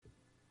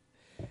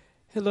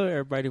Hello,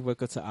 everybody.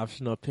 Welcome to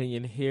Optional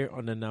Opinion here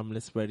on the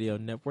Anomalous Radio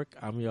Network.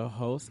 I'm your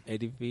host,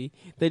 ADV.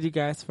 Thank you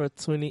guys for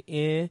tuning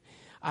in.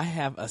 I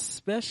have a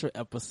special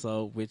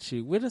episode with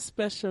you with a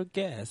special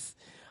guest.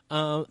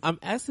 I'm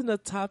asking a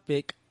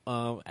topic.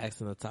 Our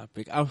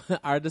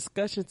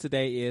discussion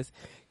today is,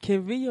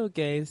 can video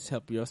games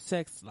help your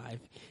sex life?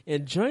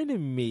 And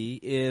joining me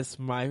is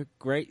my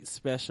great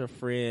special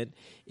friend.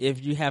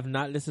 If you have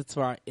not listened to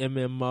our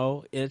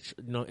MMO,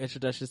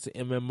 introductions to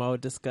MMO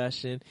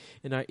discussion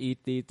and our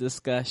E3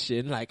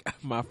 discussion, like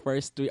my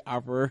first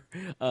 3-hour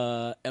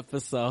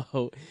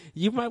episode,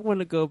 you might want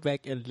to go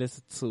back and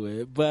listen to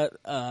it. But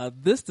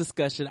this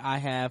discussion, I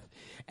have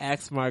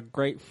asked my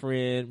great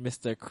friend,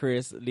 Mr.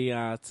 Chris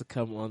Leon, to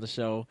come on the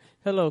show.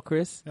 Hello,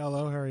 Chris.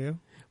 Hello, how are you?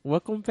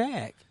 Welcome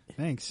back.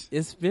 Thanks.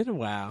 It's been a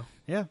while.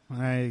 Yeah,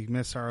 I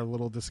missed our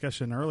little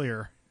discussion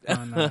earlier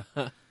on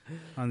the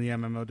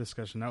MMO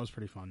discussion. That was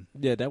pretty fun.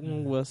 Yeah, that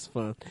one was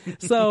fun.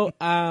 So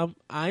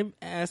I'm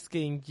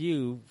asking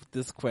you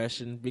this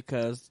question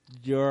because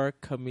you're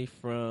coming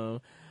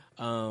from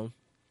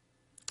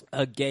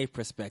a gay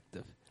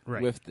perspective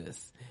with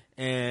this.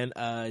 And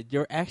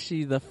you're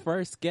actually the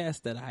first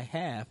guest that I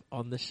have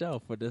on the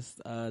show for this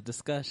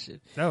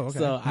discussion. Oh, okay.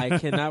 So I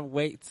cannot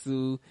wait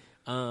to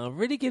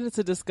really get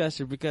into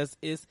discussion because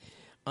it's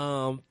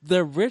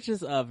the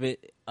richness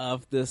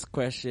of this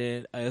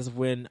question is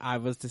when I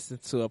was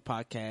listening to a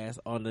podcast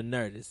on the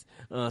Nerdist,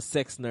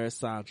 Sex Nerd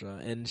Sandra,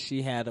 and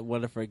she had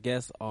one of her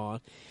guests on,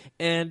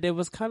 and they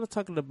was kind of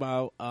talking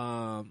about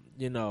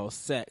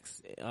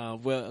sex.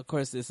 Well, of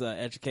course, it's an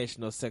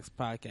educational sex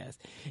podcast,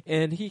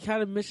 and he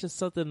kind of mentioned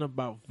something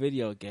about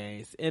video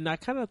games, and I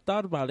kind of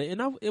thought about it,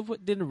 and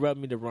it didn't rub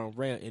me the wrong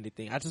way or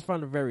anything. I just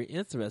found it very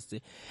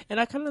interesting, and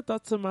I kind of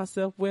thought to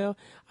myself, well,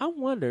 I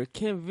wonder,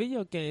 can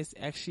video games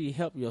actually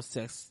help your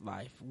sex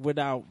life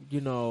without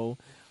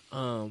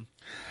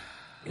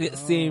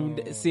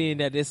seeing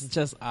that it's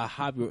just a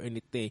hobby or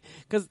anything?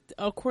 Because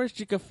of course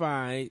you can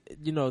find,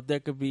 there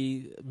could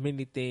be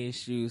many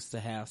things used to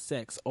have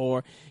sex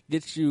or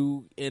get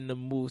you in the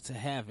mood to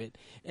have it.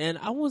 And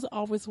I was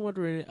always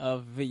wondering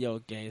if video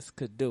games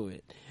could do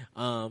it.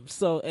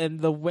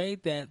 And the way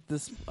that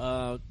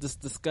this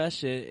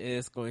discussion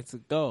is going to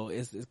go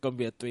is it's going to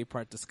be a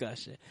 3-part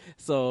discussion.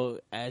 So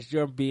as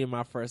you're being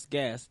my first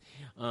guest,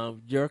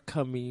 you're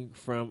coming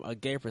from a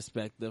gay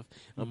perspective.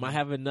 I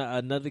have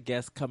another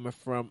guest coming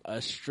from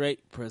a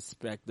straight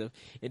perspective,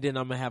 and then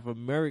I'm gonna have a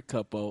married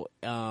couple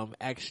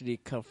actually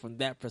come from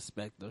that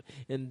perspective,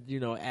 and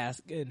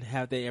ask and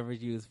have they ever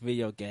used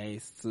video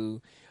games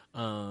to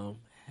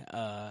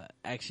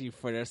actually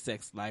for their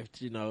sex life,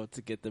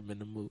 to get them in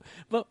the mood.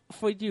 But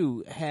for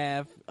you,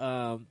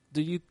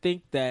 do you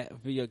think that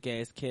video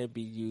games can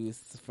be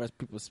used for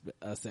people's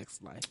sex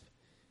life?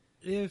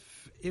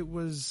 If it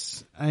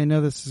was, I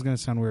know this is going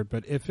to sound weird,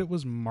 but if it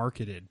was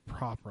marketed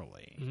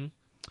properly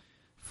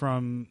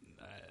from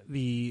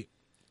the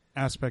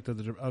aspect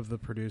of the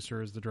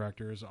producers, the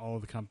directors, all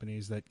of the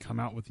companies that come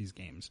out with these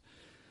games,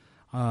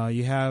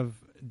 you have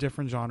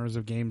different genres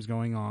of games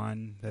going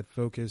on that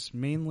focus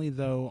mainly,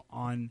 though,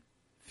 on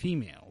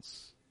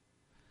females,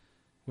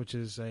 which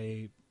is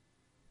it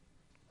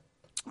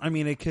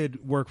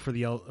could work for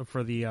the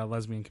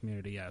lesbian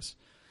community, yes,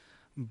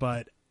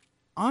 but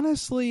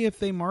honestly, if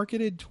they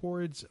marketed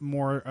towards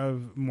more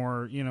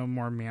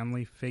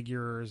manly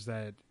figures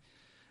that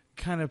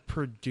kind of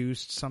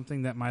produced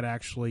something that might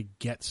actually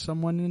get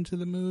someone into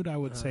the mood, I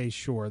would say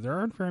sure. There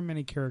aren't very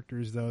many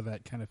characters, though,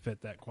 that kind of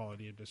fit that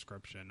quality of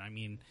description. I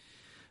mean,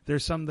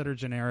 there's some that are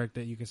generic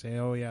that you can say,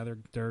 oh yeah,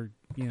 they're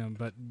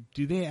but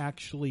do they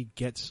actually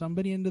get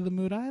somebody into the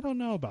mood? I don't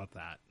know about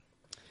that.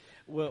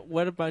 Well,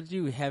 what about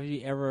you? Have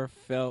you ever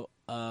felt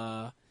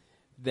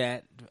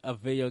that a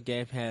video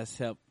game has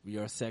helped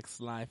your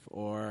sex life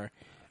or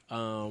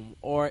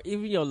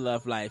even your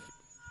love life?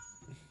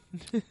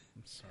 I'm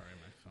sorry,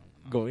 my phone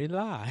went off. Going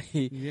live.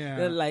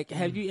 Yeah. Like,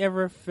 have you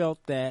ever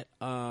felt that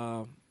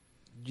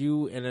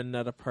you and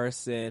another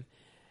person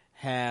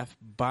have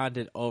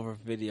bonded over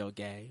video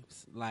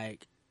games?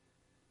 Like,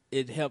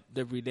 it helped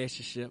the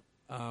relationship,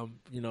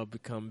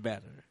 become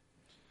better.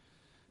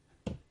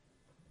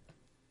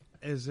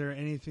 Is there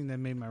anything that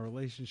made my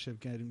relationship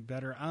getting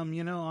better?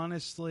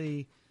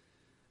 Honestly,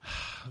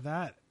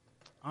 there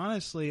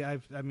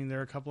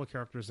are a couple of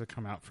characters that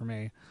come out for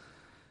me.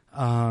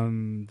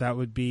 That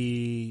would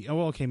be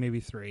maybe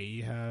 3.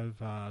 You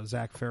have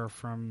Zach Fair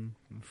from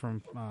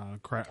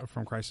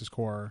Crisis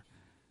Core.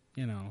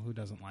 Who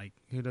doesn't like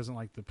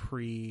the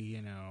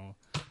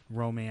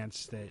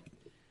romance that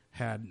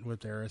had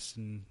with Eris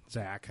and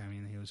Zach. I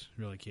mean, he was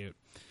really cute.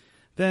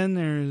 Then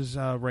there's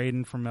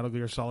Raiden from Metal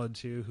Gear Solid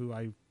 2, who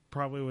I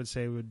probably would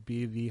say would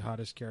be the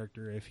hottest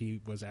character if he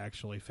was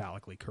actually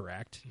phallically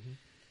correct.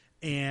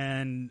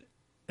 And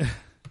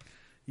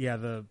yeah,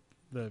 the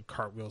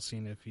cartwheel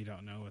scene, if you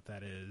don't know what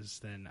that is,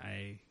 then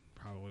I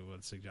probably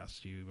would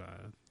suggest you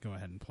go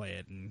ahead and play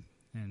it and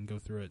and go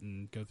through it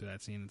and go through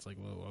that scene. It's like,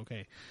 whoa,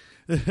 okay.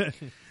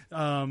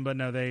 But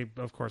no, they,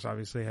 of course,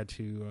 obviously had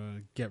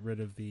to get rid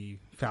of the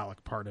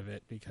phallic part of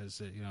it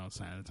because, it's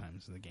Sign of the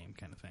Times of the game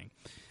kind of thing.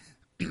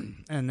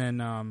 And then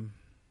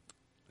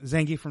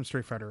Zangief from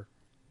Street Fighter,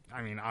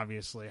 I mean,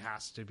 obviously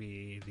has to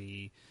be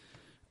the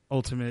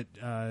ultimate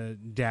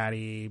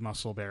daddy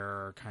muscle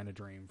bearer kind of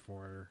dream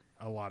for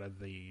a lot of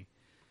the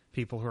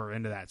people who are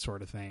into that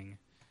sort of thing.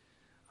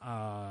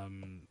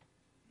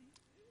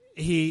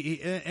 He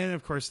and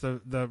of course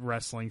the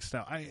wrestling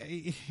style.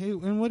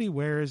 And what he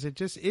wears,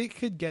 it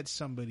could get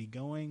somebody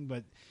going,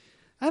 but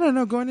I don't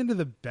know. Going into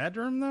the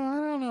bedroom though, I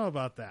don't know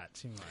about that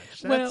too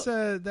much.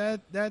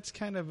 That's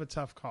kind of a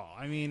tough call.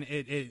 I mean,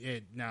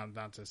 it now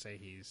not to say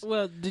he's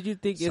Did you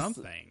think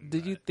something?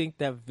 Did you think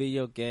that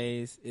video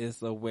games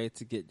is a way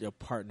to get your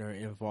partner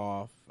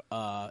involved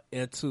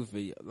into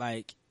video,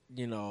 like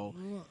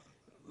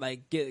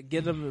like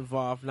get them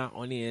involved not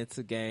only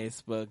into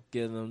games but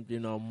get them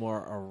more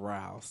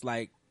aroused,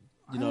 like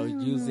I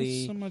don't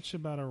using know so much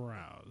about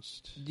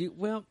aroused.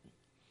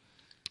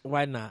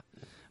 Why not?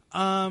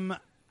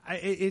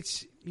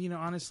 It's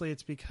honestly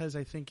it's because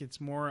I think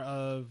it's more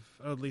of,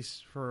 at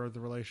least for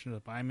the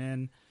relationship I'm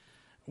in,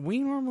 we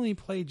normally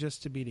play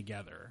just to be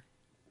together.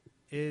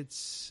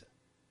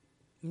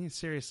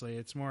 Seriously,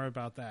 it's more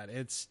about that.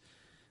 It's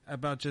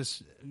about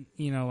just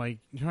like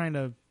trying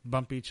to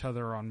bump each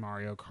other on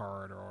Mario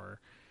Kart, or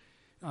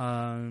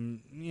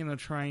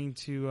trying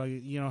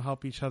to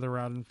help each other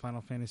out in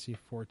Final Fantasy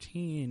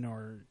 14,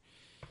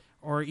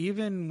 or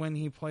even when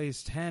he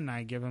plays 10,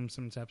 I give him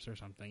some tips or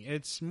something.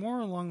 It's more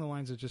along the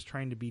lines of just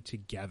trying to be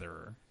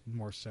together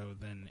more so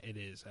than it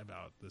is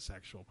about the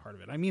sexual part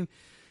of it. I mean,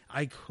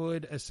 I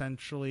could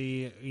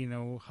essentially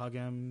hug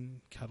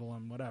him, cuddle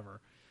him,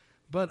 whatever,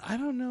 but I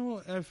don't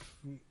know if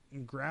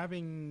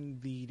grabbing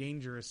the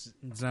dangerous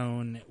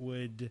zone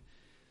would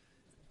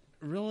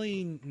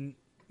really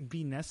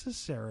be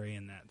necessary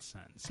in that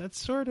sense. That's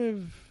sort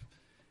of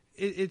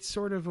it's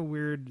sort of a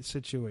weird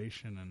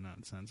situation in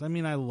that sense. I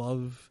mean, I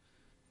love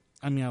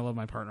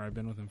my partner. I've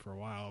been with him for a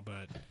while,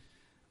 but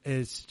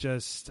it's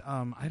just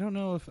I don't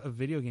know if a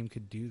video game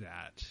could do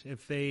that.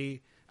 If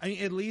they,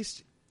 at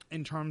least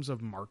in terms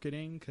of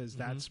marketing, because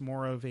that's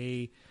more of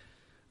a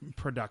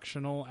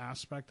productional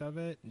aspect of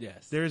it.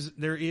 Yes.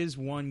 There is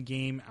one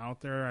game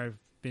out there, I've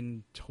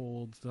been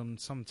told,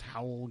 some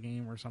towel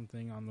game or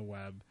something on the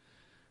web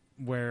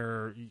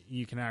where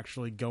you can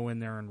actually go in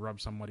there and rub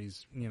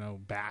somebody's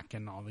back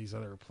and all these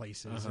other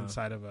places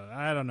inside of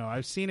I don't know,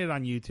 I've seen it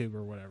on YouTube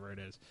or whatever it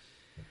is.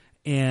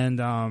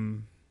 And I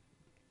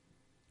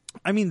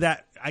mean,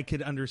 that I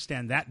could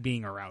understand that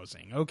being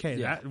arousing. Okay,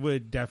 yeah. That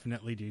would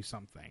definitely do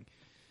something.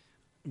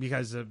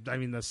 Because,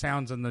 the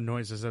sounds and the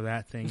noises of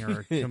that thing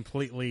are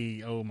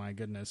completely, oh my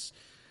goodness.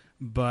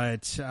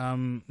 But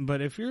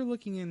if you're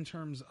looking in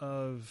terms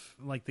of,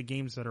 like, the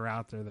games that are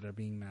out there that are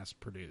being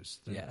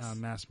mass-produced,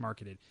 mass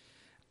marketed,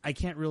 I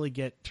can't really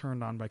get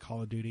turned on by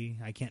Call of Duty.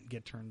 I can't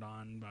get turned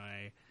on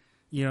by,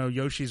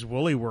 Yoshi's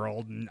Woolly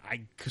World, and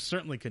I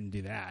certainly couldn't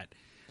do that.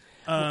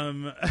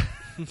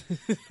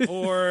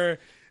 Or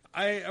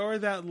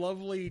that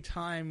lovely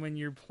time when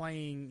you're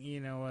playing,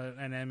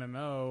 an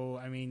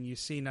MMO. I mean, you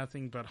see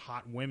nothing but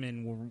hot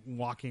women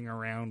walking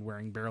around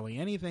wearing barely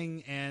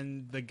anything,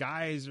 and the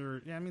guys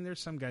are. I mean,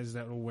 there's some guys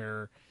that will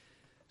wear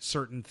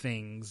certain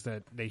things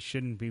that they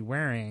shouldn't be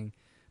wearing,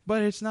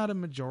 but it's not a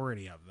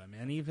majority of them.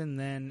 And even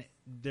then,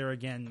 they're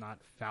again not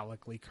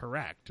phallically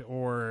correct,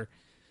 or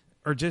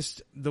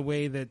just the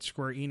way that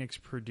Square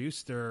Enix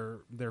produced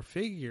their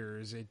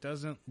figures. It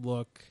doesn't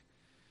look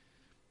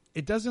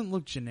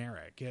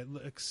generic. It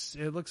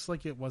looks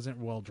like it wasn't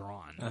well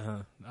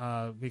drawn,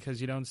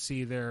 because you don't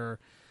see their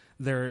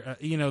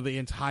the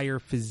entire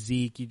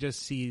physique. You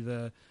just see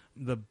the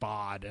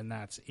bod, and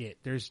that's it.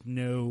 There's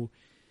no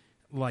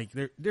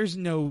there's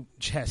no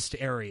chest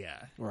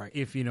area, right?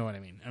 If you know what I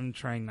mean. I'm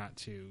trying not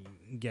to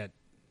get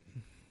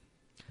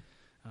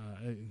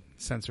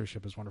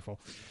censorship is wonderful,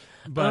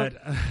 but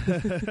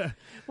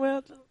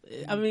well,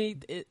 I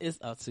mean, it's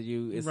up to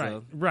you. It's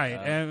right.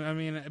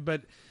 And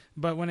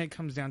but when it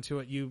comes down to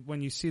it,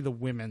 when you see the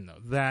women, though,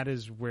 that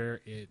is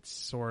where it's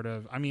sort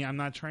of. I mean, I'm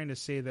not trying to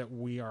say that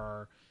we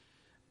are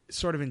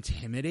sort of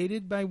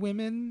intimidated by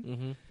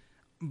women,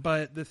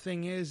 but the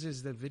thing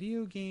is the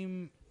video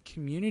game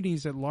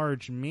communities at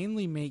large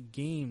mainly make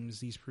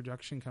games. These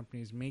production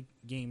companies make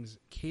games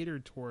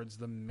catered towards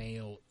the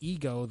male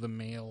ego, the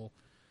male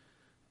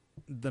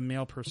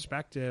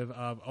perspective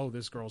of, oh,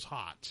 this girl's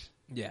hot.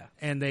 Yeah,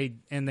 and they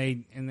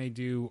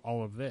do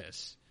all of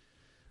this,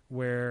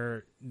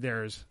 where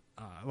there's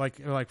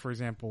like for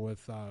example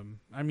with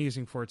I'm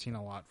using 14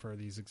 a lot for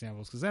these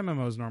examples because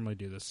MMOs normally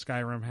do this.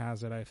 Skyrim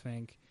has it, I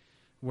think,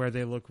 where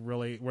they look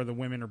where the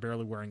women are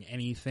barely wearing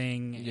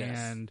anything. Yes.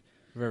 And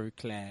very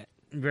clad,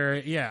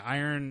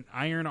 iron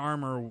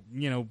armor,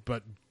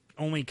 but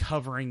only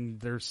covering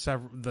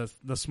the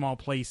small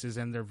places,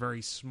 and they're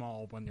very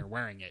small when they're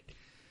wearing it.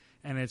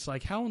 And it's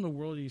like, how in the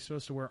world are you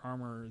supposed to wear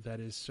armor that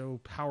is so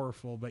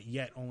powerful but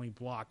yet only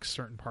blocks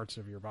certain parts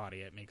of your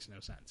body? It makes no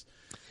sense.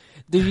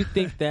 Do you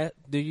think that?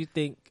 Do you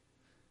think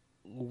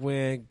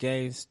when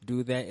games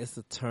do that, it's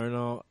a turn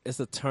on? It's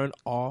a turn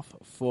off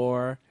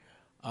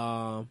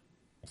um,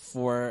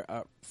 for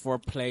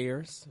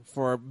players,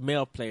 for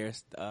male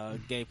players,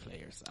 gay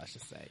players, I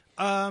should say.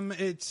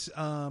 It's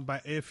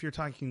by if you're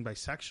talking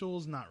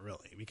bisexuals, not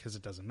really, because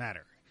it doesn't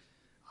matter.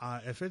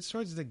 If it's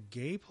towards the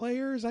gay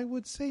players, I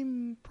would say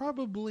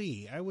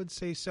probably. I would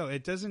say so.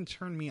 It doesn't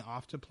turn me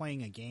off to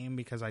playing a game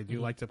because I do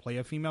like to play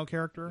a female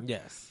character.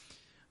 Yes.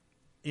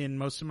 In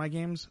most of my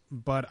games,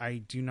 but I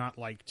do not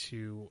like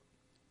to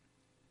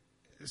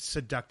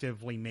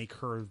seductively make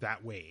her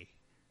that way,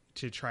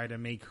 to try to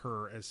make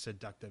her as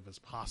seductive as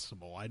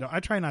possible. I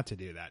try not to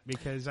do that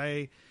because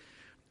I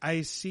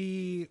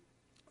see,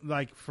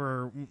 like,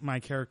 for my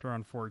character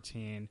on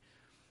 14,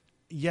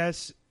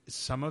 yes,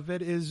 some of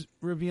it is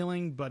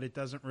revealing, but it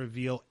doesn't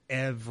reveal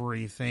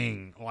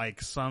everything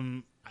like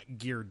some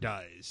gear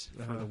does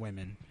for the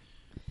women.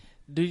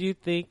 Do you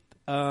think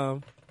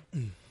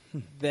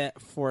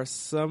that for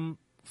some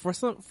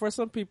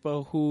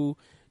people who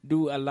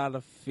do a lot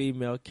of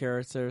female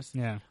characters,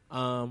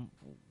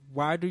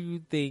 why do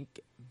you think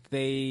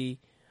they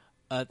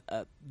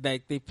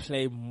like they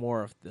play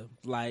more of them?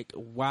 Like,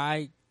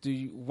 why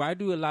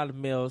do a lot of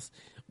males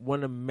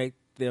want to make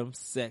them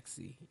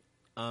sexy?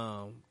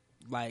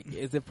 Like,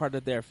 is it part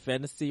of their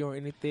fantasy or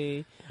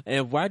anything?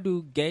 And why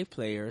do gay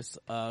players?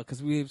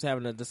 Because we was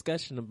having a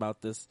discussion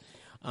about this.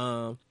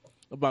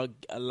 About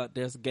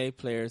there's gay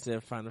players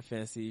in Final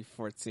Fantasy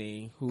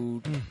 14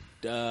 who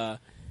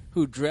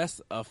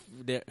dress up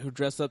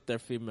their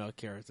female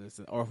characters,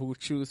 or who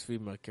choose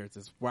female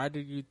characters. Why do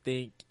you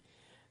think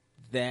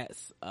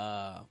that's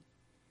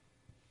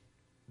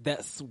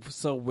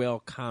so well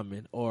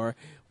common, or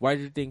why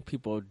do you think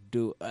people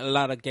do, a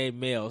lot of gay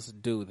males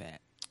do that?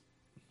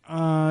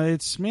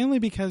 It's mainly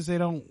because they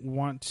don't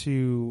want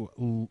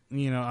to,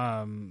 they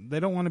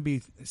don't want to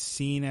be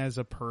seen as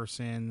a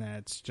person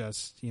that's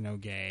just,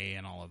 gay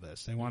and all of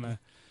this. They want to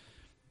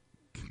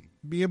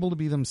be able to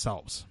be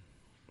themselves.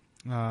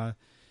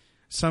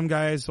 Some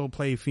guys will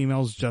play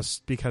females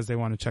just because they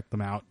want to check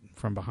them out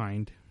from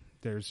behind.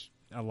 There's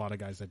a lot of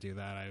guys that do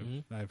that.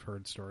 I've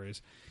heard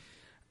stories.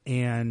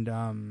 And,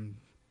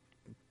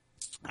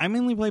 I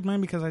mainly played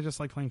mine because I just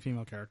like playing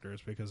female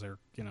characters because they're,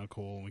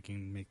 cool. We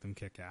can make them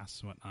kick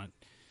ass and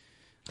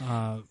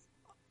whatnot.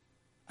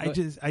 I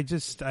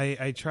just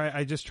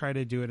try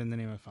to do it in the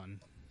name of fun.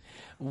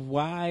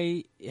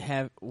 Why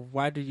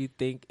do you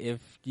think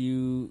if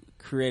you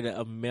created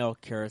a male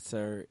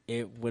character,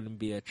 it wouldn't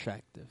be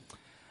attractive?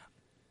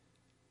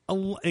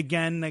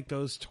 Again, that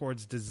goes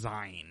towards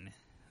design.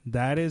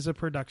 That is a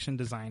production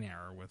design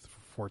error with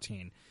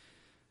 14.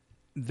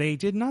 They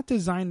did not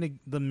design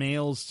the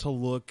males to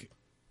look,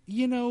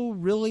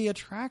 really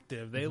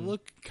attractive. They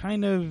look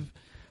kind of,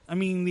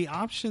 the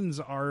options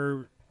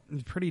are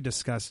pretty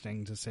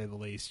disgusting, to say the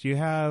least. You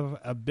have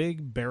a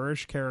big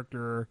bearish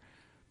character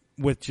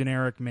with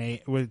generic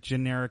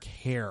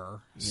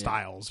hair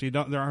styles.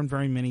 There aren't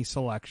very many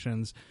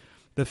selections.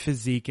 The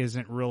physique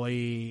isn't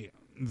really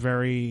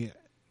very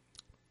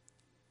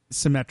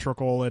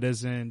symmetrical. It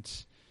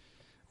isn't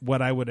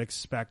what I would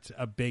expect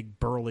a big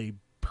burly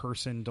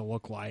person to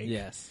look like.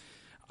 Yes.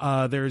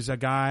 There's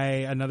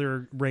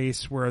another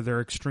race where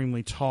they're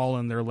extremely tall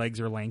and their legs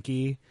are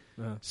lanky.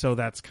 So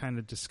that's kind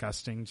of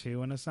disgusting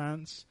too, in a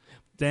sense.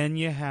 Then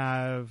you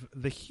have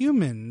the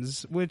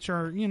humans, which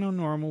are,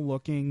 normal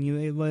looking.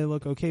 They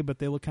look okay, but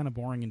they look kind of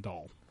boring and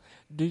dull.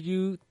 Do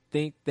you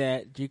think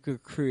that you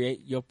could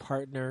create your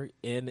partner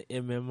in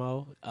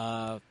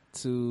MMO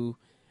to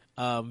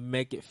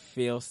make it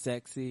feel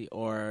sexy,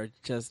 or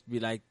just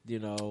be like,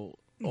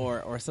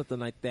 or something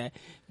like that?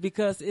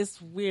 Because it's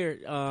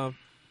weird. As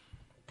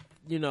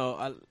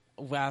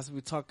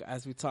we talk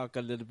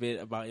a little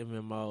bit about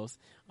MMOs,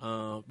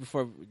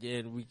 before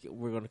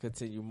we're going to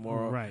continue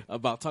more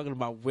about talking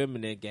about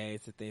women in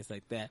games and things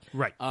like that.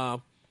 Right.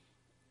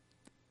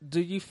 Do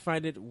you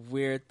find it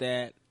weird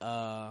that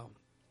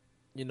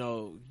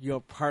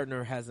your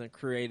partner hasn't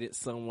created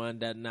someone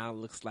that now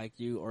looks like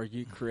you, or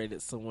you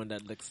created someone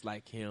that looks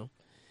like him,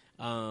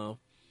 and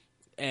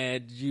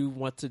you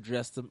want to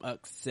dress them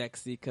up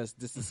sexy because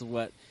this is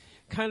what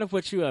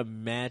you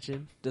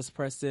imagine this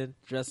person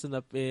dressing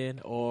up in,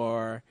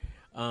 or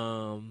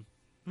I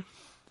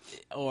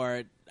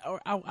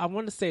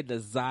want to say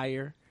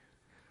desire,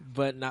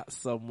 but not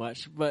so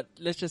much. But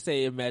let's just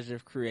say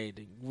imagine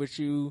creating.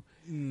 Do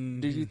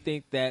you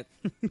think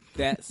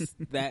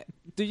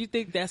do you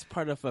think that's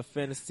part of a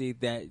fantasy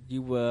that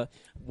you would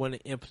want to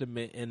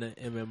implement in an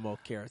MMO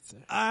character?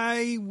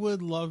 I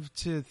would love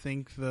to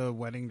think the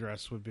wedding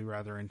dress would be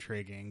rather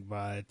intriguing,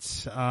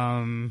 but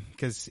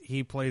because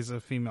he plays a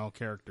female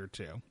character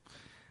too,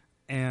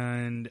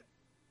 and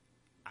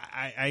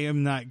I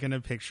am not going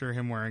to picture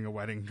him wearing a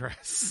wedding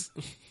dress.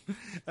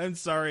 I'm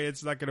sorry,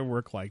 it's not going to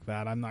work like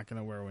that. I'm not going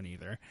to wear one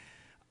either.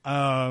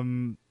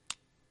 And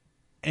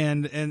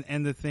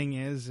the thing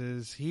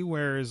is he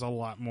wears a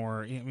lot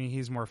more.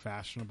 He's more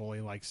fashionable.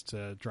 He likes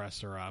to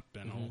dress her up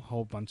and a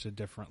whole bunch of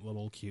different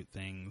little cute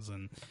things.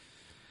 And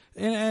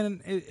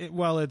And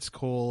while it's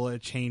cool,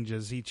 it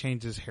changes. He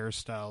changes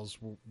hairstyles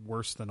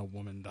worse than a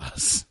woman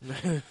does.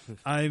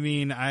 I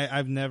mean,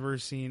 I've never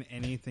seen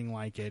anything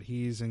like it.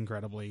 He's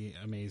incredibly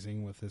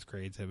amazing with his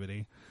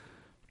creativity,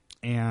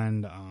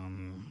 and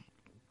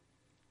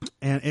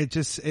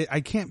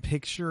I can't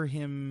picture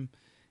him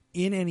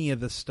in any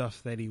of the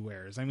stuff that he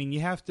wears. I mean,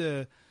 you have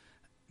to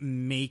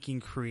make and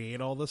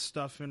create all the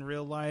stuff in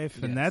real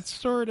life, and that's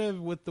sort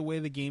of with the way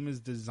the game is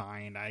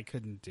designed. I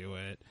couldn't do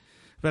it.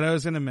 But I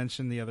was going to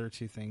mention the other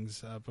two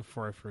things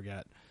before I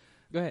forget.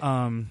 Go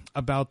ahead.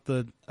 About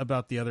the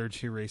other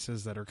two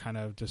races that are kind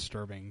of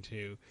disturbing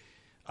too.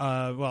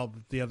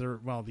 The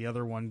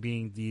other one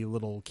being the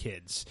little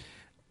kids.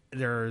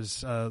 There's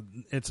they're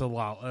called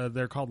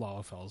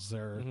Lalafels.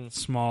 They're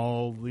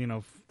small,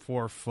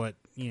 4 foot,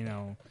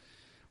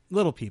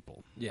 little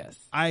people. Yes.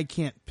 I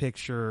can't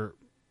picture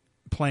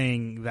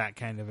playing that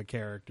kind of a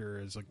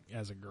character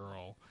as a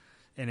girl.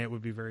 And it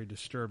would be very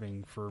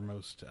disturbing for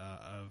most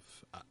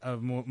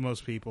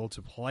most people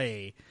to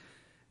play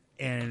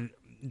and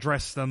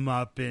dress them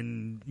up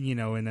in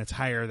in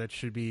attire that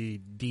should be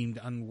deemed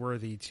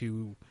unworthy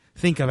to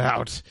think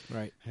about.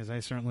 Right. Because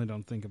I certainly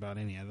don't think about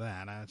any of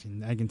that. I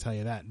can tell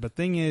you that. But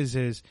thing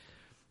is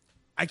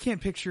I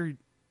can't picture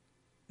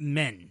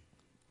men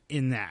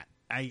in that.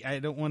 I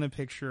don't want to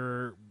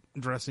picture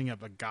dressing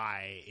up a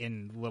guy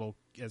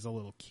as a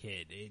little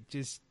kid.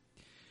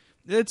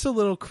 It's a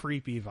little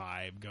creepy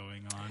vibe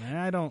going on, and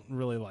I don't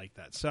really like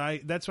that. So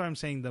that's why I'm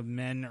saying the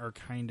men are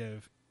kind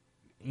of,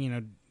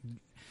 the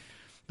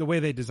way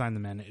they design the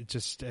men.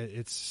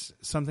 It's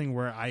something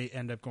where I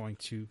end up going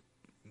to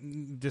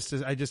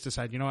I just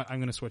decide, I'm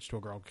going to switch to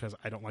a girl because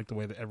I don't like the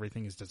way that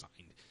everything is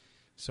designed.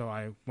 So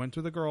I went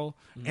to the girl,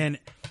 and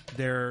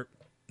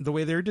the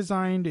way they're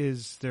designed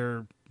is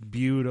they're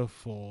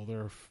beautiful.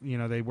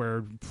 They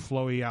wear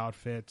flowy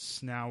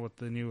outfits. Now with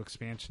the new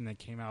expansion that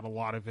came out, a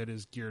lot of it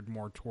is geared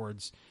more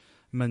towards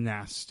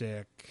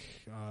monastic,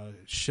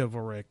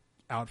 chivalric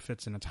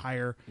outfits and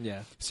attire.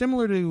 Yeah.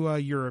 Similar to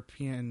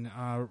European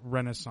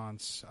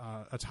Renaissance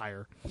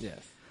attire.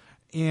 Yes.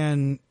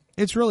 And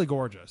it's really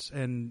gorgeous.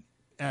 And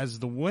as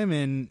the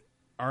women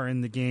are in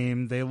the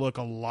game, they look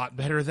a lot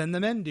better than the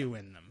men do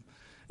in them.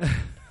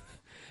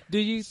 Do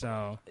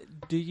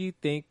you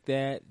think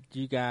that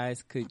you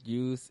guys could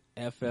use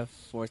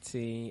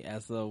FF14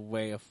 as a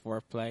way of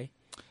foreplay?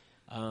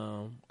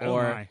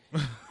 Or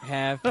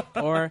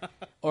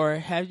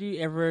have you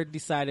ever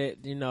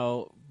decided,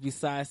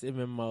 besides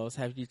MMOs,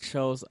 have you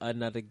chose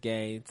another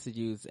game to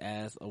use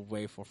as a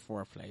way for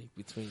foreplay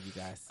between you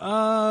guys?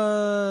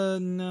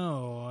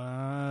 No.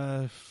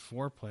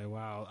 Foreplay,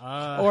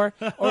 wow.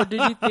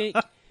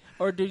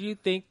 Or do you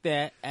think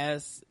that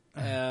as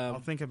I'll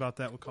think about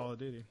that with Call of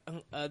Duty.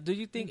 Do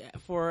you think,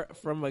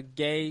 from a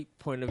gay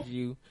point of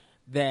view,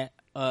 that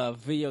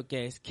video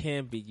games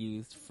can be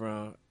used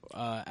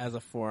as a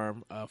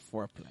form of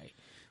foreplay?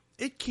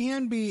 It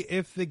can be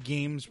if the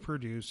games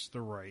produce the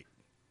right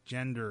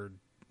gendered,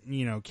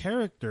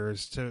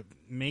 characters to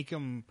make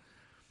them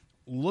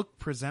look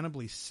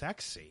presentably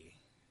sexy.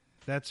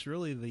 That's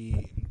really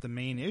the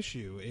main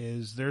issue.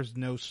 Is there's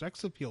no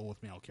sex appeal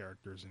with male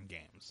characters in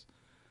games.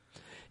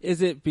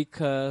 Is it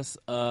because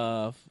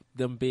of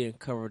them being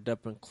covered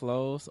up in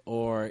clothes,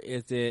 or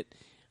is it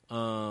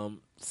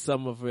some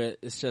of it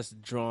is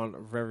just drawn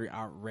very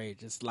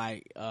outrageous,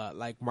 like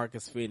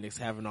Marcus Phoenix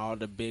having all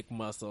the big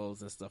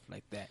muscles and stuff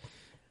like that?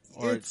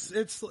 Or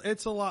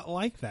it's a lot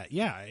like that.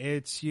 Yeah,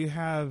 it's you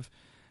have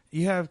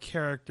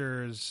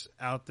characters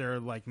out there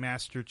like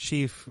Master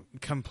Chief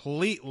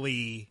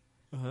completely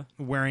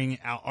wearing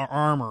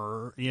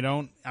armor. You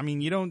don't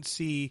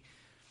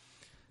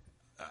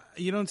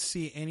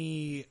see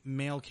any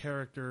male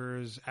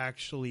characters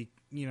actually,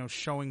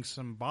 showing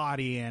some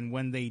body, and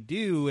when they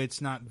do,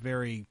 it's not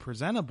very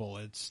presentable.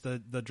 It's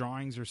the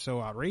drawings are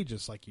so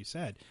outrageous, like you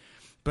said.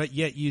 But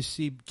yet you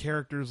see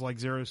characters like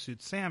Zero Suit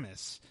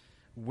Samus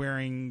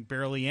wearing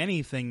barely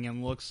anything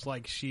and looks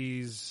like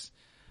she's,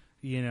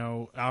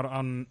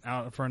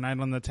 out for a night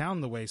on the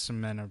town, the way some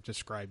men have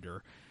described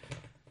her.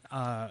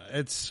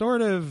 It's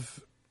sort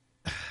of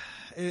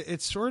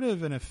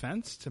an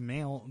offense to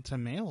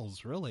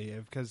males, really,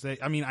 because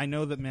I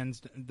know that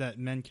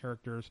men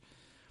characters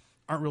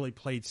aren't really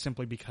played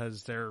simply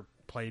because they're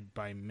played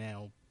by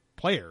male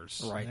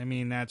players. Right. I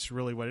mean, that's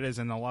really what it is,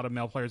 and a lot of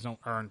male players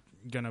aren't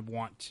going to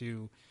want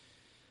to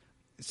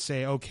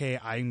say, okay,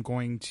 I'm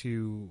going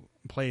to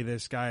play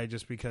this guy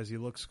just because he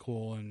looks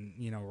cool and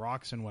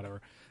rocks and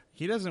whatever.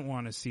 He doesn't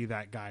want to see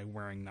that guy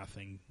wearing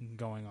nothing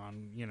going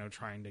on,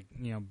 trying to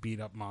beat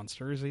up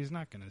monsters. He's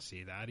not going to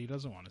see that. He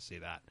doesn't want to see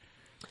that.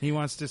 He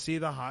wants to see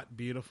the hot,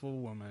 beautiful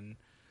woman,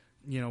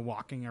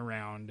 walking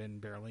around and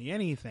barely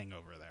anything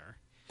over there.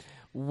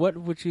 What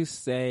would you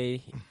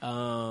say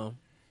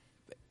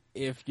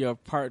if your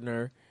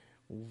partner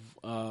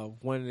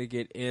wanted to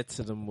get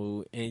into the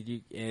mood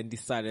and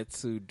decided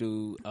to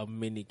do a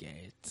mini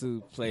game,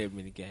 to play a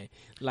mini game?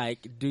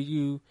 Like, do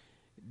you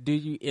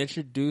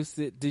introduce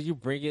it? Do you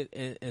bring it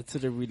into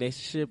the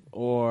relationship,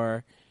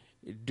 or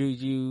do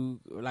you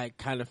like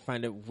kind of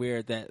find it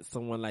weird that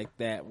someone like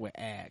that would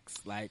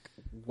ask, like,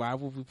 why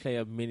would we play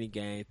a mini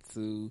game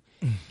to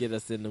get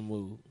us in the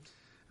mood?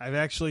 I've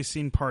actually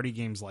seen party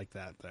games like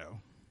that, though.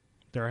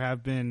 There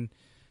have been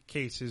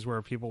cases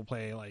where people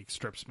play like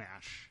Strip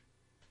Smash.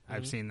 Mm-hmm.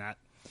 I've seen that.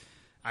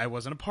 I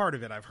wasn't a part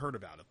of it. I've heard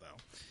about it,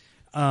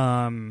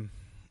 though.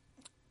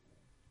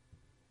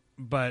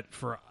 But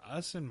for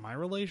us in my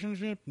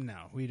relationship,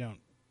 no, we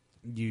don't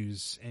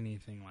use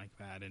anything like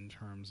that in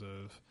terms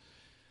of,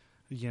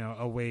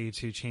 a way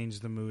to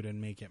change the mood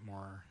and make it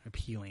more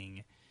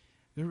appealing.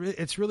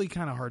 It's really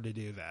kind of hard to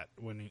do that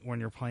when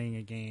you're playing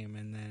a game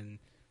and then,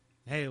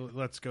 hey,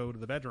 let's go to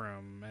the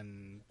bedroom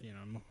and,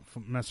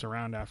 mess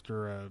around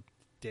after a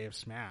day of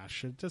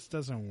Smash. It just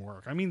doesn't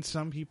work. I mean,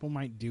 some people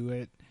might do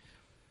it,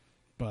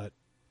 but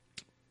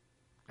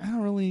I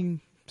don't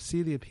really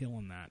see the appeal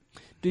in that.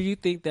 Do you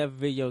think that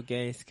video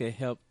games can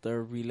help the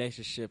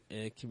relationship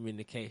and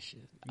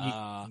communication?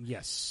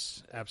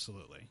 Yes,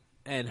 absolutely.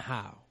 And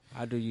how?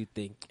 How do you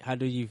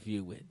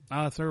view it?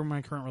 Through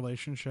my current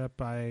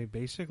relationship, I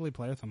basically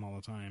play with them all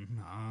the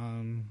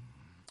time.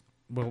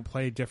 We'll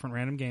play different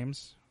random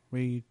games.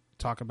 We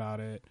talk about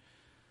it.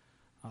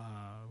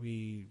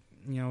 We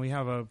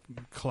have a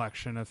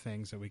collection of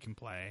things that we can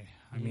play.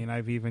 I mean,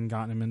 I've even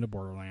gotten him into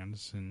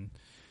Borderlands,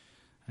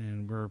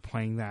 and we're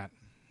playing that,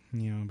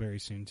 very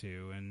soon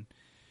too. And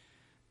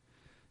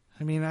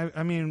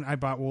I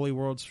bought Woolly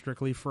World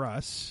strictly for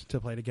us to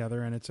play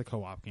together, and it's a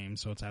co-op game,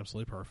 so it's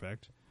absolutely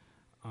perfect.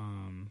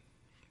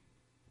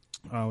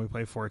 We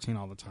play 14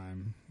 all the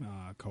time,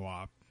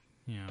 co-op,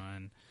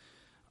 and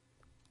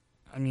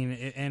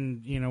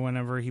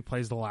whenever he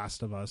plays The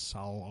Last of Us,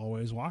 I'll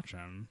always watch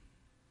him.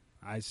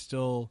 I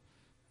still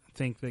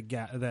think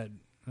that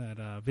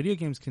video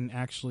games can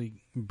actually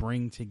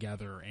bring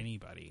together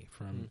anybody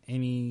from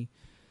any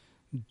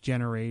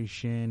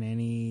generation,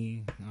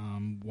 any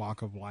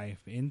walk of life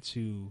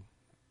into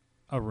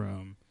a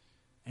room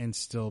and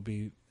still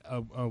be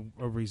a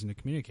reason to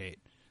communicate,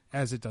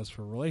 as it does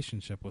for a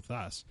relationship with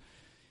us.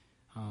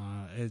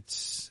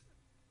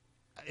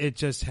 It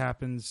just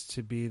happens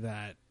to be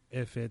that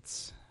if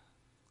it's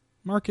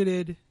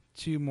marketed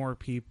to more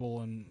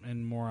people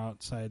and more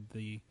outside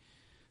the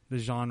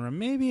genre,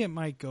 maybe it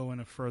might go in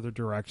a further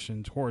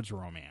direction towards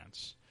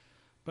romance.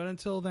 But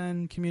until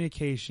then,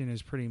 communication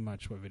is pretty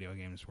much what video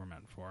games were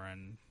meant for,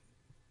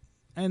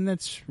 and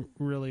that's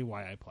really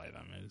why I play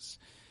them. Is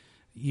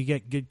you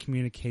get good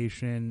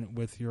communication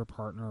with your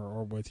partner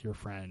or with your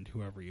friend,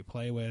 whoever you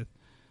play with.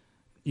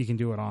 You can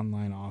do it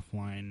online,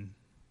 offline,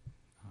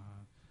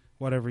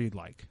 whatever you'd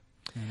like,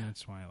 and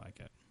that's why I like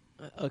it.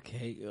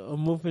 Okay,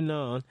 moving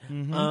on.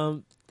 Mm-hmm.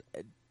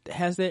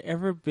 Has there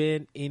ever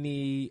been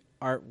any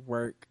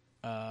artwork,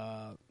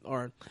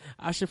 or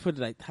I should put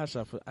it like, I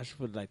should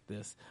put it like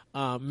this: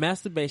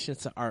 masturbation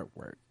to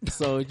artwork.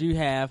 So you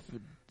have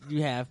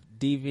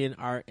deviant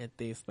art and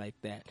things like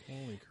that.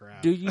 Holy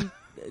crap! Do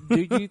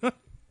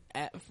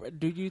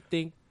you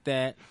think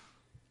that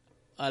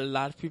a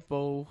lot of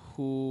people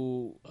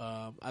who,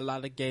 a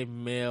lot of gay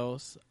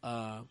males,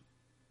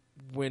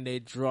 when they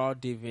draw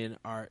deviant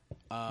art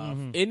of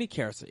any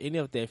character, any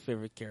of their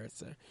favorite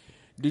character,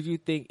 do you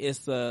think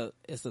it's a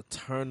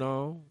turn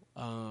on?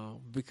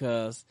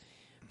 Because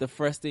the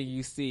first thing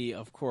you see,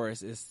 of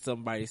course, is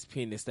somebody's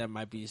penis that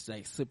might be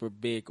like super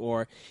big,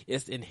 or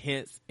it's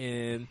enhanced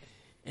in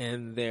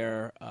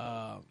their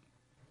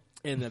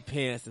in the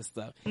pants and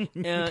stuff, and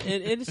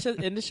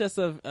it's just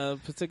a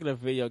particular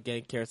video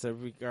game character,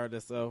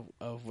 regardless of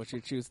what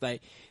you choose.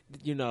 Like,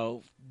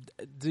 do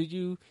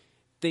you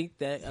think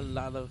that a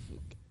lot of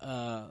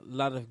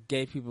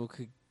gay people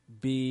could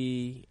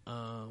be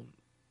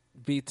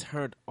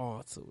turned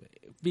on to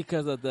it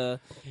because of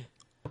the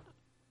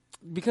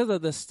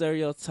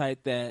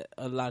stereotype that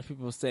a lot of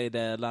people say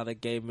that a lot of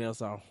gay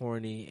males are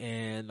horny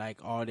and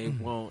like all they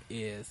want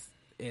is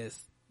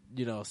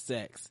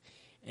sex,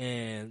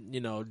 and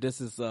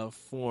this is a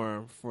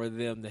form for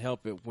them to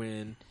help it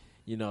when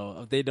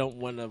if they don't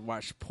want to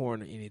watch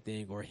porn or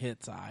anything or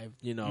hentai,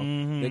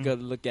 they go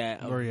to look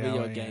at a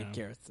video game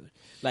character.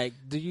 Like,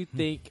 do you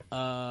think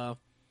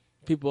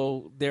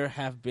there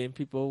have been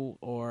people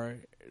or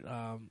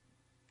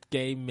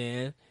gay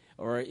men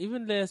or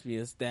even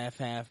lesbians that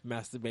have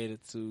masturbated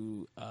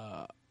to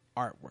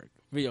artwork,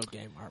 video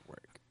game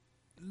artwork?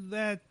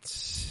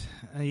 That's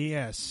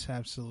yes,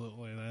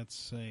 absolutely.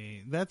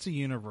 That's a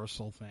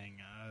universal thing.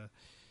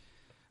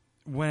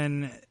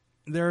 When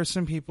there are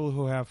some people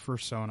who have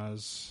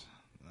personas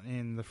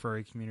in the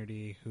furry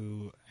community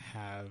who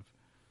have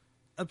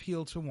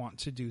appeal to want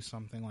to do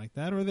something like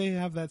that, or they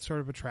have that sort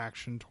of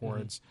attraction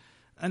towards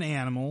an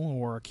animal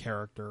or a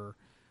character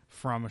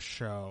from a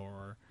show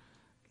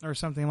or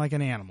something, like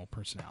an animal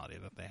personality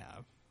that they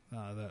have.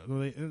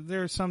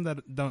 There are some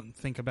that don't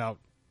think about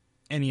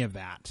any of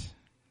that.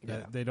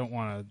 They don't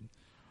want to.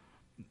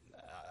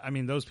 I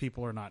mean, those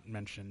people are not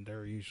mentioned.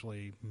 They're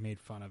usually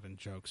made fun of in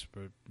jokes,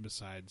 but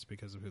besides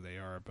because of who they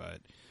are.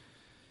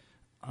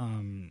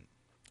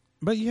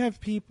 But you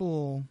have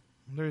people.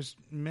 There's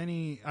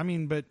many. I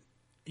mean, but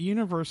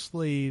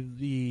universally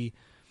the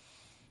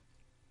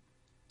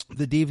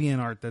deviant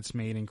art that's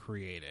made and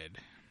created.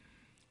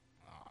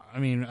 I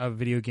mean, of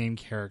video game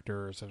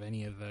characters, of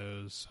any of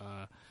those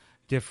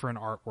different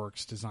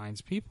artworks,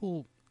 designs.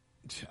 People,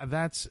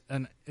 that's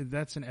an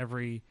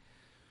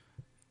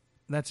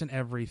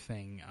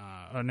everything,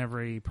 an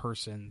every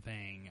person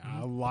thing.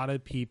 A lot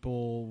of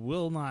people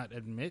will not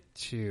admit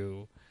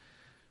to.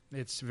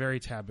 It's very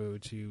taboo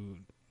to,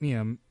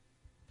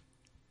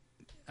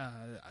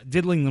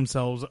 diddling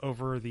themselves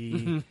over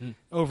the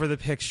over the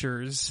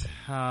pictures.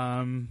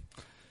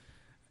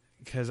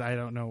 Because I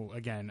don't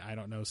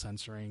know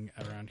censoring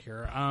around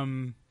here.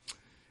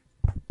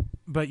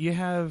 But you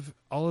have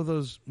all of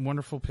those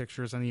wonderful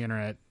pictures on the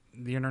internet.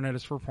 The internet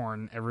is for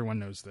porn. Everyone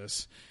knows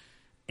this.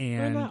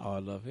 And not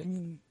all of it.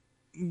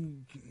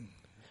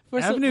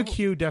 Avenue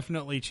Q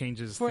definitely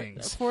changes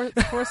things. For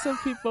some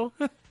people,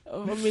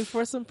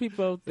 for some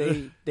people,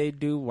 they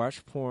do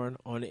watch porn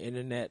on the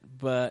internet,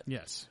 but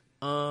yes,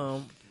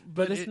 but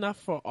it's not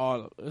for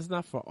all. It's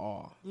not for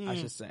all. I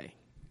should say.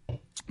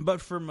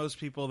 But for most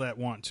people that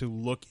want to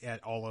look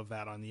at all of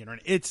that on the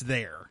internet, it's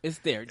there. It's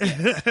there.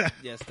 Yes,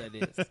 yes, that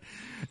is.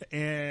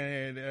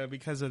 And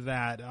because of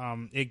that,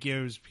 it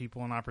gives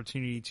people an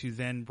opportunity to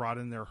then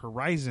broaden their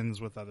horizons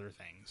with other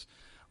things.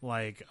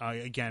 Like,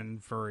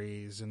 again,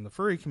 furries in the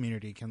furry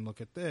community can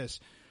look at this.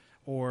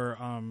 Or,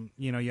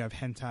 you have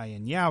hentai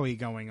and yaoi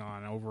going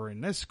on over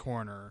in this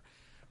corner.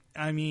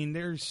 I mean,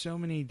 there's so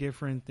many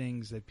different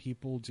things that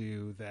people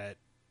do that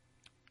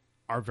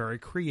are very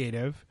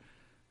creative,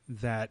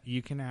 that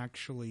you can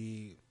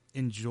actually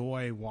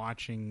enjoy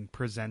watching,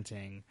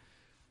 presenting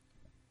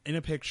in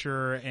a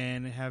picture,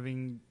 and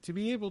having to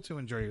be able to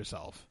enjoy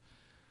yourself.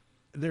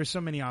 There's so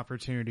many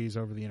opportunities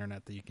over the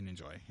internet that you can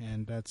enjoy,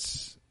 and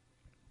that's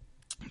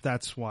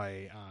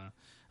why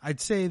I'd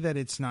say that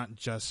it's not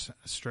just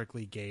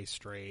strictly gay,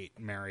 straight,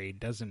 married,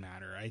 doesn't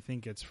matter. I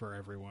think it's for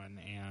everyone,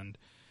 and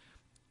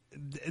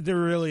there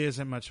really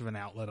isn't much of an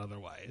outlet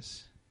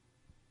otherwise.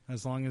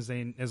 As long as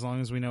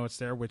we know it's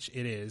there, which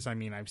it is. I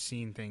mean, I've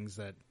seen things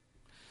that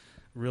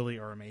really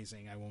are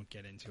amazing. I won't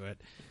get into it.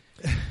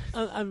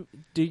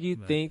 Do you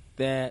think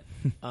that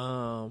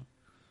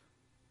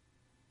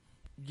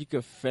you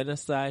could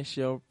fantasize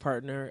your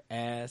partner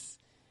as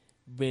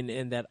being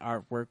in that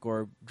artwork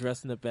or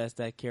dressing up as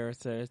that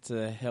character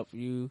to help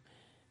you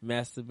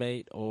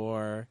masturbate,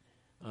 or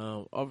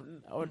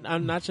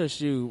I'm not just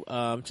you,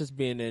 just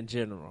being in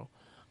general?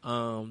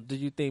 Do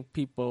you think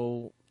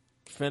people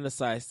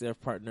fantasize their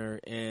partner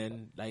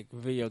in like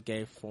video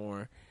game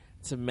form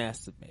to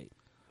masturbate,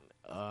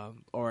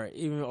 or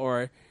even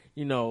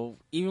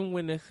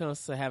when it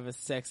comes to having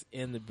sex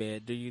in the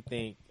bed? Do you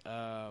think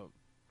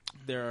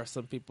there are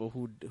some people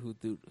who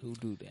do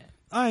that?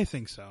 I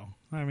think so.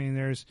 I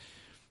mean,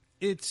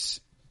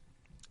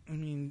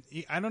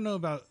 I don't know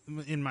about,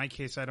 in my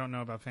case, I don't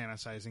know about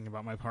fantasizing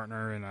about my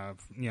partner in a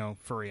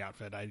furry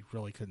outfit. I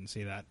really couldn't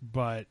see that,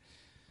 but.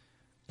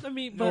 I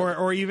mean,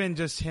 or even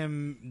just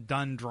him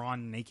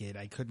drawn naked.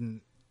 I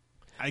couldn't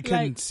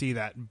see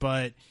that.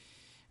 But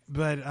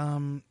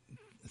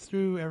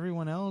through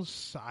everyone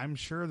else, I'm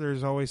sure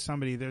there's always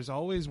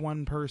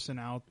one person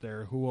out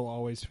there who will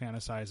always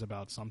fantasize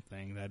about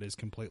something that is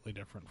completely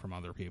different from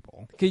other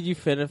people. Could you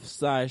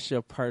fantasize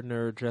your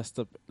partner dressed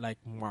up like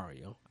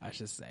Mario? I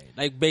should say,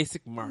 like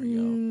basic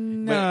Mario.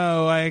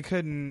 No, I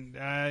couldn't.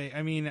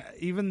 I mean,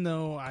 even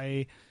though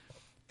I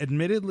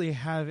admittedly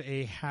have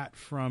a hat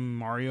from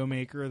Mario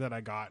Maker that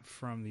I got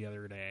from the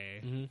other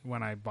day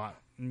when I bought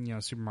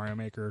Super Mario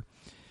Maker,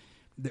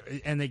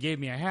 and they gave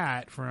me a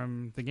hat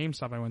from the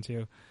GameStop I went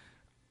to.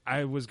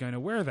 I was going to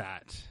wear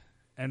that,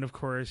 and of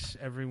course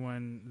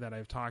everyone that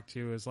I've talked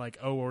to is like,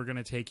 oh, we're going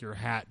to take your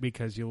hat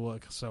because you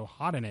look so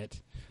hot in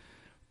it.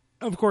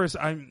 Of course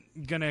I'm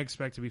going to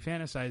expect to be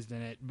fantasized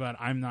in it, but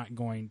I'm not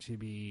going to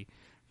be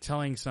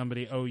telling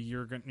somebody, oh,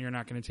 you're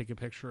not going to take a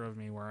picture of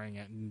me wearing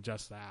it, and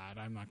just that.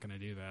 I'm not going to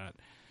do that.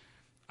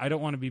 I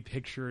don't want to be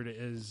pictured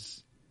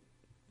as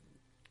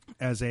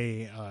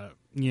a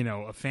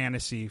a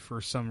fantasy for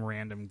some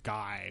random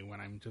guy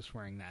when I'm just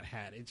wearing that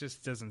hat. It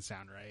just doesn't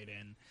sound right.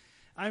 And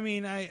I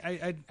mean,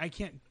 I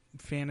can't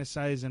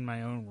fantasize in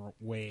my own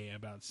way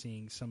about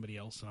seeing somebody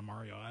else in a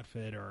Mario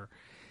outfit or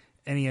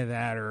any of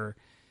that, or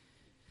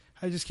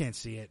I just can't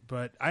see it.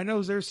 But I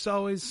know there's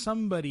always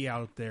somebody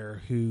out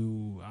there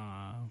who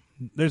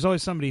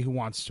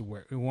wants to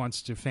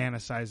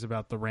fantasize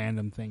about the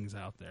random things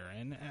out there,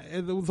 and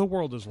the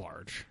world is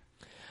large.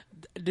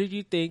 Do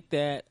you think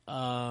that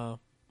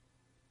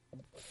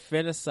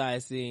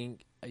fantasizing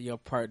your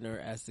partner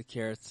as the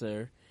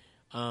character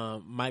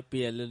might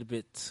be a little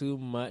bit too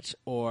much,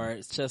 or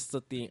it's just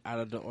something out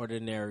of the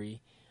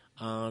ordinary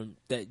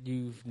that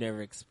you've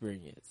never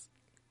experienced?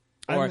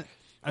 Or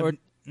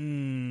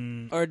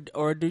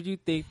do you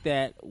think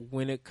that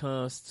when it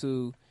comes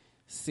to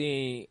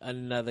seeing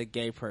another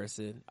gay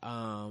person,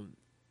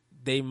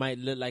 they might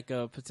look like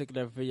a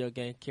particular video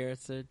game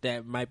character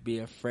that might be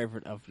a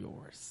favorite of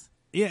yours?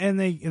 Yeah, and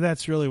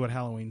that's really what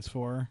Halloween's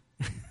for.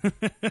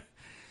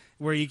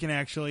 where you can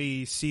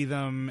actually see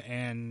them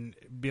and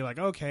be like,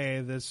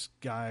 okay, this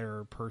guy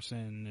or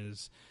person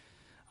is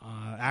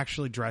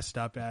actually dressed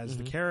up as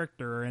the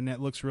character, and it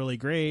looks really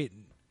great.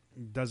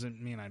 Doesn't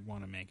mean I'd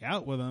want to make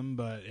out with them,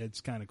 but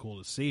it's kind of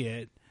cool to see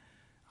it.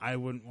 I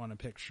wouldn't want to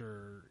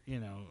picture, you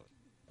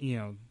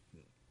know,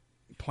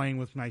 playing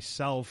with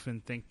myself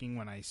and thinking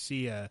when I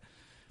see a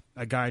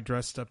guy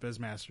dressed up as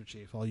Master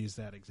Chief, I'll use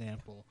that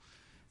example,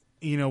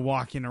 you know,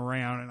 walking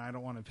around, and I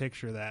don't want to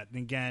picture that. And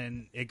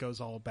again, it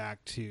goes all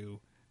back to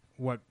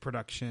what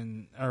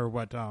production or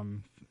what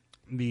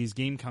these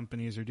game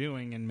companies are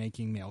doing and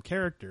making male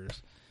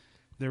characters.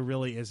 There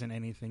really isn't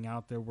anything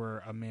out there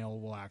where a male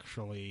will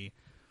actually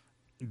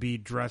be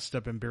dressed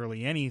up in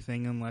barely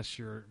anything unless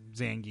you're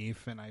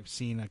Zangief, and I've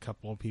seen a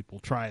couple of people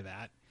try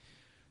that.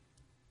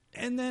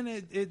 And then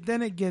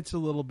it gets a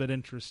little bit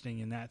interesting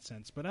in that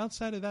sense. But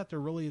outside of that, there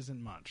really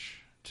isn't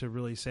much to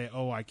really say,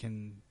 oh, I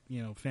can,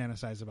 you know,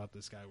 fantasize about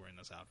this guy wearing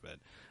this outfit.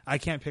 I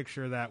can't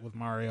picture that with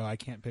Mario. I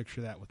can't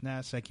picture that with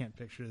Ness. I can't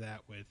picture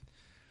that with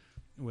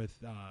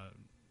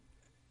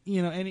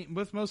you know,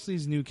 with most of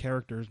these new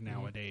characters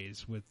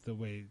nowadays, with the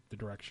way the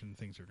direction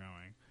things are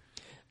going.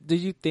 Do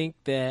you think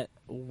that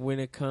when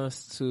it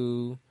comes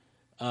to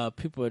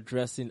people are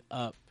dressing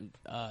up,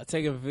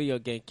 taking video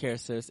game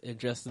characters and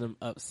dressing them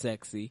up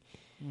sexy,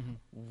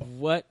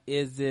 what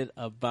is it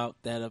about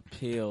that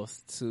appeals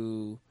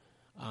to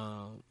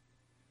a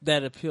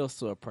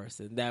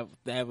person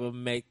that will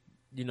make,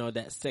 you know,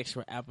 that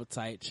sexual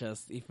appetite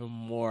just even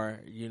more,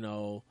 you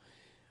know,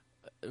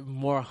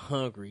 more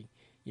hungry?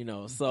 You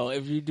know, so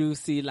if you do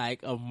see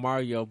like a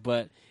Mario,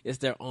 but it's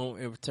their own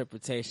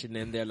interpretation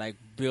and they're like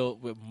built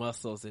with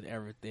muscles and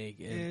everything.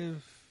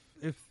 And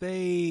if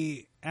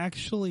they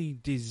actually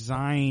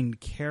designed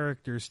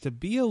characters to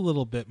be a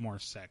little bit more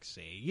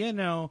sexy, you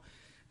know,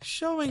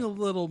 showing a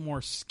little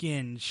more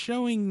skin,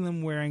 showing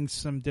them wearing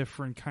some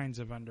different kinds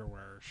of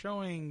underwear,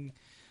 showing,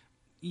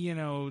 you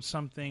know,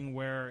 something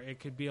where it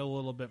could be a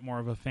little bit more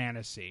of a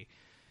fantasy.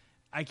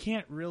 I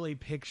can't really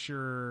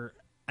picture...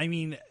 I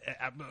mean,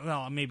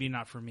 well, maybe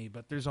not for me,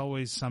 but there's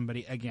always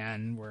somebody,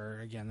 again,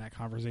 that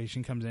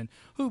conversation comes in,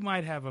 who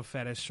might have a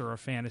fetish or a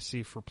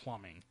fantasy for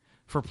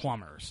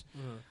plumbers.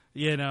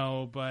 You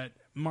know, but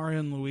Mario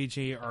and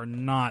Luigi are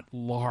not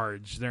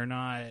large. They're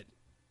not,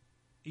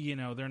 you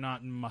know, they're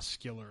not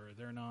muscular.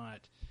 They're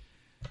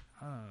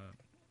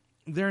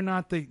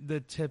not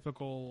the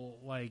typical,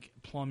 like,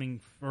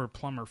 plumbing or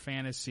plumber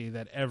fantasy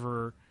that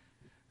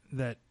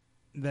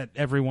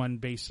everyone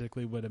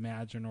basically would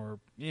imagine, or,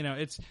 you know,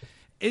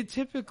 it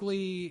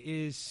typically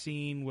is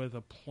seen with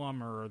a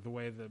plumber the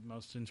way that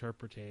most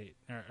interpret it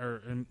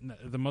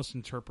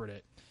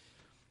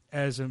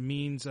as a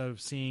means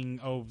of seeing,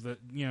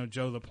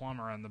 Joe the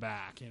plumber on the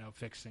back, you know,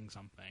 fixing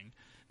something.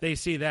 They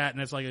see that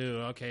and it's like,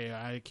 ooh, okay,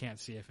 I can't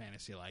see a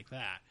fantasy like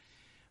that.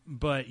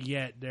 But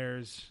yet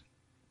there's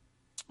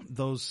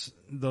those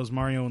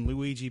Mario and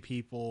Luigi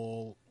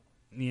people,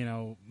 you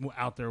know,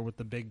 out there with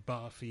the big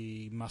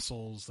buffy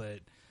muscles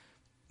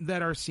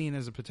that are seen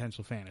as a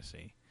potential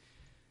fantasy.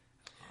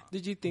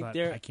 Did you think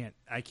I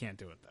can't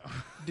do it though.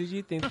 Did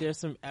you think there's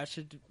some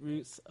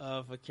attributes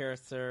of a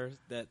character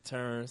that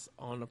turns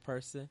on a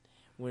person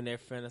when they're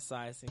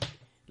fantasizing?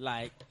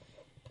 Like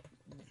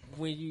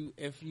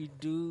if you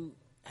do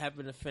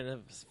happen to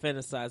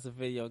fantasize a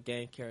video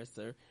game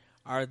character,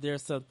 are there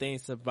some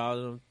things about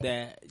them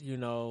that, you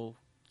know,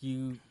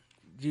 you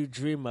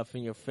dream of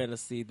in your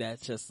fantasy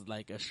that's just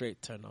like a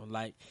straight turn on?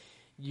 Like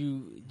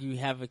you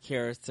have a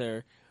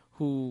character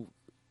who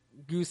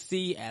you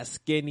see as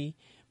skinny,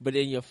 but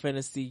in your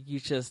fantasy, you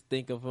just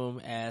think of him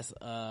as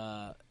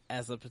a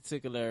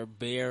particular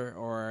bear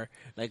or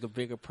like a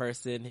bigger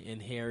person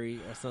and hairy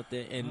or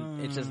something,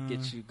 and it just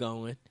gets you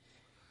going.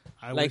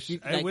 I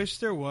wish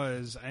there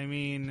was. I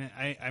mean,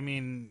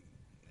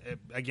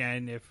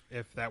 again,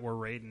 if that were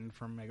Raiden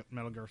from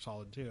Metal Gear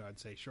Solid 2, I'd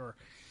say sure.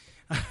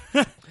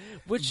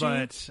 But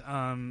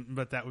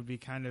that would be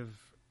kind of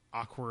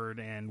awkward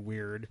and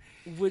weird.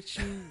 Would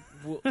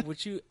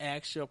you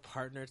ask your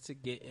partner to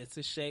get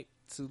into shape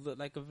to look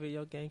like a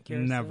video game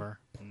character?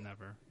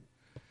 Never.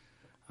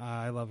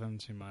 I love him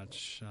too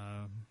much.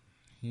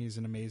 He's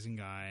an amazing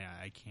guy.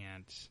 I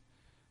can't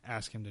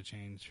ask him to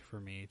change for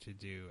me to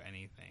do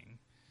anything.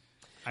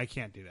 I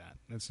can't do that.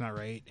 That's not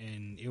right,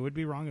 and it would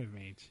be wrong of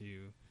me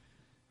to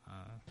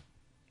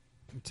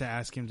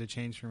ask him to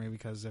change for me,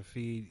 because if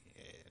he...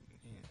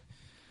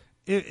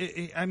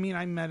 I mean,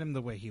 I met him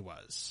the way he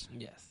was.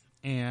 Yes.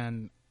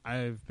 And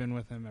I've been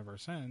with him ever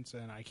since,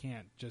 and I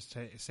can't just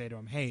say to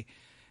him, hey,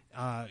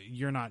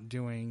 you're not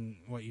doing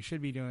what you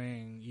should be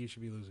doing. You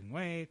should be losing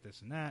weight,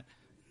 this and that.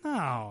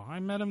 No, I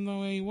met him the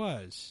way he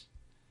was.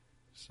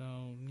 So,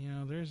 you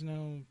know,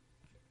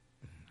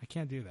 I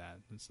can't do that.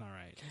 That's not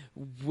right.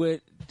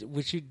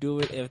 Would you do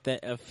it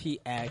if he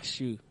asked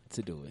you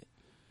to do it?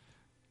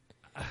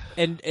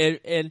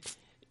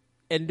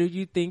 And do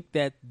you think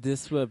that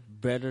this would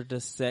better the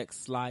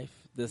sex life?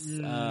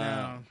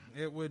 No,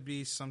 it would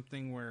be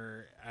something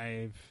where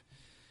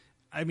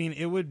I mean,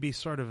 it would be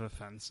sort of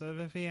offensive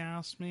if he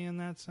asked me in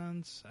that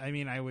sense. I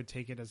mean, I would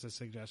take it as a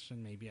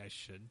suggestion. Maybe I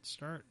should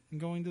start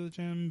going to the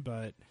gym,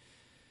 but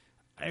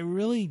I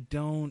really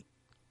don't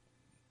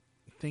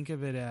think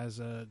of it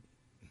as I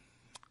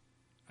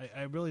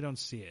really don't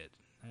see it,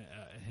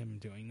 him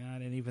doing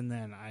that. And even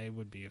then, I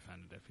would be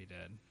offended if he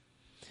did.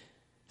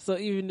 So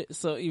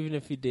even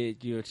if he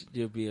did,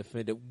 you'll be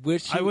offended.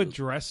 I would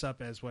dress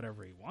up as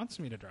whatever he wants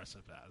me to dress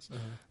up as. Uh-huh.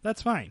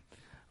 That's fine.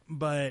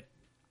 But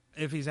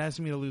if he's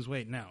asking me to lose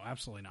weight, no,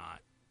 absolutely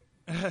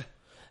not.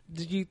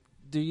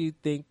 Do you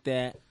think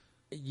that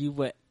you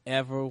would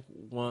ever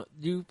want,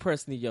 you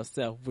personally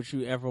yourself, would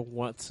you ever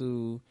want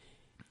to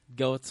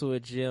go to a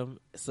gym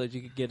so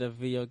you could get a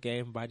video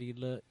game body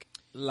look?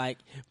 Like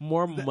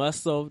more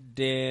muscle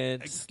than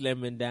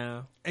slimming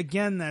down?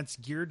 Again, that's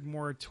geared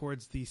more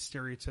towards the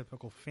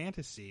stereotypical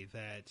fantasy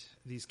that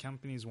these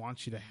companies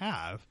want you to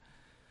have.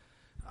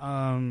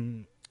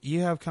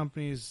 You have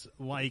companies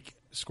like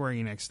Square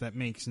Enix that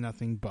makes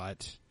nothing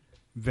but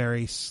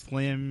very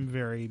slim,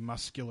 very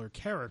muscular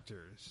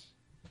characters.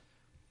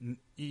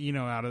 You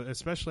know,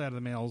 especially out of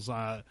the males,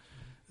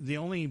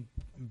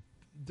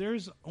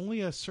 there's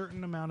only a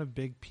certain amount of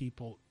big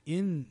people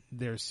in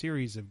their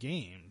series of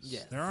games.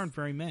 Yes. There aren't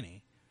very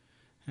many.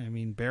 I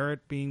mean,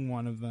 Barrett being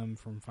one of them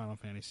from Final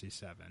Fantasy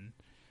VII.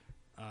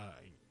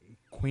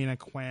 Queen of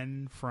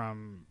Quen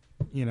from,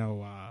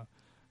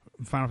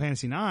 Final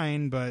Fantasy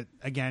IX, but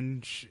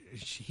again,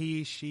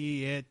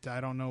 she, it, I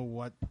don't know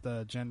what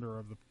the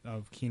gender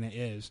of Kina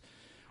is,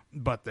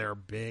 but they're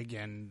big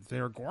and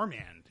they're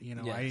gourmand.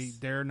 Yes.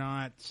 They're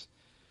not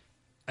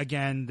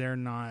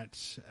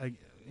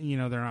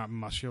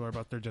muscular,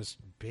 but they're just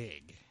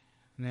big.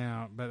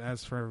 Now, but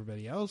as for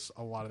everybody else,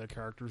 a lot of their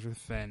characters are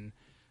thin,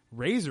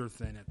 razor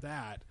thin at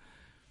that,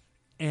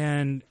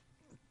 and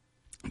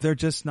they're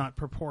just not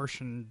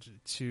proportioned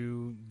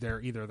to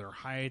either their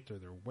height or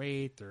their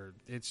weight. They're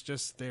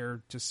just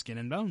skin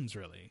and bones,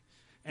 really,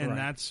 and right.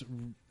 That's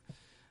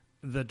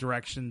the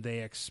direction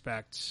they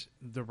expect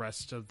the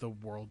rest of the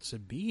world to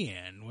be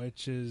in,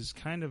 which is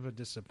kind of a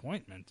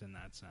disappointment in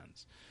that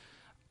sense.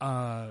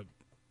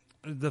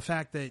 The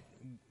fact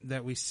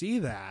that we see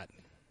that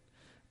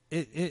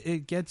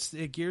it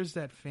gears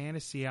that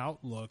fantasy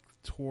outlook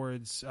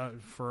towards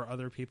for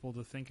other people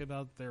to think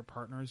about their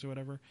partners or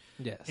whatever.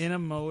 Yes. In a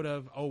mode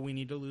of, we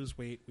need to lose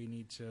weight, we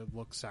need to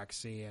look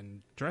sexy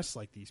and dress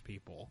like these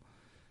people.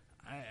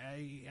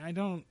 I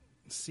don't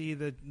see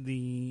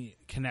the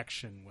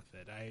connection with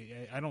it.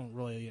 I don't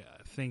really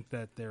think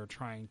that they're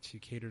trying to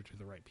cater to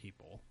the right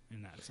people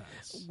in that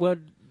sense. Well,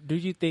 do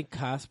you think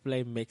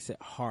cosplay makes it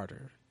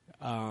harder?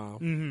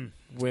 When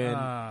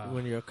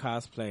you're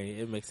cosplaying,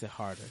 it makes it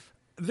harder.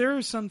 There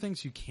are some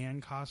things you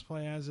can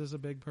cosplay as a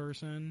big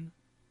person,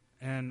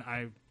 and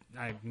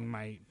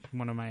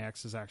one of my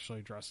exes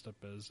actually dressed up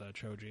as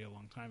Choji a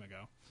long time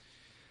ago,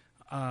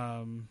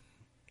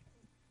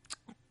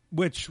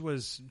 which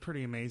was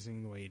pretty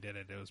amazing the way he did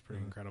it. It was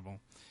pretty incredible.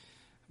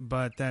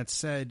 But that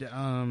said,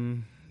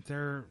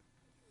 does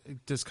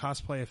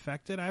cosplay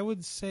affect it? I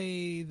would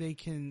say they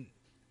can.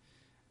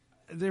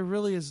 There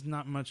really is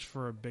not much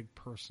for a big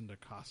person to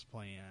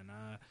cosplay in.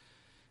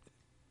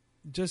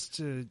 Just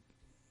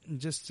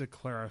to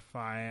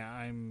clarify,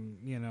 I'm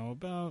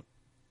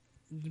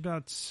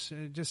about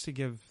just to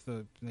give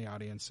the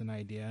audience an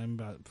idea, I'm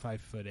about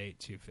 5'8",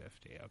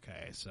 250.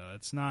 Okay, so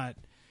it's not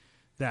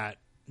that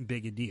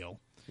big a deal.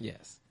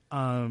 Yes.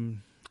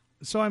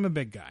 So I'm a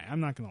big guy. I'm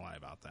not going to lie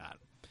about that.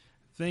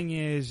 Thing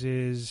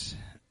is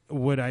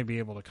would I be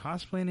able to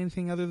cosplay in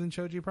anything other than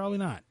Choji? Probably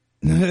not.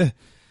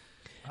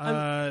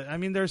 I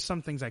mean, there's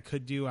some things I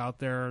could do out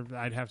there.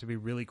 I'd have to be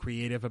really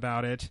creative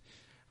about it.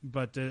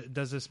 But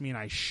does this mean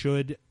I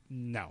should?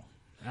 No.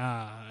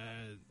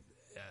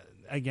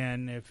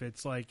 Again, if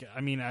it's like,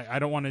 I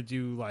don't want to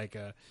do like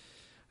a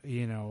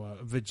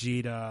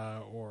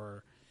Vegeta,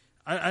 or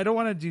I don't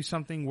want to do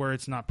something where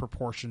it's not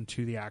proportioned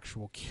to the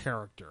actual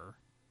character,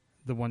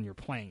 the one you're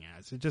playing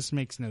as. It just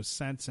makes no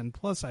sense. And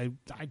plus, I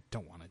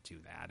don't want to do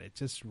that. It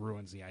just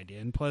ruins the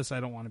idea. And plus, I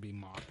don't want to be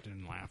mocked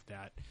and laughed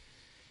at.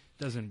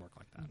 Doesn't work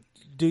like that.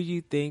 Do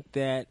you think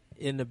that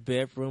in the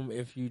bedroom,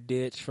 if you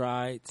did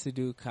try to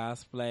do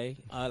cosplay,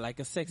 like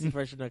a sexy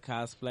version of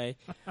cosplay,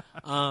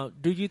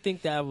 do you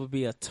think that would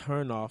be a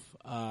turnoff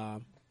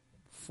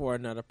for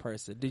another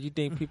person? Do you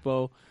think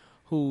people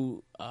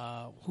who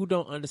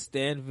don't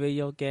understand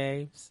video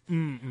games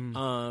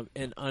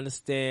and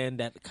understand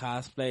that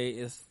cosplay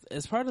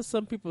is part of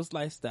some people's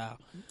lifestyle?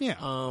 Yeah,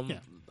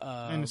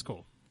 and it's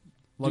cool.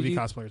 Love you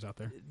cosplayers out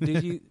there.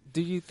 Do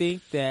you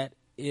think that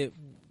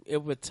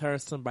it would turn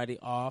somebody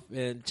off,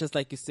 and just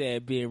like you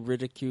said, being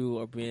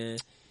ridiculed or being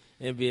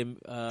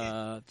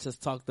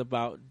just talked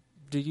about?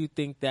 Do you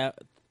think that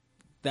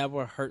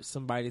will hurt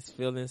somebody's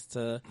feelings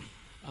to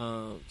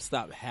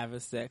stop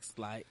having sex?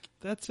 Like,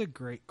 that's a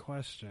great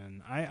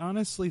question. I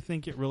honestly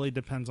think it really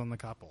depends on the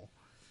couple.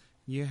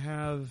 You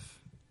have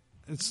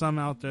some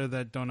out there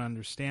that don't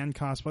understand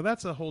cosplay.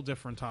 That's a whole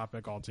different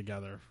topic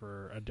altogether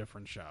for a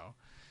different show.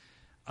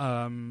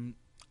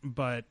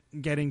 But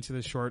getting to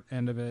the short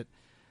end of it,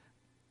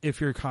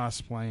 if you're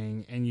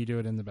cosplaying and you do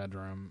it in the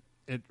bedroom,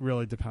 it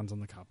really depends on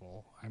the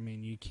couple. I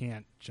mean, you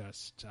can't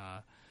just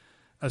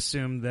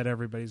assume that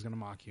everybody's going to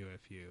mock you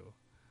if you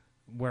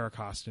wear a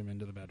costume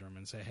into the bedroom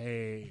and say,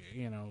 hey,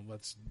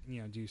 let's,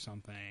 do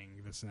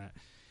something, this and that.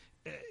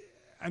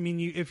 I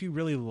mean, if you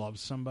really love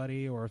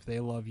somebody or if they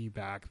love you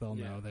back, they'll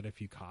know that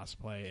if you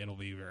cosplay, it'll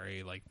be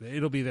very,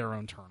 it'll be their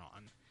own turn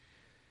on.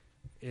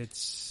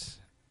 It's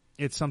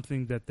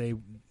something that they,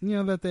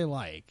 that they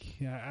like.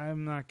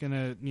 I'm not going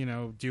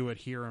to, do it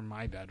here in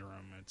my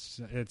bedroom.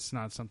 It's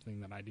not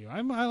something that I do.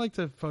 I like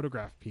to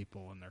photograph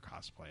people in their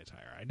cosplay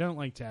attire. I don't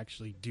like to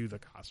actually do the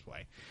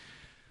cosplay.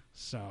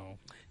 So,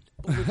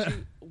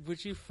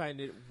 would you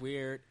find it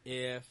weird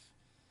if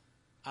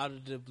out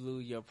of the blue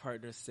your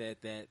partner said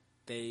that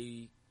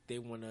they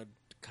want to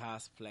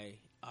cosplay?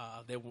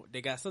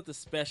 They got something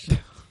special.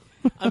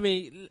 I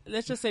mean,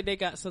 let's just say they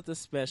got something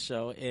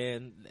special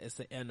and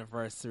it's an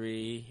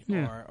anniversary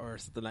or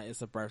something like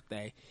it's a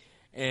birthday,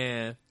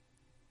 and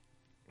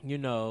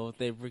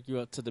they bring you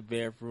up to the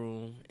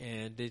bedroom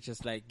and they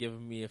just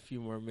giving me a few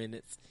more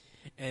minutes,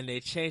 and they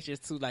change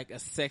it to a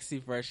sexy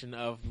version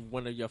of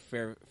one of your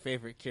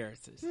favorite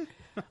characters.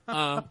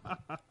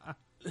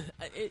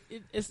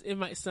 It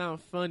might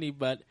sound funny,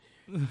 but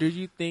do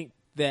you think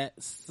that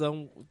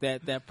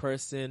that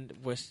person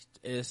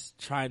is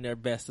trying their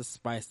best to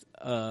spice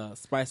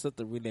up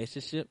the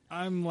relationship?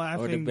 I'm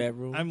laughing. Or the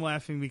bedroom? I'm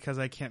laughing because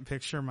I can't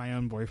picture my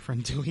own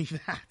boyfriend doing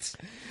that.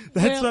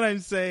 That's what I'm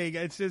saying.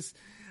 It's just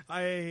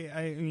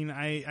I mean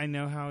I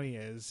know how he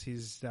is.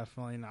 He's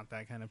definitely not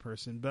that kind of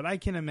person, but I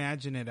can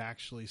imagine it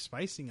actually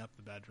spicing up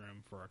the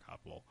bedroom for a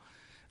couple.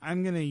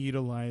 I'm going to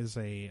utilize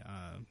a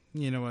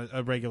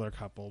regular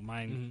couple.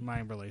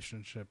 My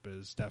relationship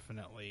is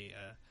definitely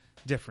a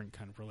different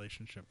kind of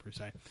relationship per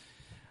se.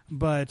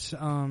 But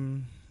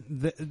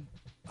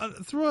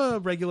through a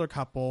regular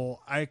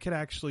couple, I could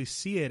actually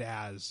see it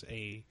as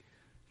a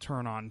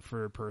turn on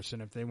for a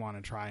person if they want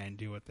to try and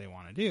do what they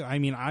want to do. I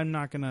mean, I'm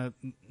not going to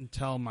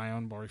tell my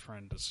own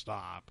boyfriend to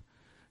stop,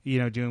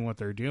 doing what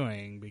they're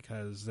doing,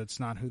 because that's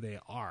not who they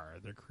are.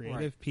 They're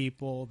creative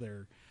people.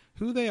 They're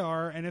who they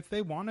are, and if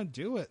they want to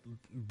do it,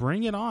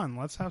 bring it on.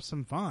 Let's have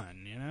some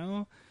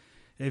fun,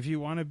 If you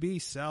want to be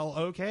Cell,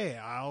 okay,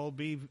 I'll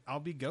be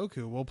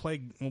Goku. We'll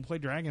play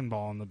Dragon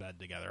Ball in the bed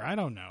together. I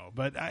don't know,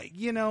 but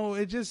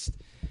I'm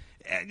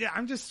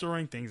just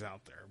throwing things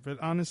out there. But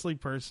honestly,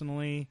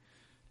 personally,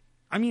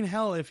 I mean,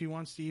 hell, if he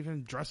wants to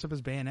even dress up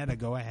as Bayonetta,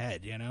 go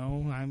ahead.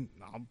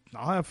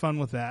 I'll have fun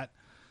with that.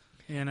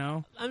 I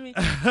mean,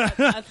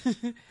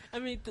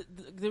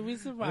 the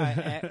reason why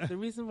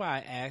I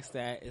asked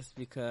that is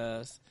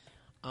because,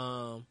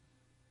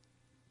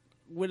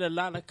 with a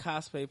lot of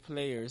cosplay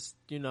players,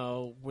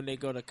 when they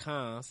go to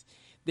cons,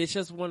 they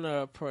just want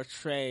to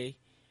portray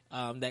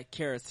that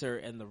character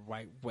in the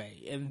right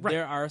way, and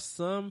there are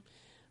some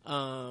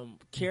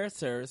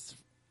characters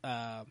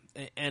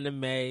in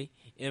anime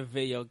and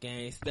video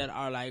games that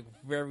are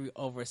very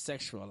over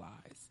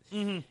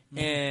sexualized,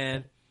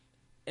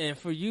 and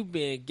for you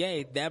being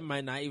gay, that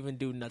might not even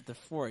do nothing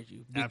for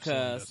you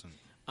because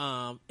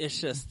it's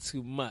just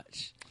too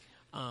much.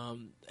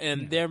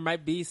 There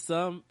might be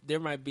some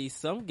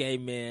gay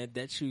men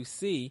that you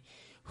see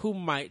who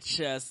might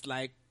just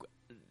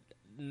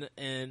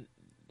and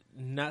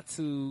not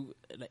to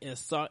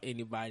insult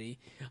anybody,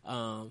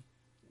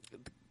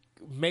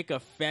 make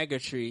a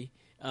faggotry.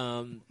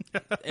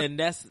 And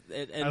that's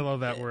I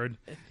love that word.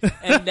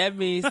 And that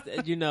means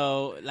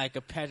like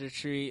a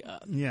pageantry.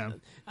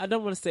 I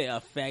don't want to say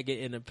a faggot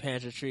in a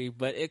pageantry,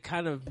 but it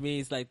kind of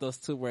means those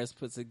two words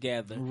put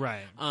together,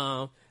 right?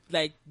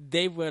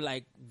 They were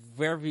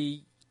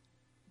very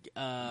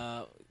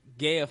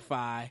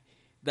gayify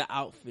the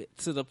outfit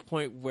to the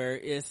point where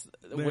it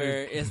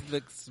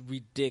looks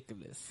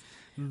ridiculous.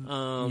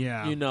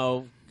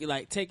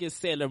 Taking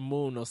Sailor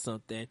Moon or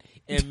something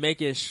and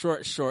making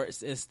short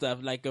shorts and stuff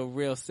like a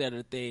real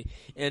Sailor thing,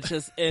 and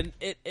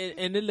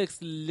it looks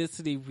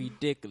literally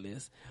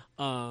ridiculous.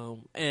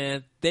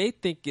 And they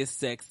think it's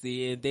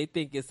sexy and they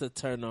think it's a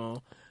turn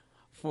on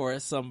for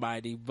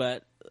somebody,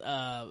 but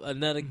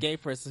another gay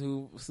person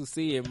who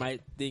see it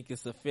might think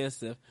it's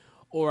offensive,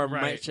 or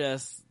might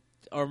just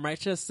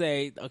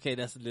say, okay,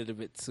 that's a little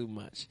bit too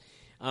much,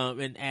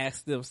 and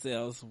ask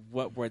themselves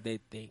what were they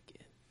thinking.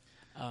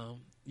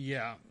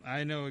 Yeah,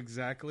 I know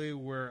exactly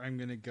where I'm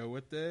going to go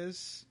with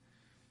this,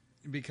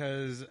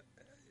 because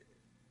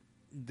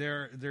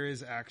there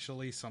is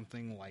actually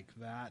something like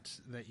that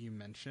you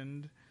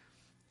mentioned,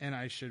 and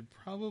I should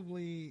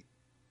probably...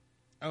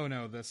 Oh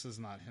no, this is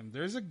not him.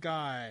 There's a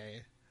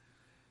guy...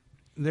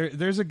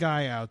 There's a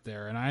guy out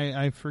there, and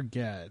I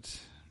forget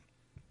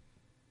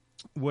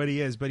what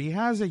he is, but he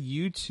has a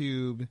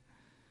YouTube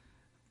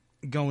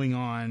going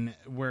on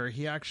where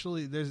he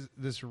actually... There's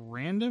this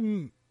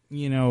random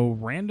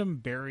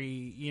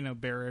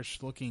bearish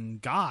looking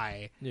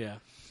guy. Yeah.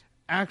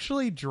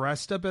 Actually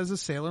dressed up as a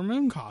Sailor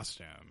Moon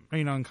costume,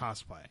 in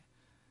cosplay.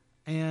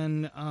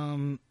 And,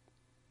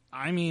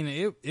 I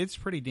mean, it's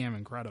pretty damn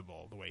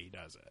incredible the way he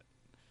does it.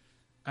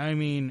 I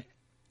mean,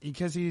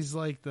 because he's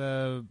like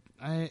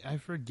I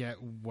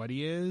forget what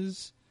he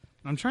is.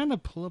 I'm trying to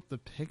pull up the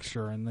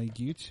picture on the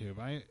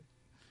YouTube.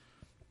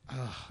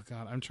 Oh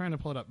God, I'm trying to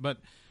pull it up,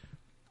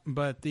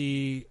 but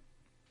the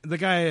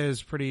guy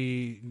is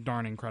pretty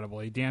darn incredible.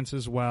 He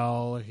dances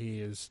well. He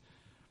is,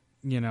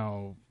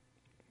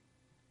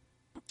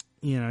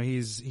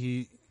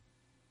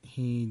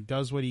 he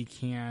does what he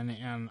can,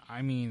 and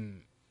I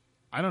mean,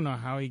 I don't know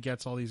how he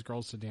gets all these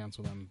girls to dance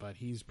with him, but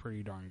he's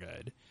pretty darn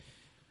good.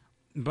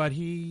 But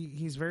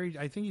he's very,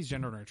 I think he's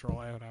gender neutral,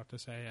 I would have to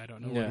say. I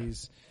don't know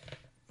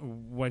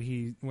what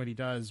he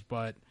does,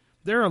 but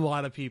there are a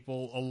lot of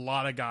people, a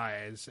lot of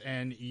guys,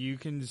 and you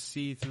can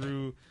see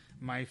through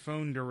my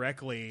phone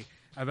directly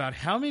about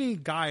how many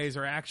guys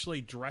are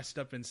actually dressed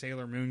up in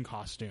Sailor Moon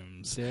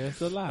costumes.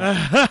 There's a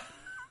lot.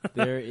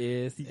 There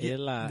is a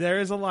lot. There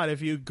is a lot.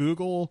 If you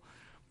Google,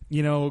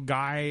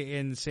 guy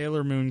in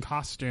Sailor Moon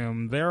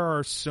costume, there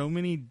are so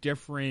many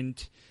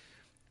different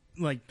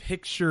like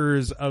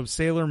pictures of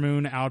Sailor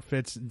Moon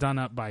outfits done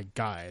up by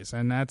guys,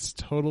 and that's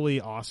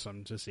totally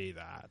awesome to see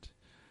that.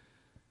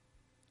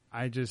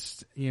 I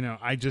just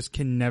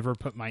can never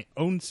put my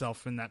own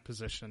self in that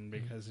position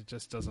because it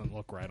just doesn't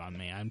look right on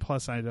me. And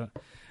plus, I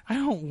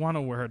don't want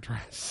to wear a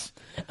dress.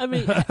 I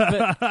mean,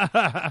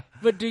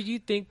 but do you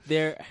think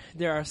there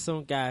are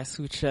some guys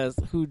who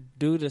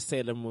do the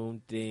Sailor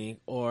Moon thing,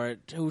 or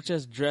who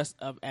just dress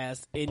up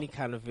as any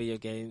kind of video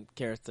game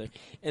character,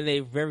 and they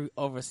very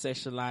over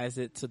sexualize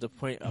it to the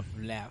point of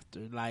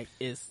laughter?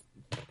 It's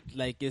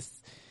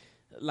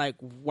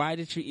why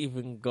did you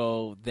even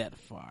go that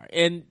far?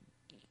 And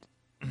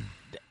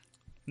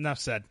enough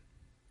said.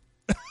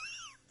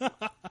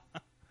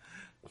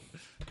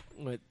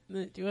 Well,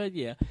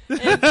 yeah.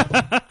 And,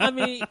 I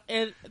mean,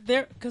 and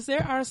there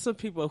are some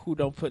people who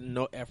don't put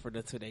no effort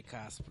into their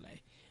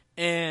cosplay,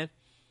 and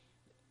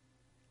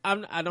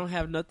I don't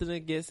have nothing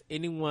against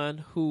anyone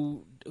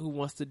who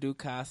wants to do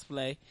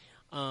cosplay,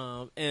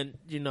 and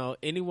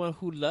anyone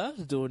who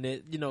loves doing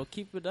it,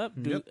 keep it up,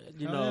 do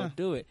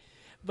it,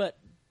 but.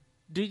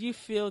 Do you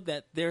feel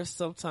that there's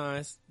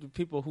sometimes the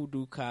people who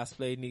do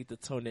cosplay need to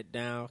tone it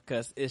down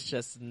because it's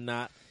just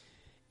not?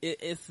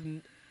 It's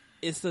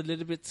a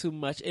little bit too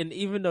much. And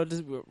even though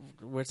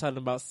we're talking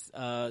about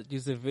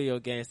using video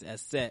games as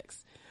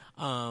sex,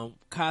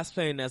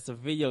 cosplaying as a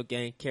video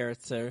game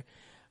character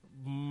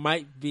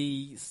might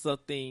be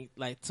something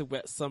like to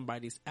whet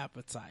somebody's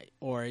appetite,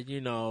 or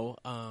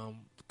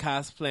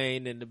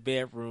cosplaying in the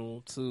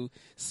bedroom to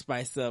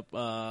spice it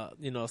up.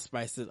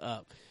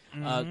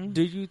 Mm-hmm.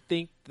 Do you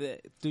think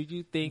that? Let's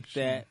see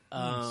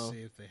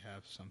if they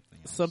have something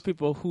else. Some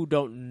people who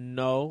don't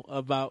know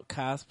about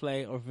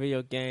cosplay or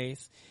video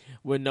games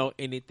would know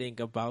anything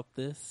about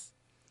this?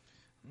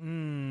 That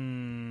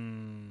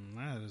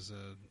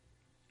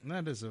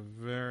is a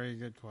very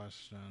good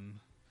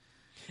question.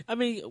 I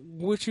mean,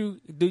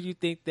 do you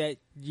think that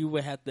you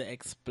would have to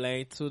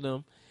explain to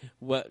them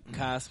what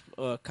cosplay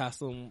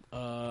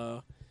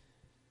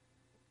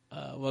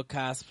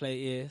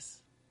is?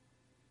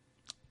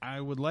 I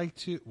would like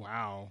to.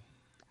 Wow.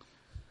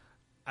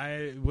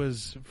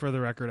 For the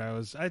record,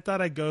 I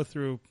thought I'd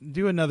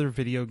do another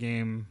video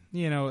game,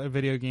 a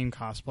video game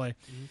cosplay.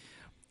 Mm-hmm.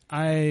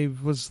 I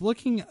was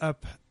looking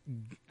up,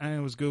 I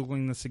was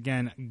Googling this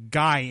again,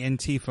 guy in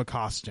Tifa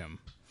costume.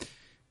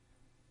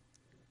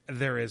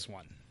 There is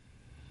one.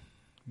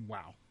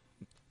 Wow.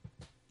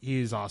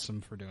 He's awesome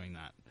for doing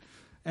that.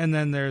 And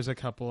then there's a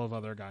couple of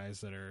other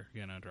guys that are,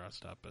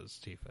 dressed up as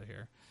Tifa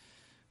here.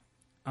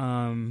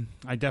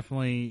 I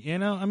definitely,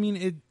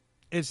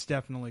 it's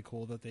definitely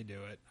cool that they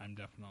do it. I'm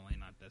definitely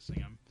not dissing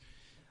them.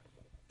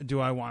 Do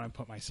I want to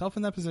put myself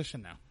in that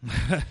position? No.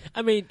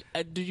 I mean,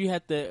 do you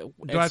have to?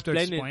 Do I have to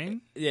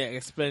explain?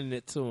 Explain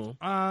it to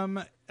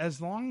them.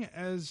 As long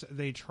as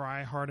they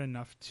try hard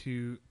enough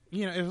to,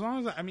 as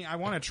long as I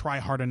want to try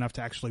hard enough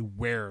to actually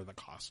wear the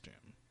costume.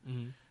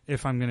 Mm-hmm.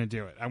 If I'm going to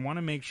do it, I want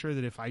to make sure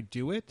that if I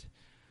do it,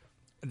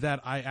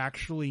 that I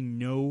actually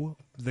know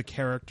the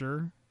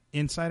character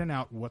inside and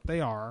out, what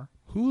they are,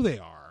 who they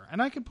are, and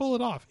I can pull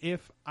it off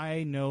if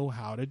I know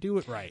how to do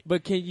it right.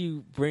 But can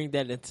you bring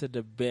that into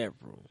the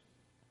bedroom?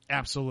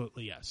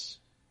 Absolutely, yes.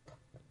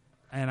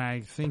 And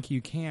I think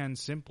you can,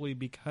 simply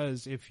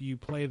because if you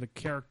play the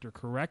character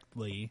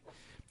correctly,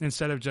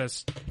 instead of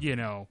just,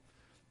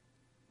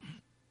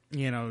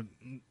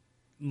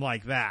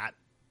 like that,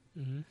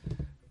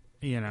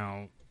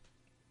 mm-hmm.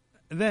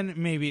 Then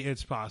maybe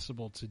it's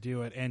possible to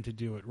do it and to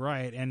do it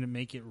right and to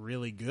make it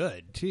really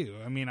good too.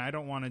 I mean, I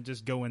don't want to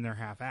just go in there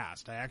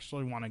half-assed. I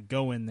actually want to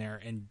go in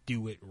there and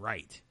do it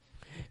right.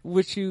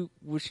 Would you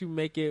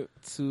make it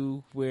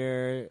to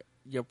where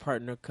your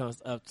partner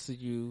comes up to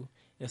you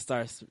and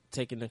starts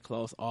taking the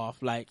clothes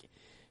off, like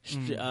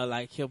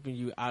helping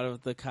you out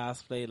of the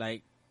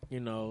cosplay,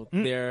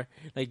 they're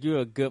like you're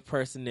a good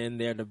person and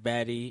they're the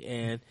baddie,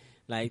 and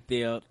like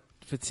they'll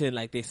pretend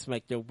like they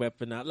smack your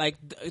weapon out. Like,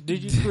 do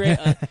you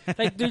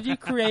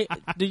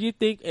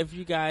think if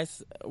you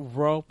guys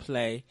role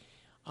play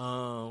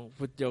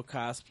with your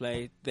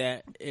cosplay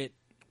that it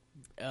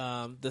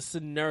the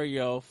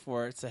scenario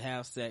for it to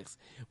have sex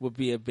would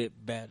be a bit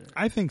better.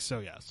 I think so.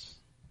 Yes.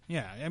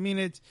 Yeah. I mean,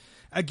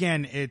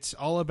 it's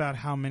all about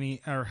how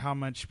many or how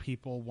much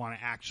people want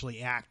to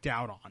actually act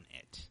out on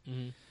it.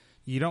 Mm-hmm.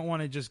 You don't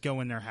want to just go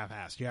in there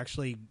half-assed. You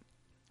actually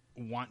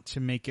want to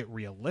make it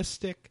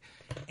realistic,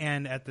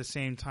 and at the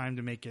same time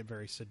to make it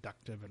very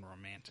seductive and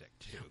romantic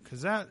too.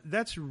 Because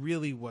that's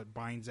really what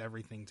binds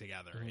everything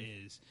together.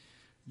 Mm-hmm. Is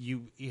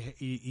you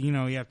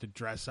have to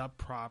dress up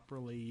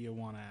properly. You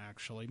want to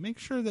actually make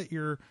sure that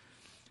you're,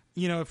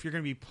 if you're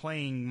going to be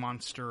playing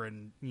monster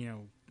and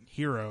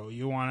hero,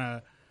 you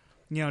want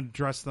to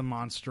dress the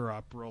monster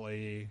up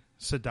really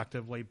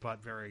seductively,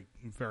 but very,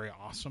 very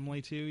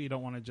awesomely too. You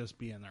don't want to just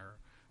be in there,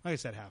 like I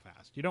said,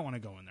 half-assed. You don't want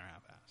to go in there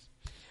half-assed.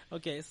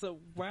 Okay, so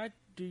why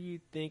do you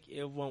think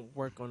it won't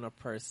work on a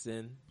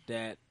person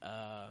that's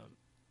not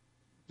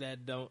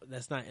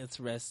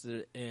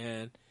interested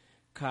in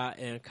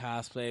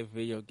cosplay,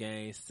 video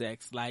games,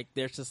 sex? Like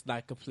they're just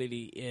not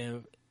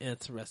completely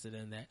interested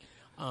in that.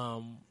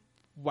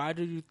 Why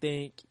do you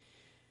think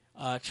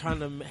trying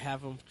to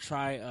have them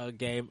try a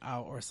game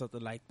out or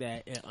something like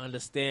that and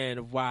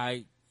understand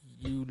why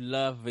you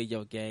love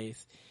video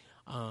games?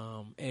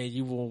 And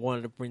you will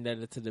want to bring that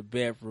into the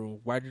bedroom.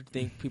 Why do you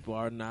think people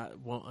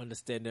won't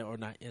understand it or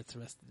not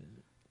interested in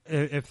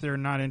it? If they're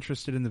not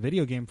interested in the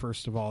video game,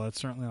 first of all, that's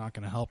certainly not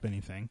going to help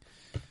anything.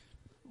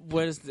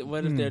 What if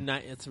they're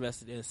not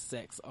interested in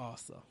sex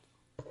also?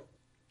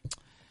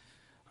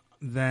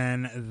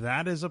 Then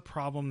that is a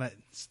problem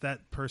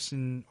that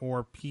person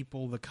or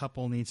the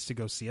couple needs to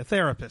go see a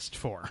therapist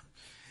for.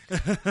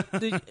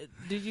 do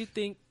you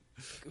think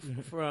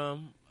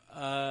from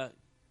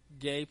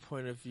gay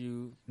point of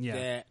view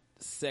that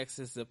sex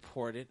is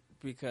important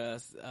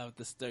because of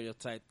the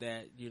stereotype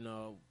that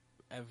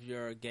if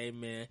you're a gay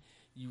man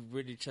you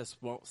really just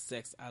want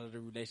sex out of the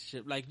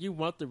relationship, like you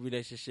want the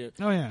relationship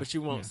but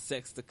you want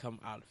sex to come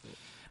out of it.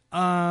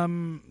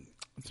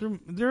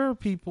 There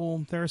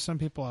are some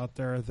people out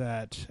there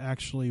that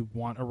actually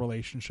want a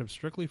relationship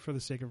strictly for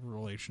the sake of a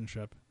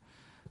relationship.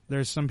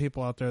 There's some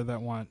people out there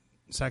that want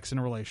sex in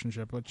a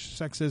relationship, which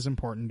sex is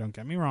important, don't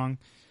get me wrong.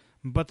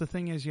 But the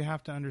thing is, you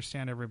have to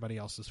understand everybody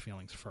else's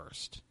feelings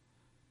first.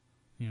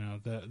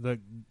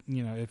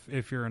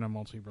 If you're in a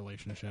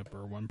multi-relationship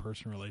or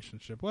one-person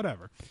relationship,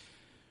 whatever,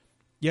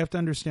 you have to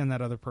understand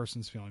that other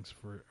person's feelings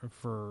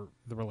for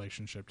the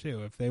relationship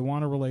too. If they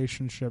want a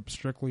relationship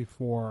strictly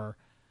for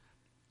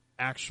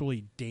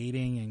actually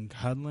dating and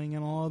cuddling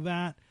and all of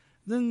that,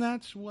 then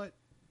that's what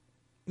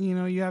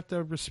you have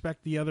to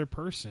respect the other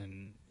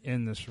person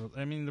in this.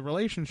 I mean, the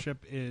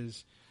relationship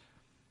is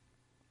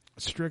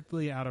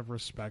strictly out of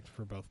respect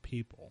for both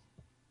people,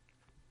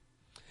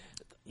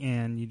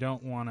 and you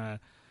don't want to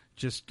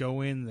just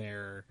go in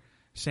there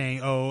saying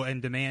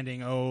and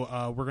demanding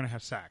we're going to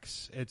have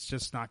sex. It's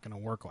just not going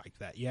to work like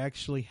that. You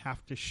actually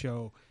have to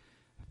show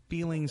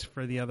feelings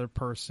for the other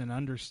person,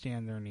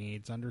 understand their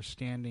needs,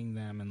 understanding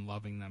them and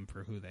loving them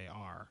for who they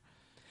are.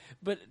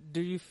 But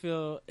do you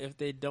feel if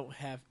they don't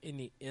have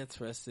any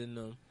interest in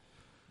them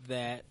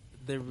that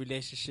the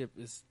relationship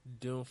is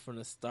doomed from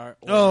the start?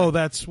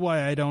 That's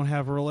why I don't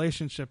have a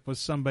relationship with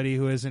somebody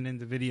who isn't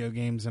into video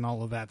games and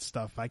all of that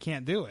stuff. I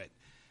can't do it.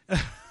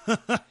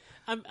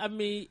 I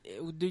mean,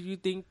 do you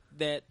think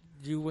that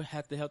you would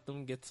have to help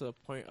them get to a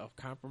point of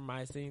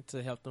compromising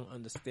to help them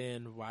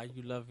understand why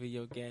you love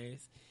video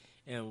games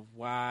and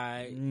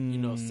why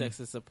sex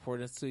is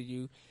important to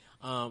you?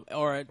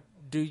 Or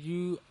do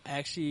you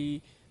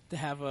actually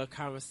have a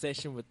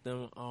conversation with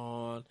them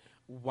on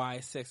why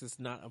sex is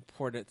not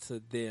important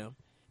to them,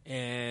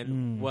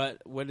 and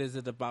what is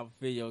it about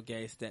video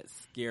games that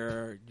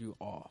scare you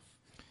off?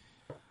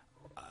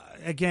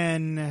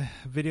 Again,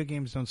 video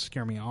games don't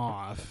scare me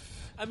off.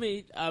 I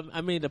mean,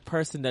 the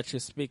person that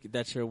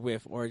you're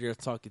with, or you're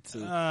talking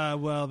to.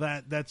 Well,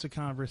 that's a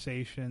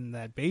conversation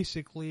that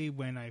basically,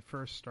 when I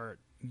first start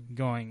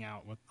going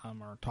out with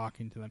them or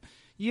talking to them,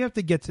 you have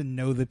to get to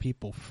know the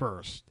people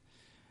first,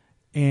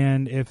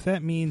 and if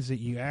that means that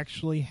you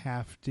actually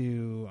have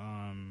to,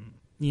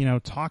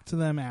 talk to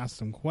them, ask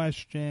them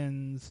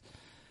questions.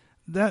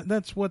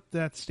 That's what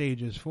that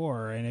stage is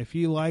for. And if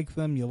you like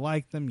them, you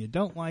like them. You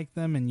don't like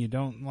them, and you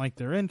don't like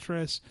their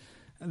interests,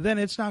 then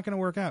it's not going to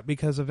work out,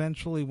 because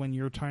eventually when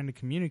you're trying to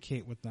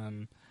communicate with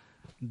them,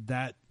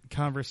 that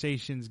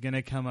conversation's going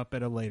to come up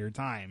at a later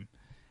time,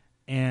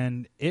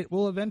 and it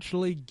will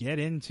eventually get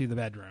into the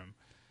bedroom.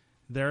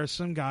 There are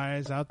some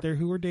guys out there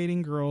who are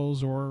dating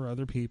girls or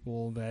other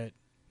people that,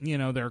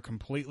 they're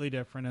completely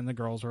different, and the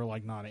girls are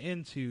like not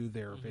into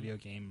their video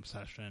game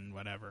obsession,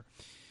 whatever.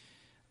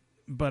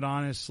 But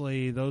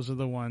honestly, those are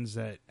the ones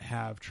that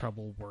have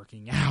trouble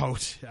working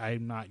out.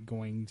 I'm not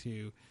going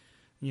to,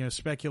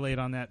 speculate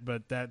on that,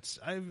 but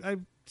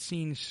I've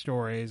seen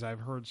stories,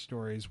 I've heard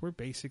stories where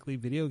basically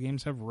video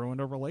games have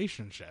ruined a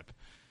relationship,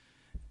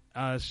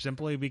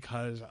 simply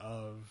because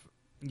of,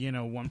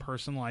 one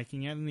person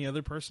liking it and the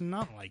other person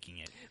not liking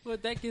it. Well,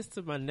 that gets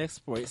to my next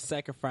point: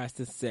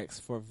 sacrificing sex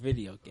for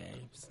video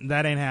games.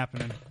 That ain't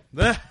happening.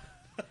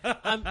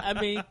 I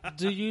mean,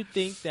 do you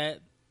think that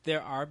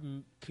there are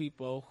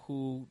people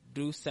who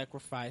do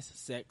sacrifice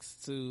sex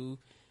to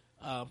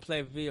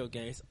play video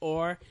games,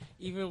 or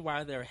even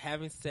while they're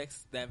having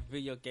sex, that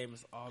video game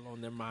is all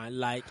on their mind.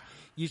 Like,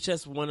 you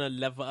just want to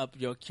level up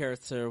your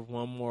character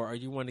one more, or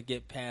you want to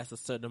get past a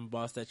certain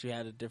boss that you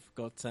had a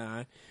difficult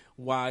time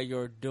while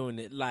you're doing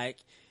it. Like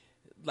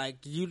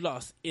you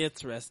lost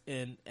interest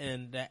in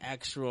the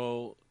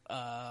actual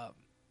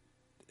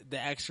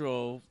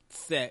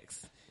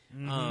sex.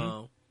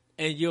 Mm-hmm.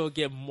 And you'll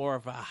get more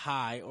of a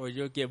high, or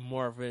you'll get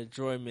more of an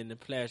enjoyment and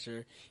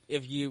pleasure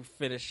if you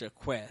finish your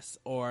quest,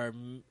 or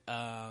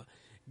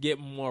get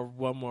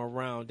one more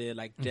round in,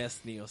 like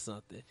Destiny or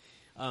something.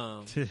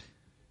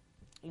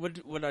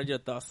 What are your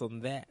thoughts on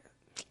that?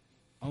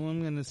 All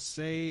I'm going to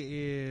say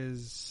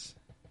is,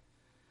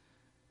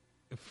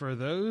 for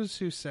those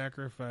who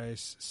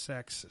sacrifice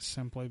sex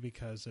simply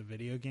because of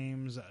video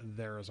games,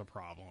 there is a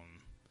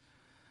problem.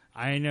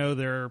 I know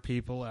there are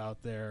people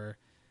out there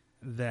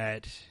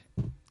that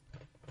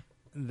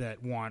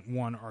want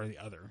one or the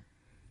other,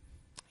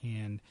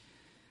 and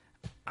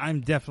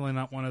I'm definitely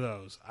not one of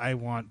those. I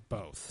want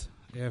both.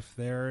 If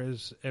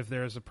there's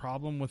a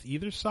problem with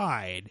either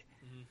side,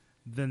 mm-hmm.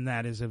 then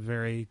that is a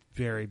very,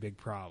 very big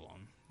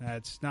problem.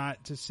 That's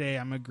not to say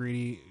I'm a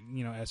greedy,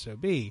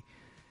 SOB.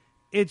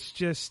 It's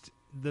just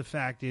the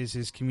fact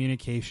is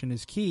communication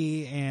is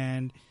key,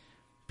 and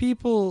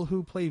people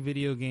who play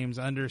video games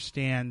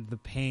understand the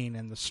pain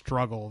and the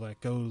struggle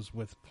that goes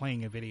with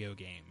playing a video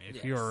game.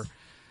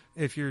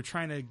 If you're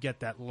trying to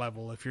get that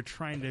level, if you're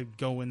trying to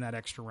go in that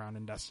extra round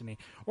in Destiny,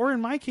 or in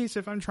my case,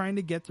 if I'm trying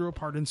to get through a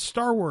part in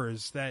Star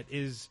Wars that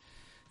is,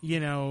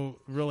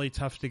 really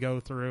tough to go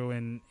through,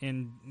 and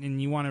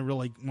you want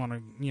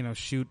to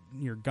shoot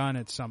your gun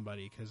at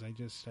somebody, because I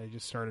just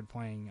started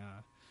playing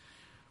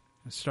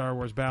Star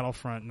Wars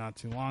Battlefront not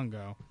too long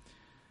ago,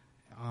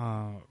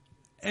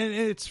 and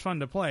it's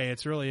fun to play.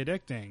 It's really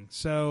addicting.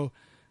 So,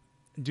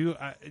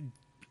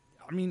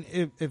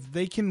 if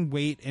they can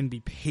wait and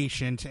be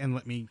patient and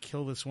let me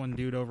kill this one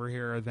dude over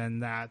here, then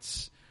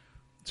that's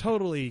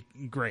totally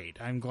great.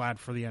 I'm glad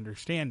for the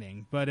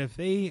understanding. But if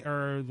they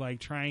are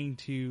trying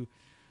to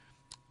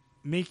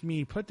make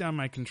me put down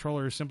my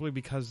controller simply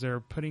because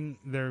they're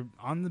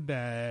on the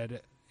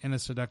bed in a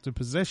seductive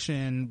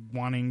position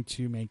wanting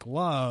to make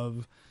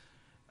love,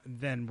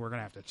 then we're going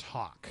to have to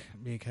talk.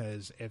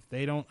 Because if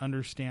they don't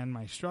understand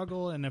my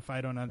struggle, and if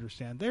I don't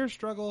understand their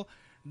struggle,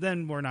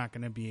 then we're not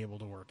going to be able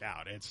to work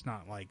out. It's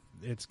not like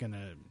it's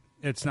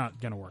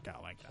not going to work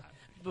out like that.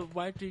 But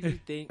why do you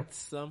think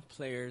some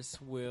players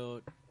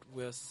will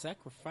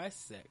sacrifice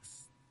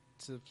sex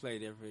to play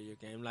their video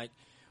game? Like,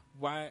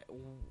 why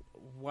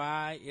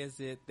is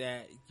it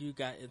that you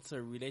got into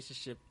a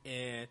relationship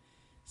and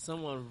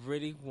someone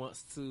really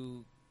wants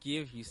to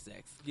give you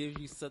sex, give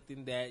you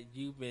something that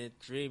you've been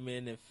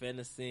dreaming and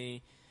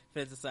fantasizing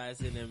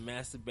and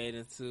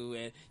masturbating to,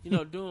 and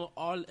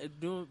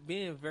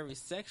being very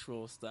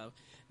sexual stuff.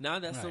 Now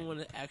that someone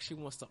that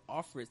actually wants to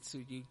offer it to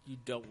you, you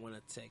don't want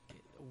to take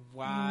it.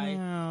 Why?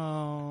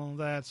 Well,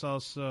 that's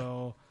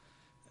also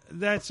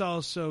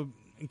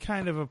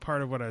kind of a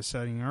part of what I was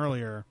saying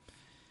earlier,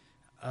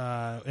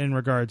 in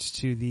regards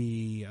to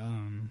the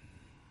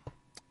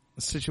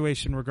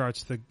situation, in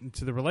regards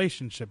to the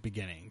relationship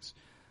beginnings.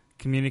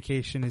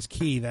 Communication is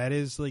key. That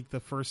is the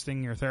first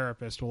thing your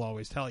therapist will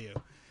always tell you.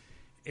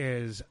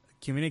 Is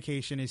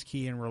communication is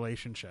key in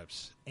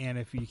relationships. And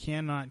if you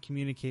cannot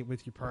communicate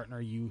with your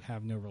partner, you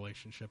have no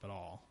relationship at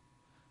all.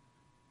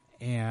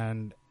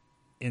 And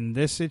in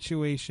this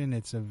situation,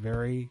 it's a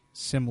very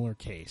similar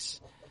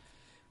case.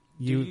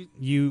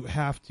 You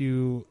have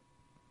to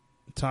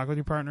talk with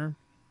your partner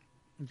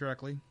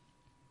directly.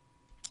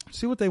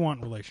 See what they want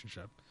in a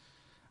relationship.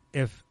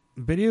 If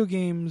video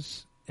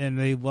games, and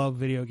they love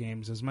video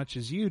games as much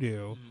as you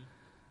do,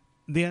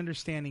 the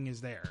understanding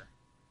is there.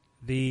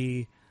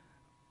 The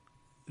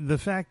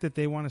fact that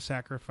they want to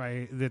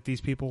sacrifice, that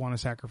these people want to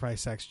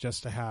sacrifice sex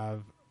just to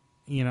have,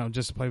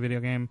 just to play a video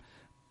game,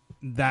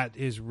 that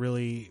is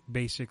really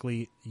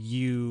basically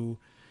you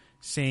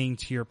saying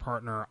to your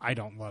partner, I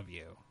don't love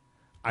you.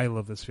 I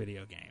love this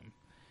video game.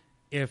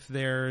 If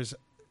there's,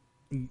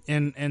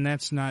 and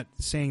that's not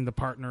saying the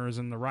partner is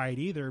in the right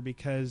either,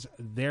 because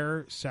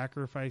they're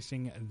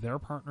sacrificing their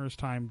partner's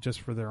time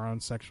just for their own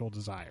sexual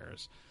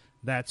desires.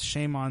 That's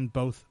shame on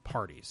both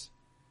parties,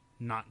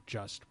 not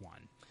just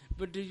one.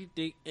 But do you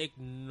think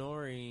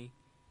ignoring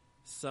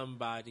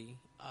somebody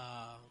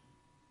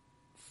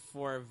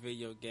for a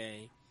video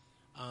game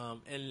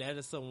and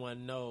letting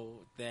someone know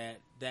that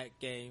that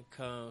game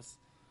comes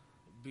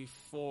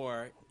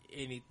before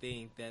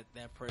anything that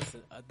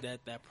person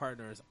that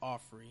partner is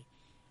offering,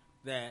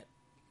 that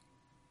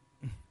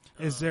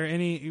is there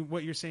any,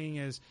 what you're saying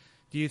is,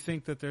 do you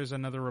think that there's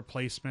another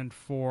replacement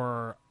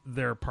for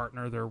their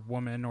partner, their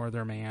woman or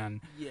their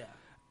man? Yeah.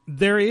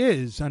 There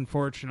is,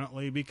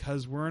 unfortunately,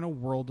 because we're in a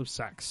world of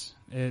sex.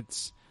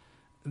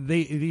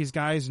 These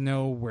guys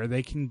know where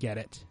they can get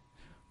it.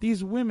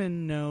 These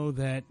women know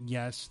that,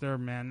 yes, their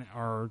men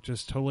are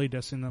just totally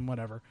dissing them,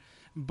 whatever.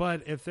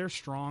 But if there's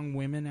strong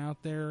women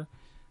out there,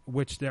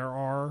 which there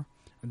are,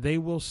 they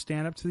will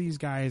stand up to these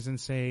guys and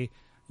say,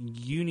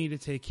 you need to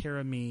take care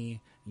of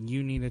me.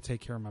 You need to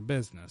take care of my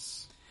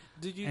business.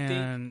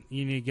 You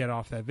need to get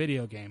off that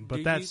video game.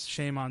 But that's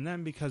shame on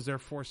them because they're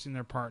forcing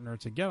their partner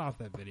to get off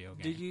that video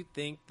game. Do you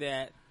think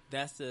that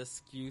that's the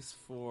excuse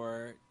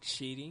for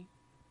cheating?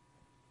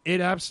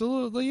 It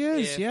absolutely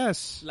is,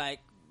 yes. Like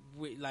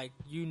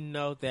you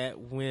know that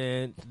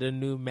when the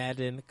new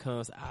Madden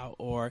comes out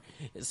or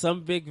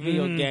some big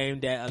video game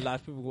that a lot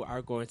of people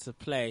are going to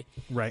play,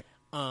 right?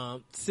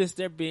 Since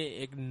they're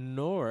being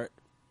ignored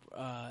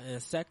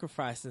and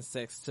sacrificing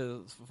sex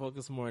to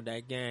focus more on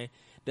that game,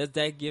 does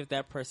that give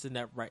that person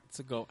that right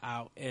to go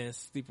out and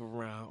sleep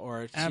around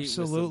or cheat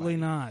absolutely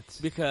with somebody? Not,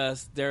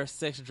 because their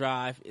sex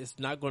drive is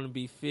not going to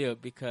be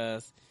filled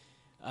because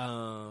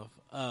of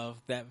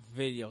that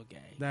video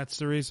game. That's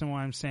the reason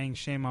why I'm saying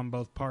shame on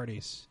both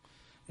parties.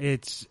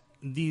 It's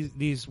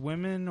these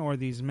women or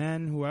these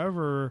men,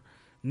 whoever,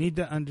 need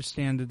to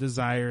understand the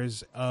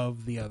desires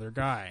of the other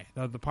guy,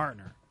 of the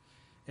partner.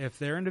 If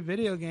they're into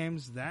video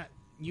games, that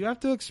you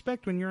have to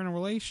expect when you're in a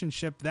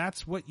relationship,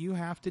 that's what you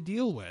have to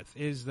deal with,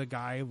 is the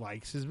guy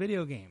likes his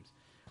video games.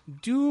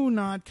 Do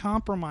not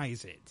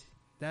compromise it.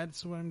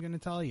 That's what I'm going to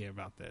tell you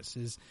about this,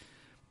 is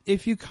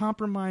if you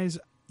compromise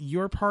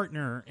your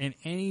partner in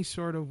any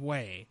sort of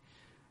way,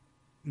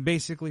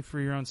 basically for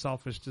your own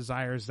selfish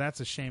desires,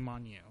 that's a shame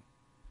on you.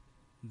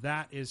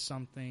 That is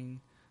something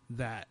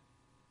that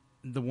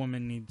the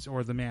woman needs,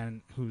 or the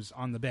man who's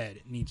on the bed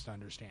needs to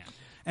understand.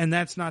 And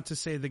that's not to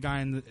say the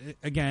guy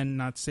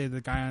not to say the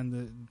guy on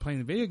the playing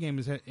the video game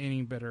is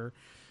any better,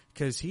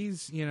 because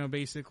he's,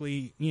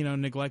 basically,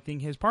 neglecting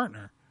his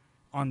partner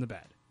on the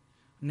bed.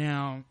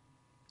 Now,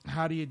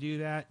 how do you do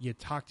that? You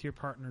talk to your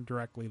partner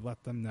directly,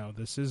 let them know,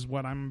 this is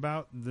what I'm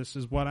about,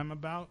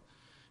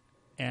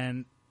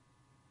 and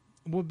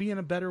we'll be in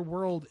a better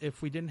world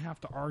if we didn't have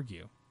to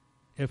argue,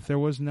 if there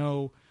was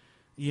no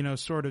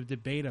sort of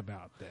debate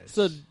about this.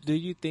 So do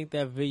you think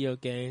that video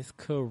games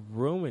could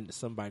ruin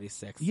somebody's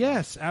sex life?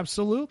 Yes,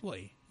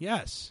 absolutely.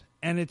 Yes.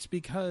 And it's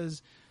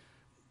because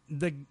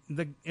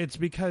it's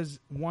because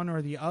one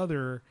or the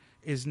other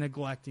is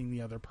neglecting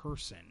the other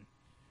person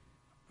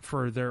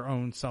for their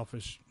own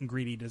selfish,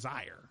 greedy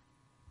desire.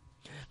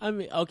 I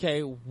mean,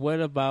 okay,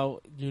 what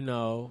about,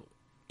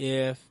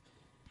 if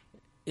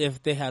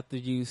they have to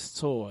use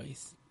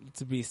toys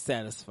to be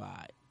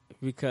satisfied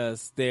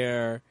because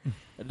their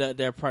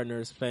partner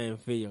is playing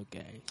video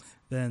games?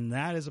 Then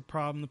that is a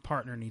problem the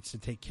partner needs to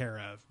take care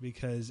of,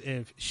 because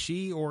if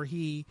she or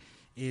he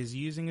is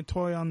using a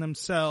toy on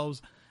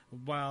themselves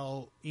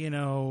while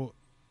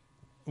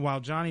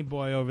Johnny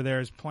Boy over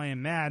there is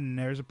playing Madden,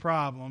 there's a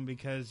problem,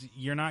 because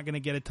you're not going to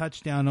get a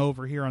touchdown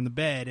over here on the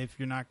bed if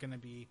you're not going to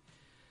be,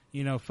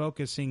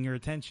 focusing your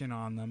attention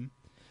on them.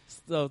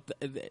 So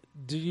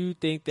do you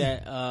think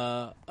that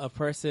a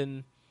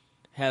person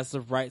has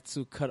the right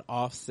to cut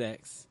off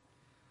sex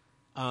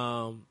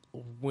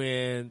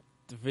when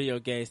the video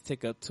games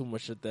take up too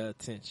much of the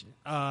attention?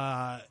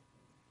 That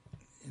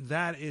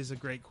is a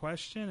great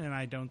question, and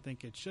I don't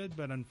think it should.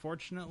 But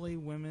unfortunately,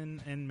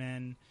 women and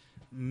men,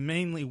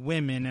 mainly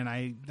women, and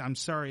I'm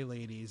sorry,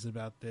 ladies,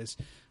 about this,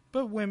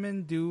 but some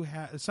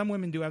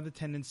women do have the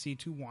tendency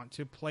to want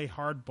to play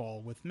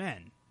hardball with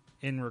men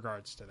in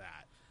regards to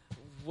that.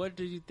 What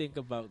do you think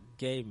about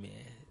gay men?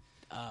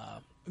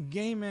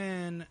 Gay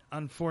men,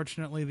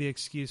 unfortunately, the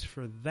excuse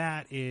for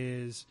that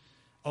is,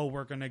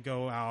 we're going to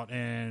go out,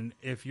 and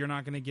if you're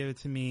not going to give it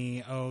to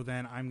me,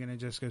 then I'm going to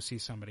just go see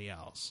somebody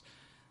else.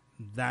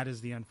 That is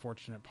the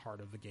unfortunate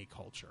part of the gay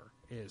culture,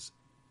 is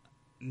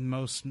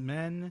most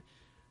men,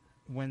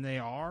 when they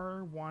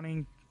are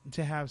wanting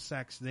to have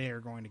sex, they are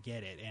going to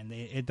get it, and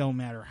it don't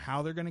matter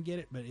how they're going to get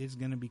it, but it's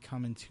going to be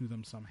coming to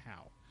them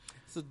somehow.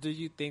 So do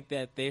you think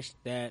that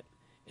that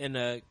in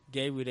a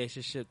gay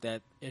relationship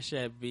that it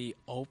should be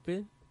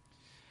open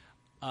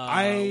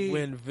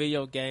when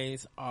video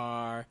games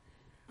are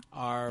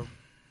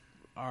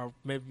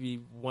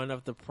maybe one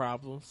of the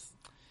problems?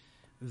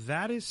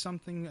 That is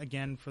something,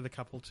 again, for the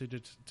couple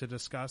to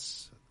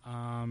discuss.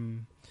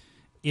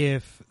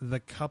 If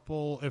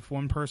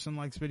one person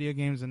likes video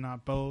games and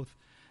not both,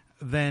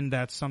 then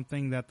that's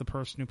something that the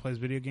person who plays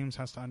video games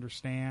has to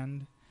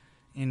understand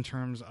in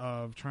terms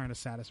of trying to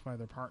satisfy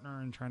their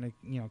partner and trying to,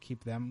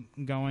 keep them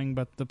going.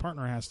 But the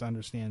partner has to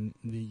understand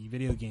the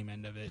video game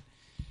end of it.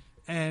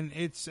 And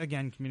it's,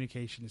 again,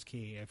 communication is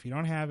key. If you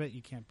don't have it,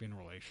 you can't be in a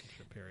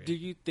relationship, period. Do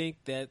you think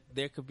that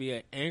there could be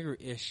an anger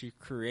issue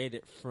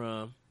created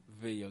from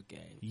video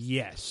games?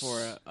 Yes.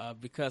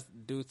 Because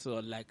due to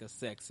a lack of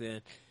sex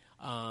and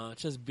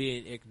just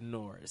being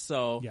ignored.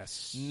 So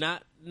yes.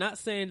 Not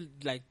saying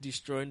like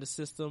destroying the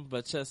system,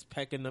 but just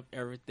packing up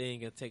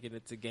everything and taking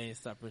it to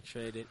GameStop and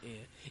trade it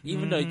in.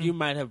 Even though you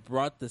might have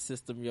brought the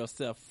system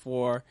yourself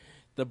for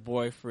the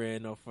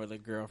boyfriend or for the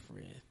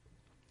girlfriend.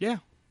 Yeah,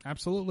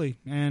 absolutely.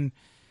 And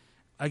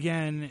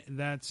again,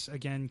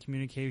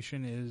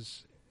 communication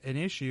is an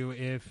issue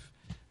if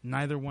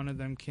neither one of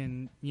them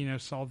can,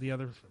 solve the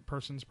other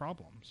person's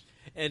problems.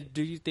 And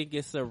do you think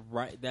that's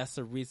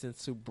a reason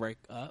to break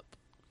up?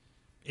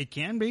 It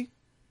can be.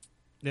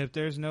 If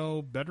there's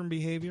no bedroom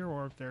behavior,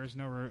 or if there's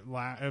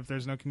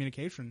no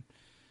communication,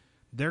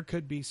 there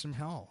could be some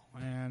hell,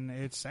 and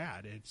it's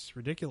sad. It's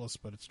ridiculous,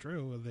 but it's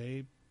true.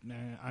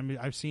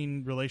 I've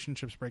seen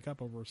relationships break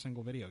up over a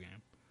single video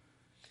game.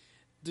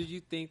 Do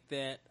you think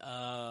that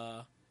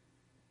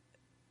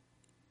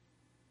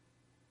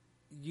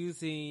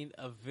using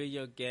a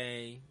video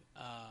game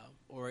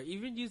or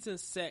even using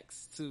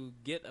sex to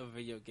get a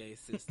video game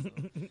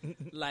system,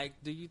 like,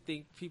 do you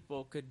think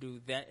people could do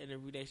that in a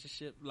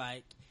relationship?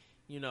 Like,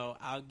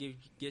 I'll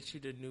get you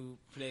the new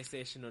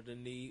PlayStation or the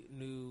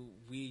new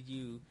Wii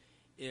U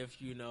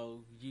if, you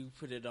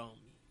put it on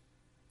me.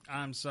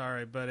 I'm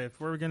sorry, but if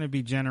we're going to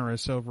be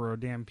generous over a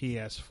damn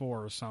PS4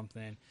 or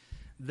something,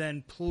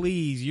 then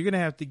please, you're going to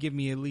have to give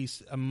me at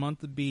least a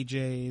month of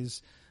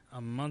BJs,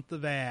 a month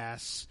of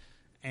ass,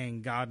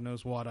 and God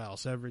knows what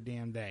else every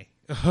damn day.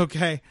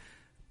 Okay?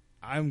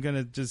 I'm going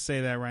to just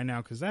say that right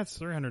now because that's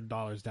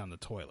 $300 down the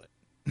toilet.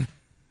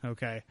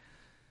 Okay?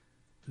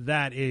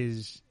 That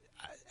is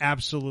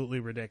absolutely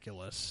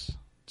ridiculous,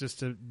 just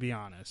to be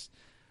honest.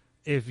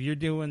 If you're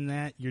doing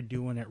that, you're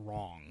doing it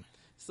wrong.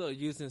 So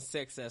using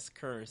sex as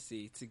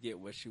currency to get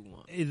what you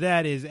want.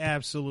 That is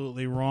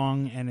absolutely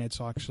wrong, and it's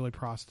actually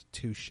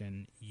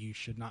prostitution. You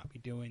should not be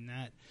doing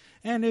that.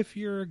 And if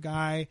you're a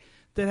guy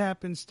that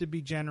happens to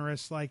be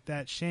generous like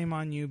that, shame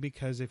on you,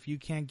 because if you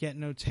can't get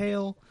no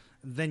tail,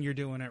 then you're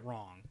doing it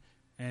wrong.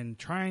 And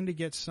trying to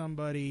get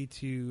somebody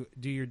to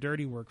do your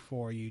dirty work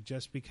for you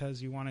just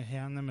because you want to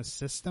hand them a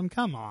system,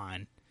 come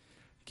on.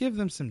 Give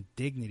them some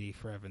dignity,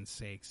 for heaven's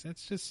sakes.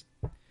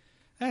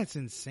 That's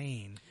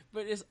insane.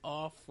 But it's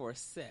all for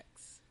sex.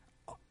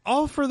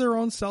 All for their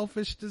own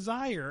selfish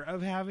desire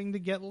of having to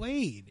get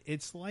laid.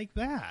 It's like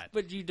that.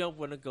 But you don't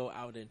want to go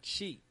out and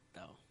cheat,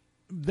 though.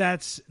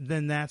 That's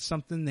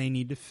something they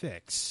need to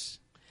fix.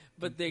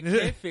 But they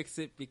can't fix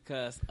it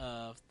because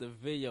of the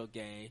video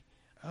game.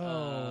 Oh,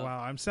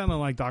 wow. I'm sounding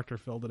like Dr.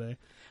 Phil today.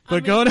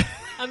 But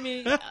I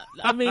mean,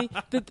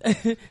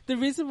 the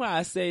reason why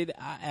I say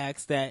that I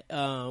asked that,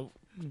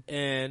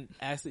 and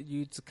asked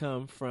you to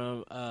come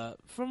from a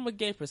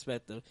gay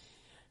perspective,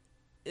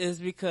 is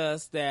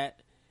because that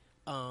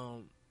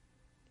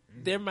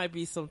there might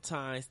be some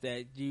times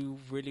that you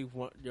really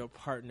want your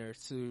partner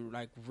to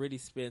like really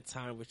spend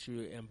time with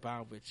you and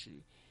bond with you,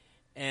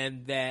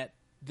 and that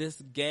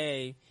this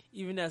game,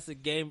 even as a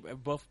game,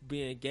 both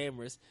being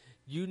gamers,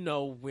 you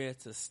know when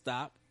to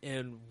stop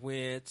and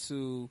when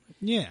to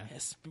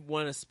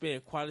want to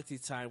spend quality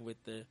time with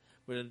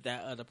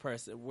that other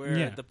person,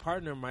 where the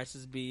partner might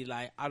just be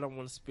like, I don't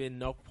want to spend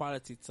no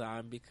quality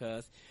time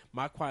because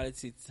my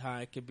quality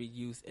time can be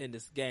used in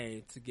this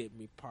game to get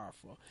me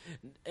powerful,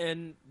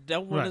 and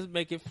don't want to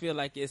make it feel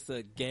like it's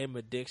a game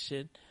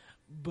addiction,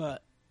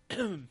 but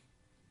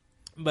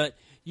but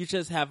you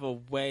just have a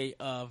way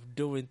of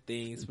doing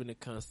things when it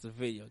comes to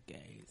video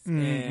games,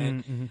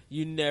 and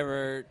you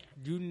never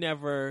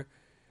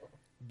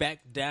back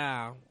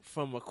down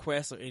from a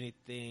quest or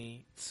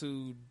anything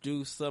to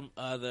do some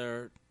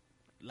other,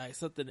 like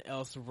something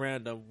else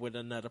random with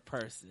another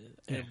person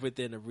and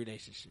within a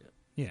relationship.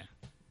 Yeah,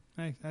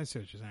 I see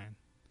what you're saying,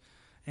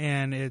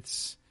 and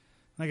it's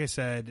like I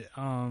said.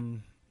 I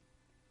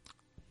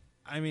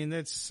mean,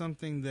 that's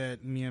something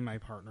that me and my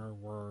partner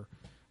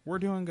we're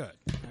doing good.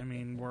 I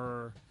mean,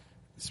 we're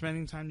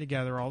spending time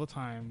together all the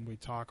time. We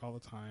talk all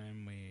the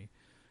time. We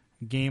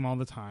game all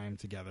the time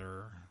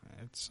together.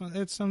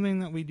 It's something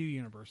that we do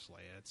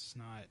universally. It's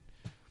not,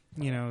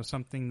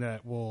 something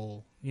that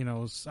we'll,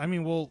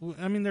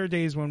 there are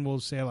days when we'll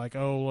say like,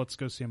 oh, let's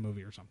go see a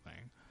movie or something.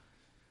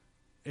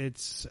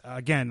 It's,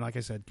 again, like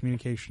I said,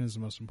 communication is the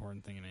most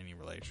important thing in any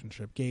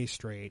relationship. Gay,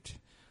 straight,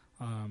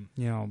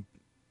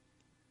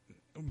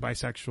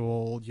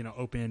 bisexual,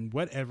 open,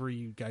 whatever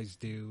you guys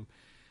do.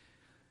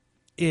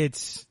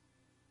 It's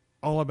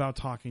all about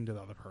talking to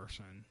the other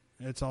person.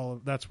 That's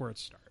where it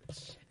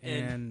starts.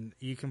 And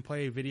you can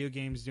play video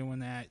games doing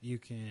that. You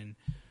can,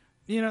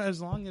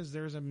 as long as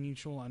there's a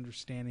mutual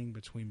understanding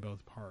between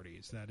both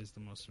parties, that is the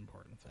most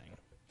important thing.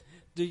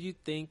 Do you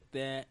think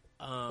that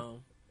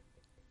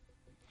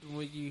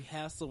when you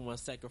have someone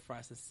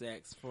sacrificing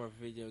sex for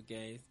video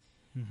games,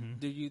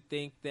 do you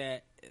think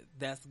that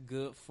that's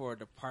good for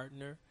the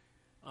partner,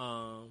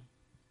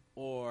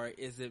 or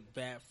is it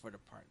bad for the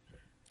partner?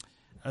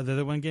 Are they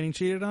the one getting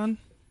cheated on?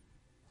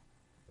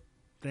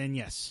 Then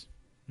yes.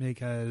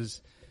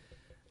 Because,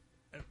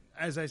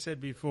 as I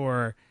said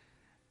before,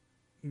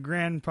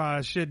 Grandpa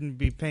shouldn't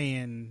be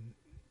paying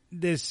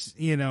this,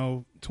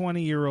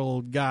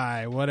 20-year-old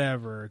guy,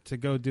 whatever, to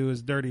go do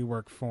his dirty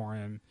work for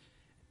him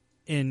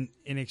in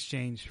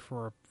exchange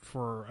for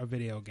a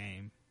video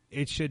game.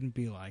 It shouldn't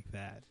be like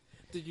that.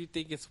 Do you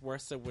think it's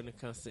worse when it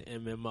comes to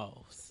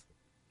MMOs?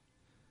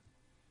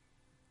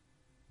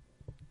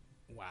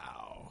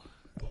 Wow.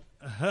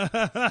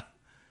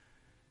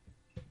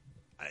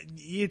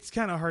 It's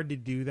kind of hard to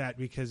do that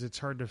because it's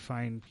hard to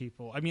find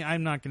people. I mean,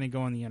 I'm not going to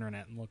go on the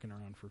internet and looking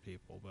around for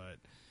people, but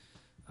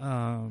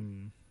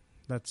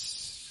that's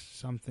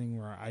something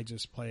where I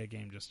just play a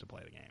game just to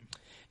play the game.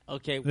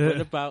 Okay,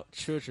 what about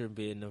children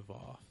being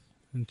involved?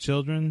 And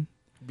children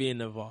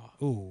being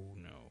involved. Oh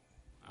no,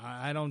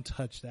 I don't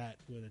touch that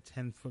with a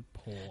 10-foot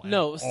pole.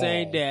 No,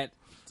 saying all. that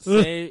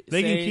they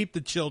can keep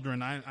the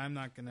children. I'm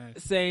not gonna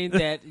saying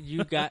that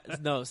you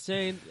got no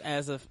saying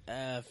as if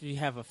you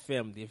have a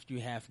family, if you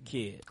have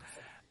kids.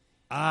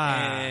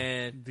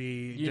 And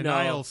the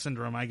denial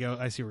syndrome. I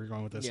see where you're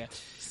going with this. Yeah.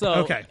 So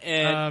okay,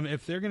 and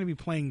if they're going to be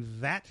playing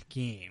that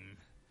game,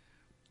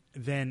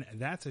 then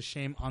that's a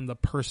shame on the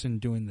person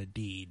doing the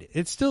deed.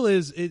 It still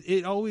is.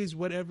 It always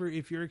whatever.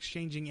 If you're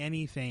exchanging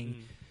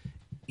anything,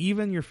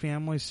 even your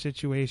family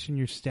situation,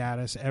 your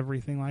status,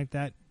 everything like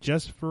that,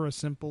 just for a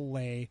simple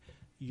lay,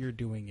 you're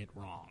doing it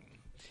wrong.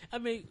 I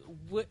mean,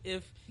 what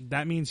if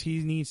that means he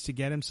needs to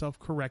get himself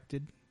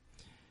corrected,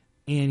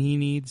 and he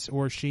needs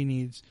or she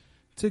needs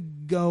to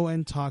go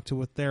and talk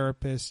to a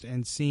therapist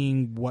and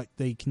seeing what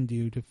they can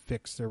do to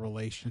fix their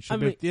relationship. I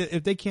mean,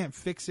 if they can't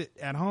fix it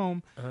at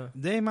home,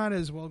 they might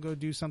as well go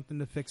do something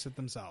to fix it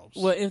themselves.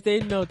 Well, if they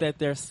know that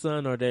their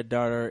son or their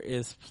daughter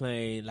is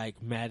playing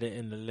like Madden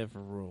in the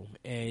living room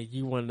and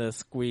you want to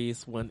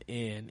squeeze one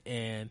in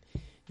and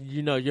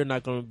you know you're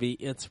not going to be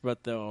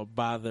interrupted or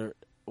bothered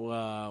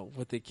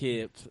with the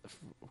kids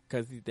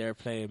because they're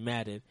playing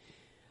Madden.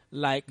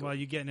 Like, while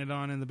you getting it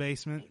on in the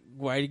basement?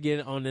 While you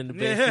getting on in the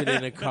basement,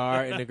 in the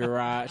car, in the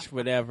garage,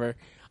 whatever.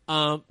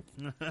 Do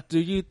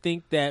you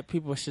think that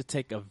people should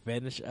take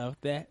advantage of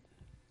that?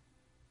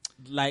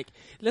 Like,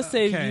 let's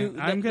say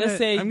let's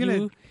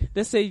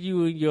say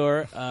you and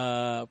your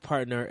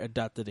partner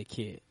adopted a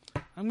kid.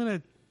 I'm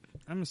gonna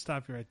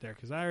stop you right there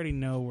because I already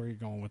know where you're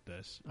going with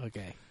this.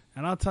 Okay,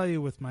 and I'll tell you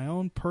with my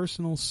own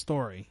personal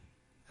story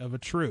of a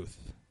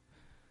truth.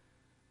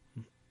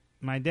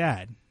 My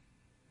dad.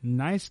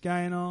 Nice guy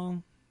and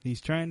all. He's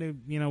trying to,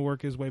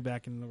 work his way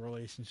back into the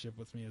relationship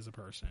with me as a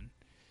person.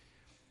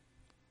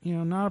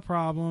 Not a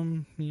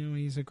problem.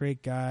 He's a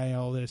great guy,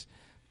 all this.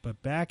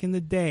 But back in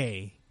the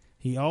day,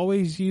 he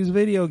always used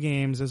video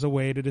games as a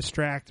way to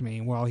distract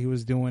me while he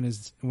was doing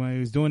his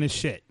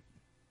shit.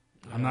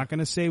 Yeah. I'm not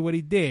going to say what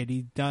he did.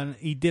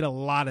 He did a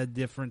lot of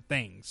different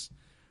things.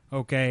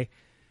 Okay?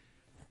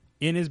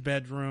 In his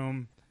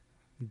bedroom,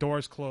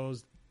 doors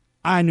closed.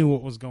 I knew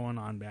what was going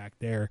on back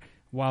there.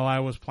 While I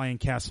was playing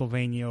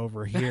Castlevania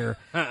over here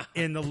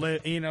in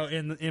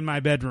my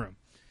bedroom.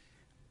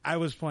 I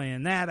was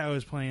playing that. I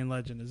was playing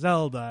Legend of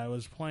Zelda. I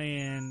was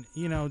playing,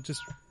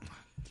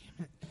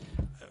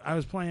 I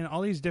was playing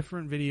all these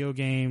different video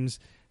games.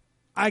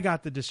 I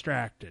got the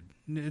distractions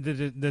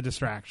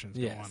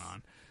going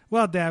on.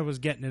 Well, Dad was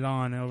getting it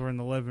on over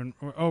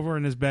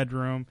in his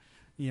bedroom,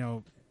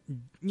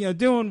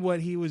 doing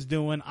what he was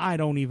doing. I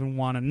don't even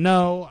want to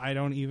know. I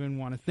don't even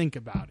want to think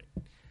about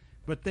it.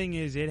 But thing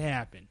is, it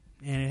happened.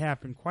 And it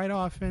happened quite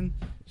often.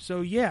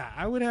 So, yeah,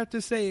 I would have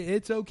to say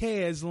it's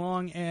okay as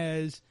long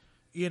as,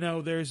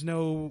 there's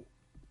no,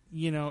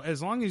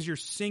 as long as you're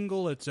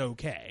single, it's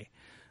okay.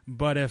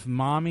 But if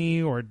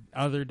mommy or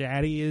other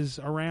daddy is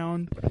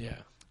around,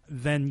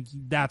 then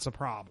that's a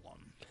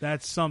problem.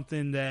 That's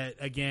something that,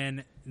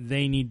 again,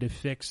 they need to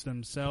fix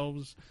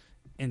themselves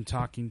in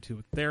talking to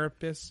a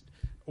therapist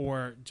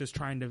or just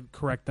trying to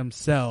correct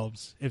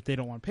themselves. If they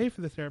don't want to pay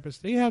for the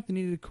therapist, they have to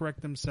need to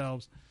correct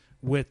themselves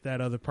with that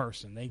other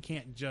person. They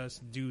can't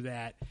just do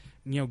that,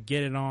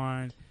 get it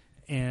on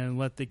and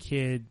let the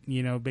kid,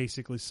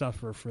 basically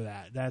suffer for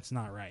that. That's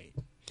not right.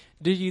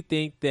 Do you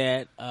think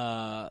that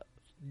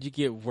you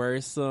get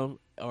worrisome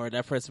or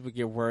that person would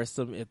get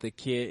worrisome if the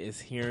kid is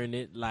hearing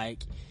it like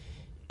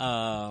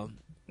that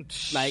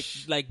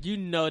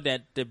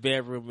the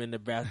bedroom and the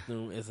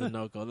bathroom is a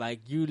no-go.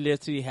 Like you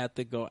literally have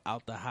to go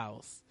out the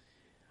house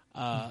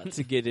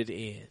to get it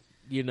in,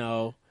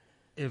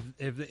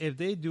 If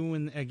they're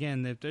doing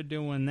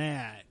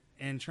that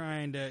and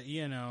trying to,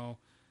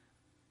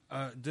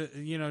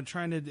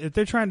 if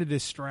they're trying to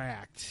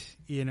distract,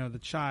 the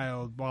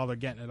child while they're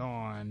getting it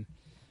on,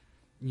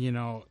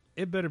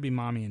 it better be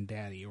mommy and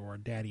daddy or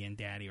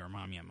daddy or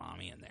mommy and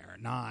mommy in there,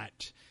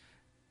 not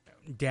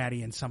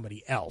daddy and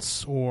somebody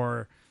else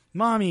or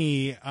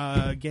mommy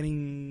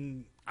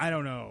getting, I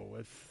don't know,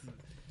 with,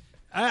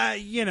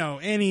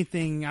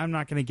 anything. I'm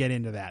not going to get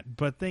into that.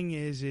 But thing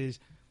is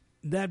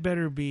that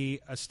better be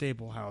a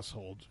stable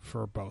household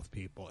for both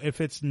people.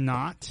 If it's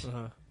not,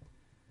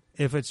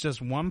 if it's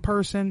just one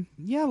person,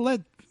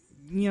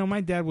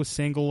 my dad was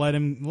single. Let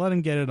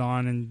him get it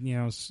on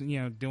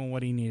and doing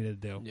what he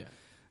needed to do. Yeah.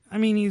 I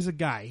mean, he's a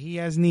guy. He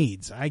has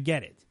needs. I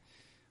get it.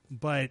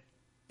 But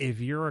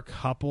if you're a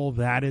couple,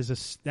 that is a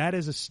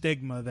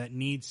stigma that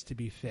needs to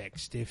be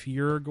fixed. If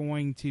you're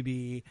going to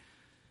be,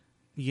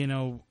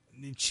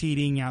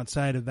 cheating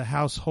outside of the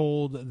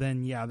household,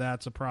 then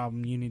that's a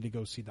problem. You need to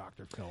go see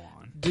Dr. Phil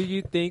on. Do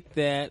you think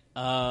that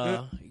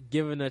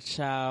giving a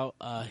child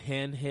a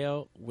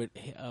handheld with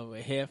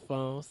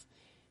headphones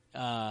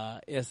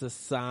is a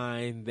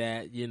sign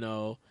that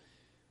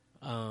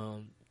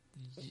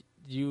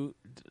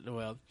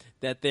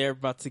that they're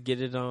about to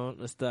get it on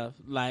and stuff,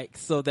 like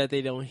so that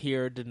they don't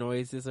hear the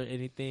noises or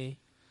anything?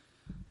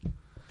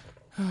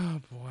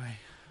 Oh boy.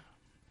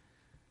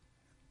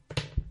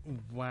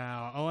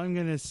 Wow. All I'm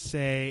going to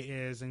say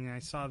is, and I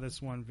saw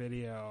this one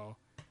video,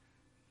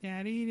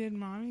 Daddy, did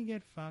Mommy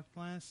get fucked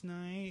last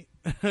night?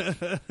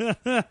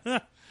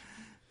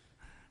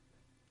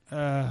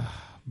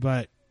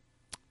 But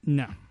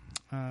no.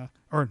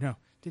 Or no.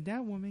 Did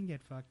that woman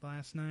get fucked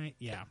last night?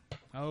 Yeah.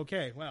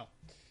 Okay, well,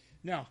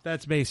 no,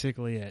 that's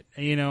basically it.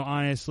 You know,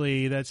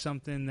 honestly, that's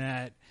something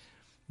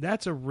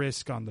that's a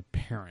risk on the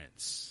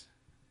parents.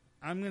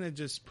 I'm going to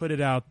just put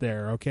it out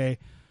there, okay?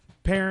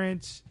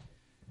 Parents,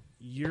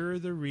 you're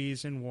the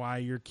reason why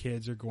your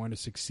kids are going to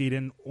succeed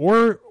in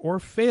or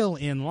fail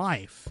in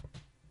life.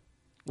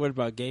 What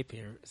about gay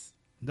parents?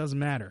 Doesn't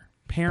matter.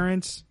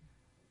 Parents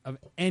of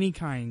any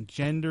kind,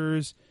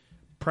 genders,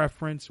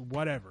 preference,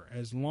 whatever.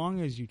 As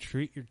long as you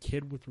treat your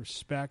kid with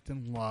respect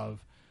and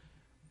love,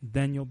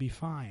 then you'll be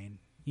fine.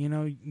 You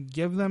know,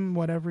 give them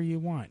whatever you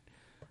want.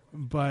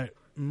 But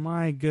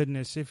my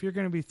goodness, if you're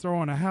going to be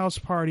throwing a house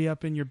party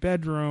up in your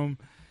bedroom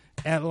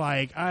at,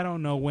 like, I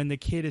don't know, when the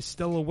kid is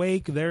still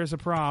awake, there's a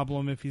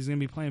problem. If he's going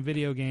to be playing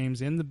video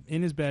games in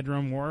his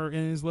bedroom or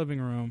in his living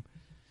room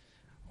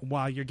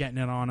while you're getting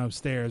it on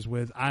upstairs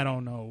with, I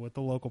don't know, with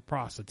the local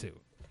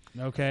prostitute.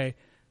 Okay?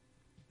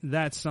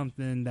 That's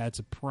something that's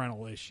a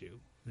parental issue.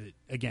 That,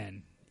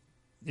 again,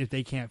 if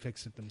they can't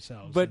fix it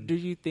themselves. But do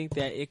you think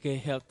that it could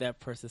help that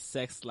person's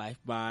sex life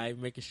by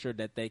making sure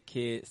that their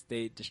kids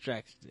stay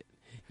distracted?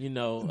 You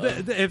know,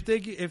 if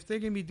they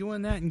can be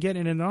doing that and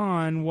getting it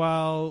on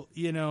while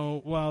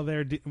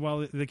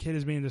the kid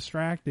is being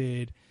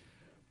distracted,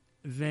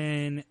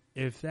 then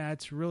if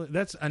that's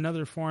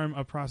another form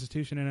of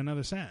prostitution in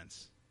another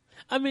sense.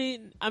 I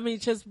mean,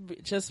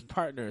 just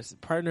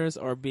partners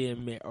or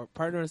being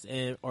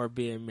or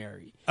being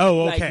married.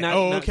 Oh, okay. Like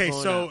not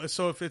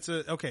So if it's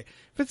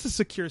a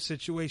secure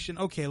situation,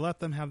 okay, let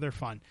them have their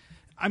fun.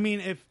 I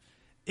mean,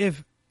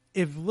 if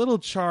little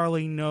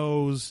Charlie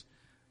knows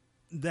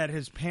that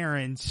his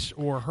parents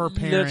or her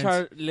parents,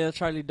 little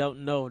Charlie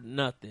don't know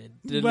nothing.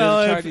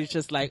 Little Charlie's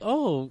just like,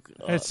 oh,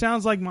 it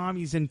sounds like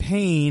mommy's in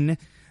pain.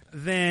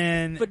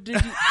 Then, but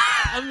did you?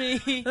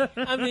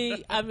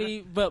 I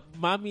mean, but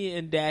mommy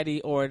and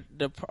daddy or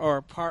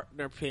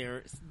partner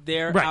parents,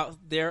 they're right. out,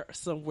 they're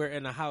somewhere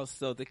in the house,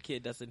 so the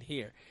kid doesn't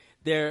hear.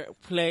 If they're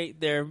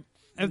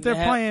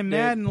playing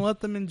Madden, let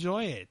them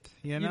enjoy it.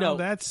 You know,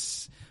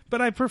 that's.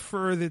 But I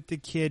prefer that the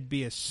kid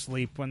be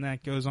asleep when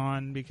that goes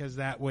on, because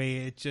that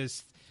way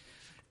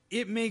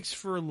it makes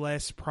for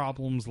less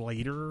problems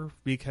later,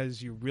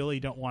 because you really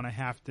don't want to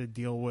have to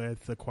deal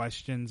with the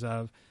questions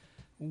of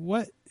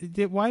why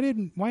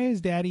is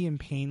Daddy in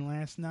pain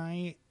last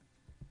night?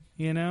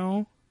 You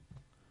know,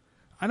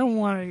 I don't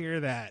want to hear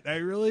that. I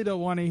really don't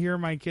want to hear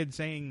my kid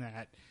saying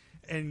that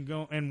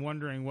and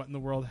wondering what in the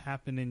world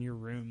happened in your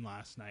room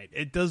last night.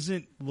 It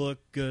doesn't look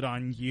good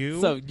on you.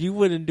 So you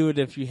wouldn't do it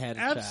if you had a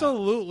child?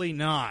 Absolutely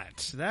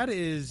not. That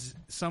is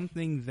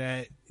something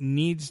that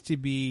needs to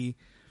be,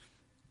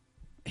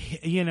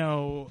 you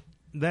know,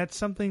 that's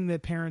something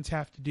that parents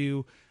have to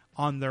do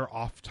on their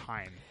off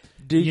time.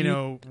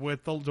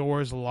 With the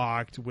doors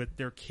locked, with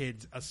their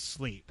kids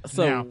asleep.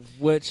 So now,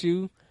 would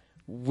you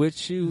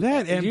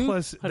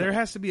plus there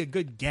has to be a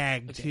good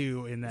gag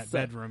too in that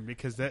bedroom,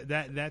 because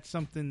that's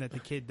something that the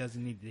kid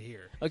doesn't need to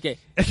hear. Okay,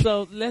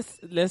 so let's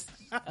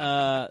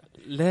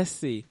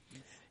see.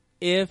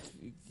 If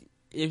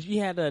you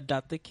had to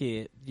adopt a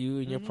kid, you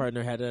and your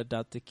partner had to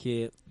adopt a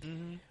kid,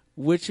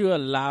 would you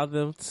allow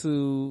them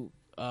to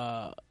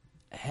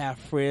have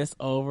friends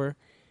over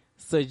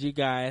so you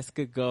guys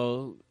could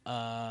go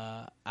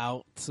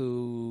out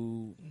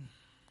to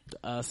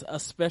a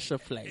special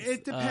place?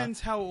 It depends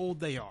how old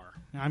they are.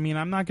 I mean,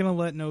 I'm not going to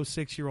let no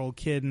 6-year-old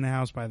kid in the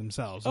house by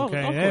themselves. Okay,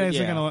 it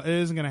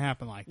isn't going to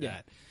happen like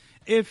that.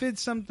 If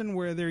it's something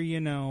where they're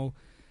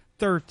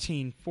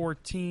 13,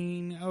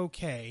 14,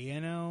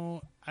 okay,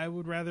 I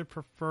would rather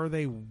prefer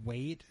they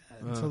wait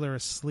until they're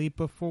asleep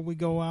before we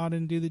go out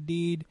and do the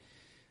deed.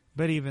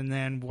 But even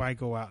then, why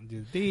go out and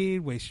do the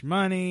deed? Waste your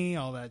money,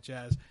 all that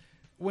jazz,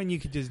 when you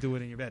could just do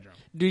it in your bedroom.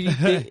 Do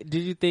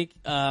you think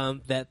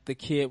that the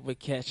kid would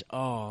catch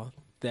on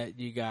that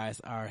you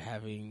guys are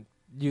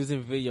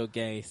using video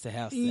games to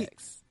have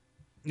sex?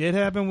 It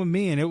happened with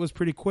me, and it was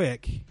pretty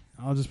quick.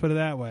 I'll just put it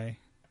that way.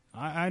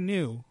 I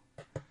knew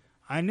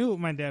what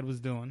my dad was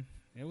doing.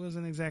 It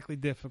wasn't exactly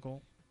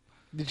difficult.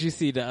 Did you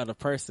see the other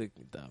person,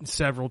 though?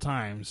 Several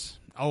times.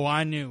 Oh,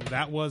 I knew.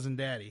 That wasn't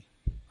Daddy.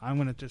 I'm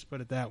going to just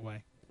put it that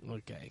way.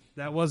 Okay.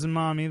 That wasn't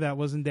Mommy. That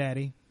wasn't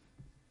Daddy.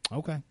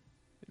 Okay.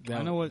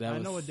 I know what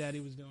Daddy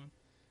was doing.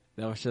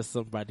 That was just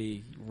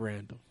somebody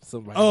random.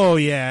 Oh,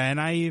 yeah.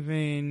 And I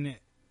even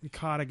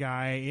caught a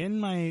guy in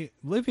my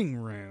living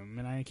room,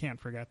 and I can't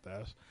forget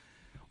this,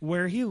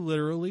 where he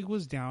literally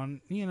was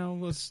down, he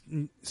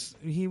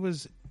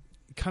was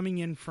coming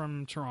in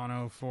from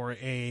Toronto for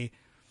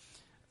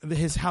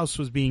his house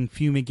was being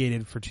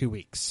fumigated for 2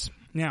 weeks.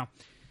 Now,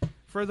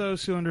 for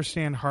those who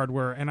understand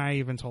hardware, and I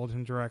even told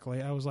him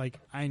directly, I was like,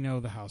 I know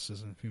the house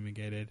isn't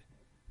fumigated.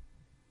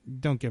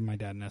 Don't give my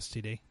dad an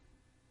STD.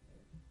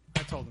 I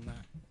told him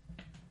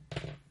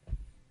that.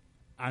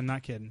 I'm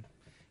not kidding.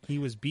 He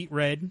was beet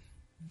red.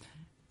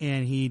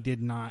 and he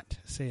did not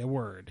say a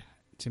word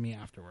to me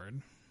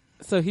afterward.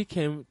 So he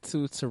came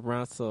to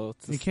Toronto.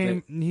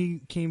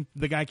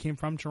 The guy came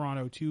from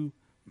Toronto to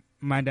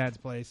my dad's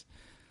place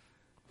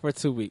for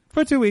 2 weeks.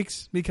 For 2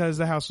 weeks because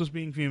the house was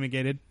being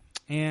fumigated,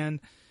 and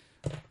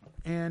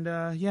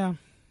yeah,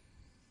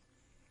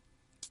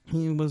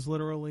 he was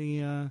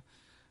literally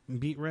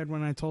beat red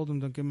when I told him,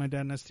 "Don't give my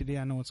dad an STD.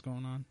 I know what's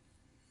going on.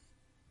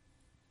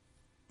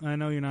 I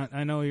know you're not.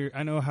 I know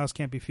a house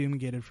can't be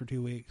fumigated for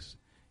 2 weeks.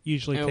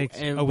 Usually takes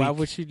a week." And why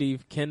would you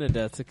leave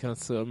Canada to come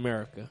to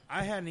America?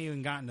 I hadn't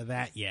even gotten to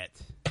that yet.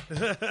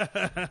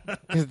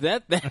 Because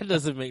that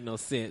doesn't make no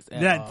sense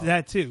at all.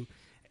 That too.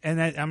 And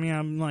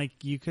I'm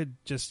like, you could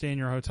just stay in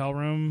your hotel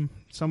room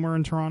somewhere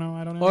in Toronto.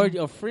 I don't know. Or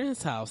your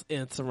friend's house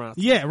in Toronto.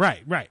 Yeah,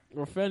 right.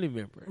 Or family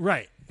member.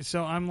 Right.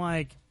 So I'm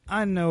like,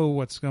 I know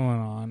what's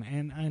going on,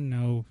 and I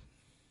know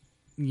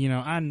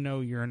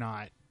you're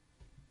not,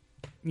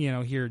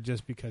 here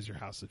just because your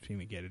house is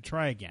fumigated.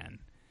 Try again.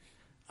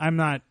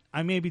 I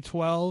may be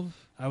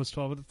 12. I was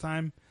 12 at the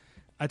time.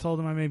 I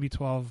told him I may be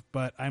 12,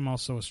 but I'm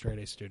also a straight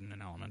A student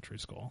in elementary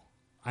school.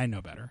 I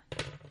know better.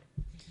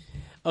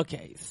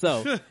 Okay,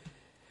 so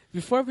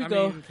before we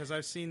go, because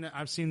I've seen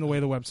the way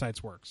the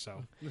websites work.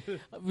 So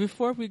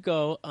before we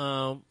go,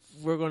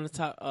 we're going to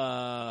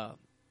talk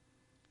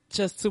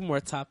just 2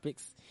 more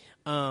topics.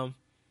 The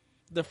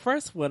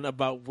first one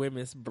about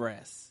women's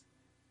breasts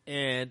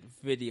and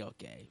video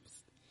games.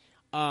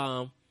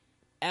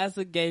 As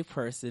a gay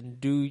person,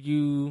 do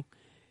you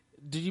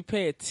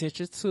pay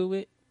attention to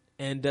it,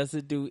 and does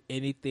it do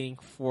anything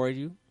for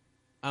you?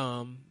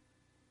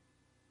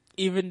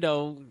 Even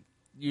though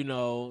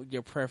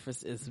your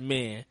preference is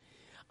men,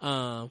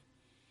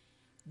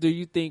 do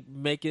you think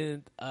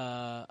making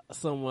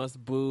someone's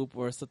boob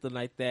or something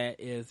like that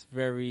is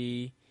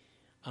very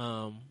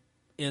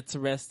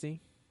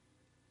interesting?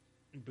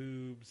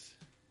 Boobs.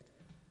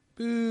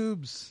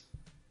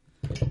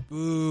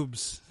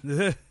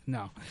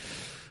 No.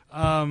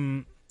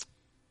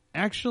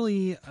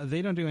 Actually,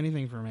 they don't do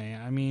anything for me.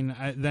 I mean,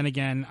 then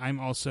again, I'm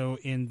also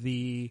in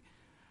the,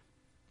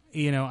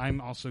 I'm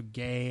also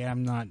gay.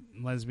 I'm not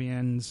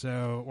lesbian,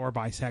 or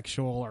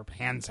bisexual, or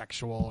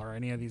pansexual, or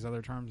any of these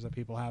other terms that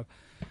people have.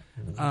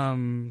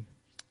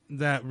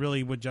 That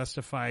really would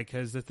justify,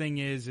 because the thing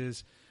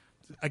is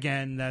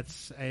again,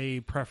 that's a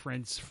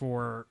preference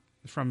from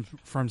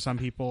some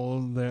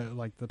people.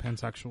 The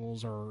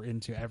pansexuals are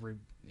into every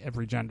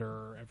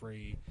gender,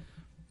 every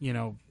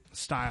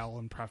style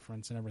and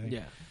preference and everything.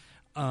 Yeah.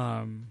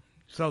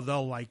 So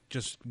they'll like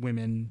just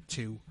women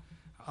too.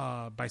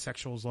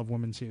 Bisexuals love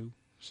women too.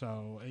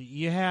 So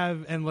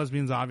and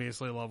lesbians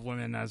obviously love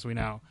women, as we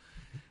know.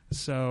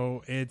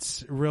 So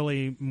it's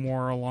really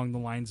more along the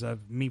lines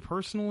of, me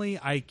personally,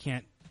 I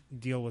can't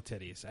deal with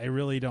titties. I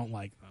really don't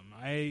like them.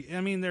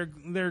 I mean,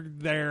 they're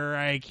there.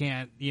 I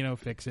can't,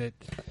 fix it.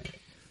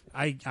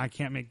 I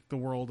can't make the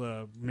world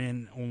a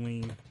men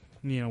only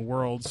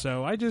world.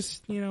 So I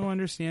just,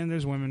 understand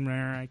there's women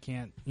there. I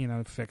can't,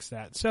 fix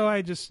that. So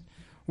I just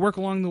work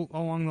along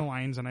the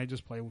lines, and I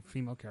just play with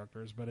female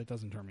characters, but it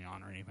doesn't turn me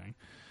on or anything.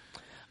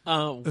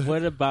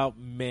 What about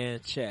man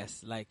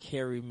chest, like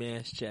hairy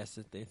man's chest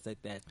and things like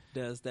that?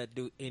 Does that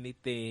do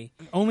anything?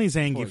 Only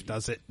Zangief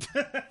does it.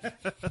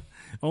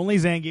 Only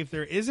Zangief.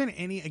 There isn't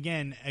any,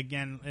 again,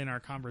 in our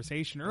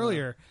conversation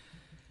earlier,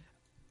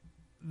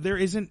 there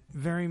isn't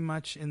very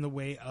much in the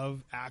way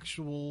of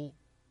actual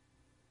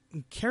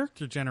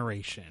character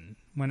generation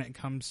when it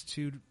comes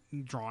to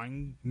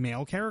drawing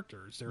male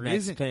characters. There Max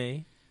isn't.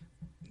 Payne.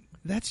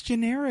 That's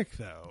generic,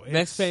 though.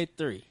 Max Payne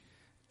 3.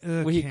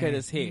 Okay. Where he cut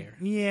his hair.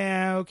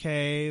 Yeah,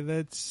 okay.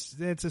 That's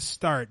a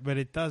start, but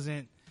it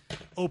doesn't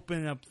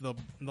open up the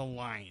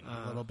line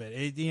a little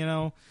bit.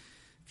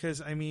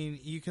 Because I mean,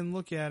 you can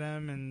look at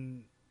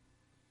him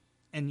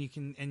and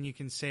you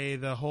can say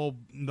the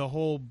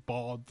whole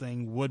bald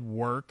thing would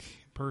work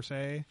per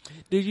se.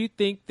 Do you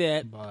think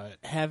that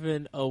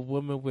having a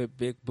woman with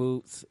big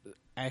boobs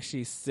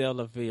actually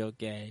sell a video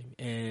game,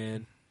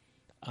 and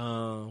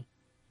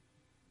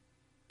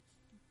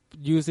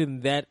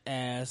using that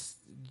as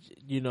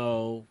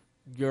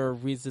your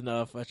reason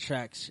of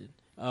attraction,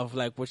 of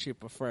like what you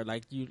prefer?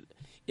 Like,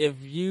 if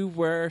you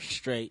were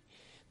straight,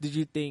 did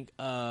you think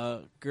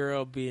a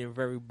girl being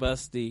very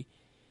busty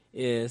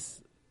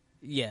is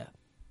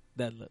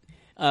that look?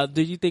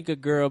 Do you think a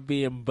girl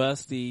being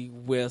busty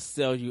will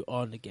sell you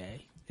on the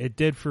game? It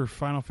did for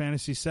Final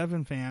Fantasy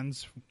VII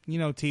fans.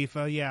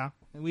 Tifa, yeah.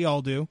 We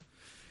all do.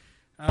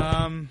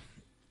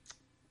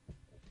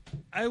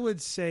 I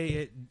would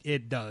say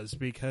it does,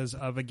 because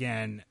of,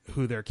 again,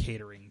 who they're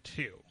catering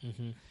to.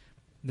 Mm-hmm.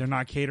 They're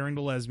not catering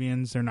to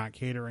lesbians. They're not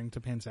catering to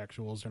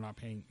pansexuals. They're not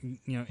paying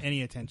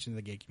any attention to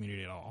the gay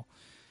community at all.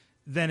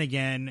 Then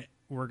again,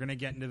 we're going to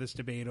get into this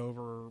debate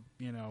over,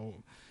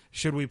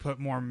 should we put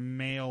more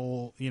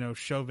male,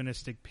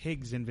 chauvinistic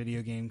pigs in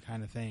video game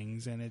kind of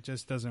things, and it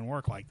just doesn't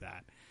work like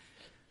that.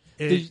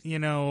 Would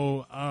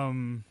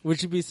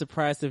you be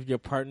surprised if your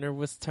partner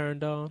was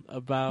turned on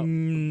about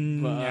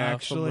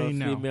actually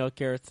from a female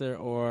character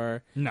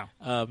or no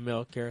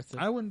male character?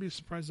 I wouldn't be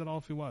surprised at all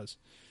if he was.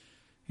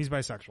 He's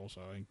bisexual,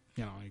 so I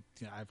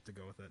have to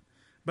go with it.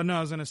 But no,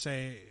 I was gonna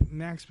say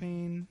Max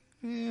Payne.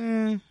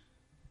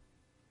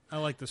 I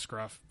like the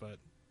scruff, but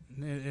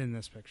in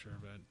this picture,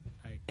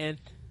 and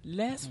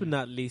last but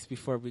not least,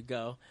 before we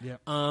go, yeah.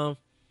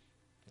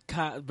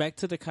 Back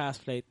to the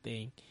cosplay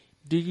thing.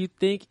 Do you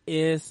think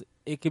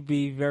it could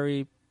be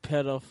very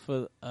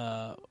pedophile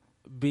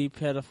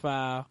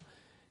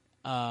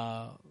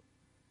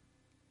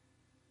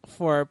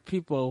for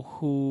people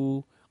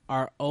who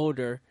are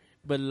older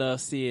but love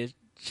seeing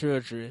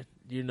children,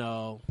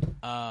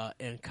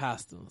 in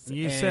costumes?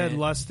 You said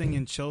lusting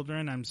in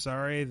children. I'm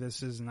sorry,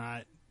 this is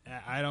not.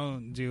 I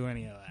don't do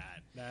any of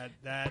that.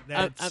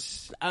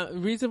 That's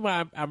reason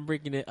why I'm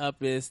bringing it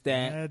up is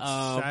that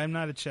I'm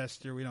not a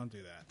Chester. We don't do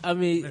that. I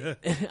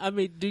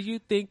mean, do you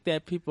think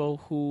that people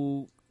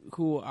who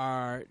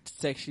are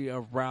sexually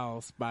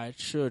aroused by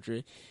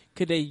children,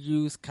 could they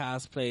use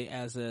cosplay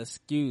as an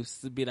excuse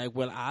to be like,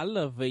 well, I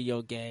love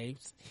video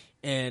games,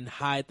 and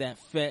hide that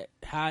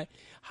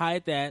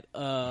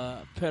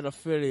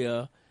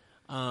pedophilia?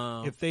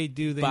 If they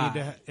do,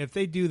 if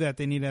they do that,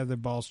 they need to have their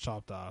balls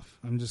chopped off.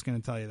 I'm just going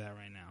to tell you that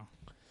right now.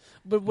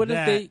 But what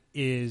that if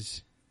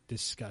is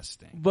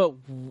disgusting.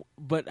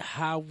 But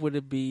how would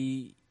it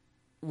be?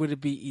 Would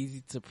it be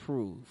easy to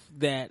prove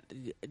that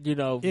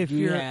if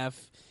you have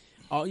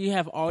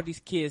all these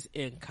kids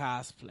in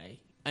cosplay,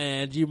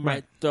 and you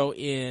might throw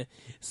in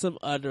some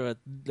other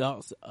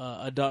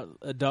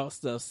adult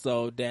stuff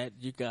so that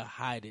you can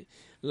hide it?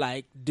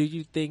 Like, do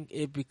you think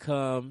it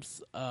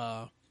becomes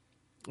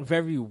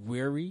very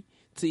weary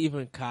to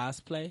even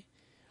cosplay?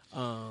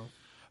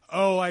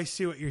 Oh, I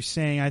see what you're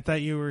saying. I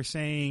thought you were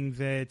saying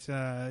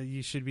that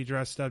you should be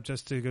dressed up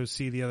just to go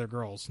see the other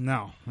girls.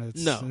 No.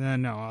 No.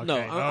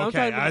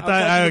 Okay.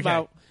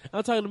 No,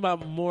 I'm talking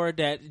about more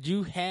that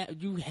you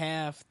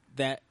have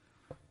that.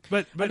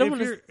 But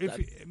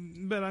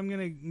I'm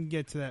gonna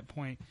get to that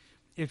point.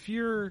 If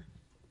you're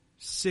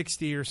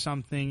 60 or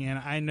something, and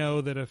I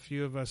know that a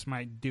few of us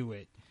might do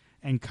it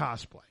and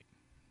cosplay,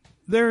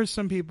 there are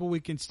some people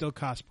we can still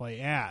cosplay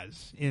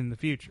as in the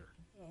future.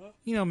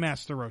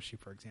 Master Roshi,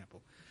 for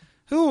example.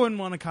 Who wouldn't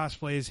want to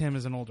cosplay as him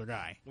as an older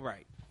guy?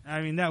 Right. I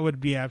mean, that would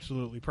be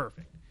absolutely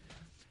perfect.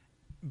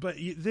 But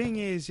the thing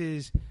is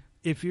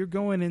if you're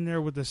going in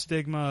there with the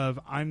stigma of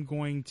I'm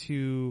going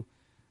to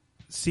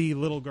see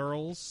little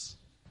girls,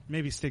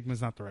 maybe stigma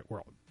is not the right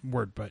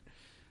word, but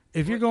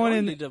if you're going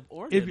in, the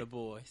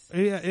boys.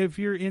 Yeah, if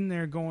you're in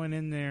there going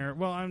in there,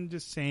 well, I'm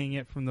just saying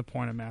it from the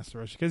point of Master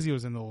Roshi because he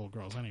was in the little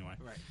girls anyway.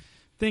 Right.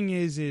 Thing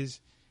is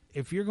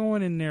if you're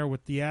going in there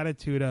with the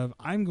attitude of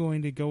I'm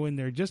going to go in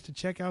there just to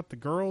check out the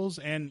girls,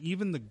 and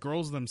even the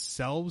girls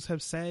themselves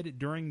have said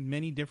during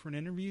many different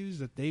interviews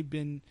that they've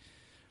been,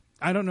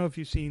 I don't know if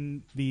you've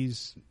seen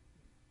these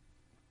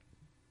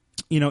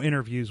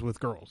interviews with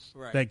girls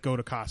that go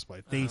to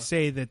cosplay. They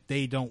say that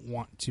they don't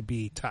want to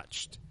be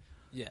touched.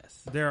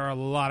 Yes. There are a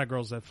lot of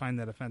girls that find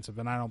that offensive,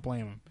 and I don't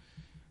blame them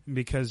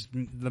because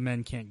the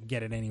men can't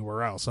get it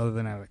anywhere else other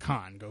than at a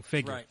con. Go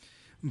figure. Right.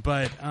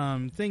 But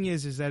thing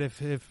is that if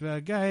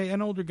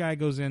an older guy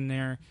goes in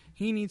there,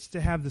 he needs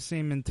to have the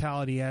same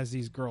mentality as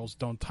these girls.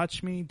 Don't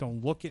touch me.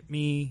 Don't look at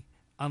me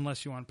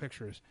unless you want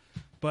pictures.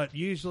 But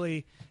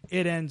usually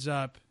it ends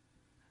up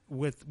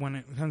with, when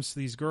it comes to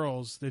these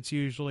girls, that's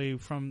usually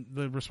from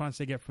the response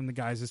they get from the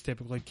guys is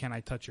typically, can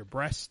I touch your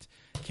breast?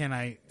 Can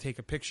I take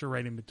a picture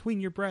right in between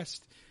your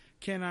breast?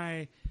 Can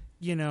I,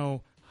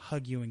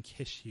 hug you and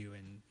kiss you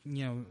and,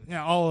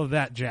 all of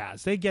that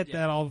jazz. They get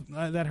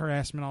that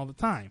harassment all the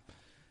time.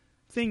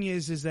 Thing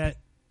is that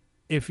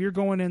if you're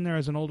going in there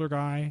as an older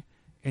guy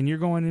and you're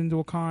going into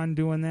a con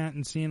doing that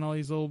and seeing all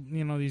these little,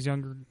 these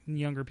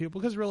younger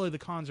people, because really the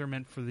cons are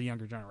meant for the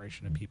younger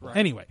generation of people. Right.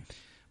 Anyway,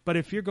 but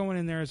if you're going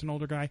in there as an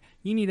older guy,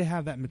 you need to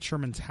have that mature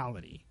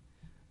mentality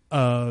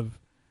of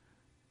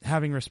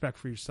having respect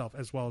for yourself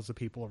as well as the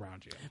people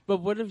around you.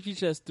 But what if you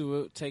just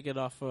take it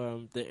off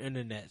the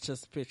internet,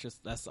 just pictures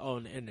that's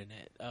on the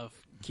internet of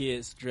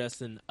kids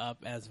dressing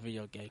up as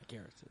video game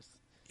characters?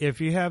 If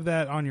you have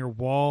that on your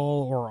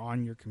wall or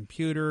on your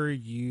computer,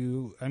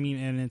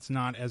 and it's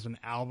not as an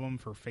album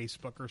for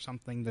Facebook or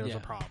something, there's a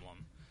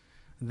problem.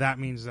 That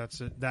means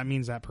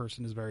that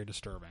person is very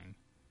disturbing.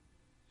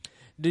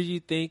 Do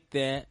you think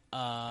that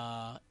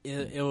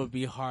it would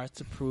be hard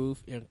to prove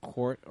in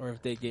court, or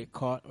if they get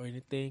caught or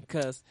anything?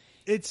 Because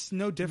it's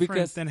no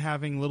different than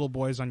having little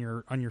boys on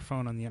your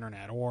phone on the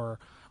internet or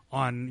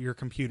on your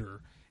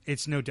computer.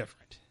 It's no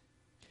different.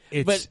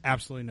 It's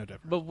absolutely no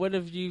different. But what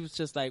if you was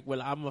just like, well,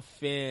 I'm a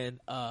fan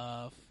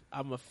of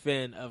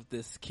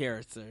this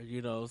character,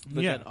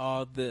 look at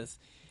all this.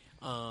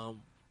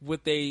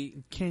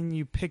 Can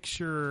you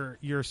picture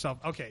yourself?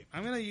 Okay,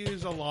 I'm going to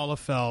use a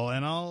Lalafell,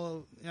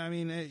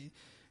 and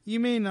you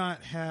may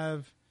not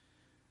have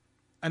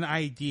an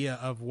idea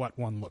of what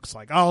one looks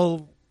like.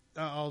 I'll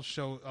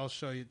show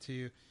it to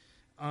you.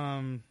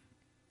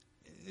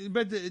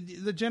 But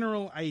the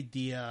general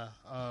idea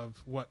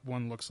of what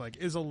one looks like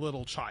is a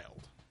little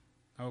child.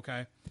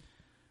 Okay,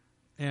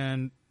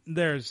 and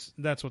that's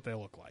what they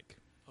look like.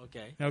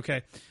 Okay.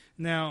 Okay.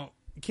 Now,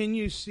 can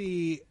you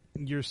see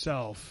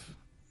yourself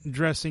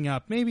dressing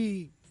up?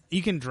 Maybe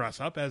you can dress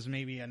up as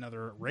maybe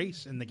another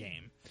race in the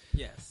game.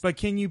 Yes. But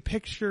can you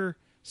picture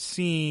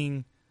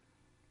seeing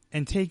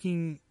and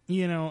taking,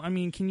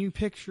 can you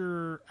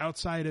picture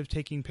outside of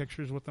taking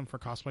pictures with them for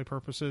cosplay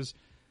purposes?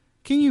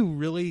 Can you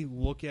really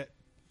look at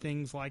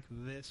things like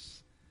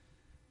this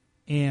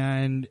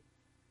and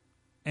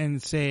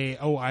say,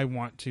 oh, I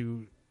want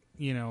to,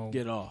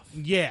 get off.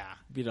 Yeah.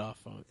 Get off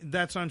on it.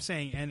 That's what I'm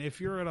saying. And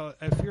if you're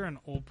an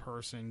old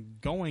person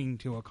going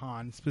to a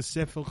con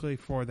specifically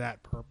for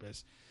that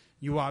purpose,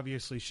 you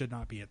obviously should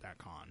not be at that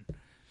con.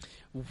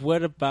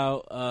 What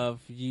about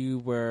if you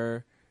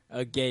were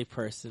a gay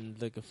person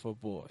looking for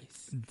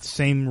boys?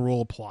 Same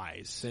rule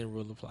applies. Same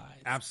rule applies.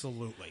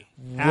 Absolutely.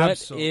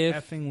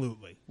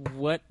 Absolutely.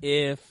 What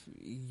if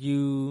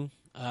you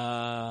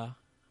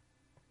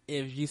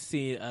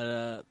see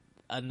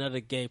another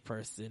gay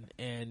person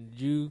and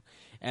you,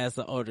 as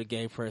an older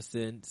gay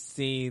person,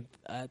 see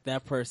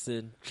that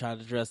person try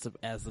to dress up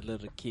as a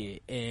little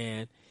kid,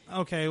 and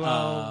okay,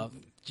 well,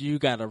 you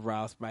got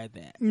aroused by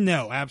that?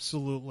 No,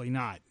 absolutely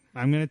not.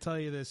 I'm going to tell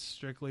you this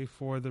strictly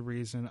for the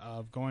reason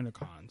of going to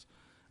cons.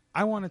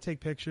 I want to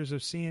take pictures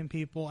of seeing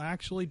people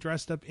actually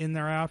dressed up in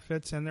their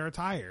outfits and their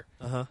attire.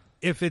 Uh-huh.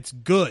 If it's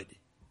good,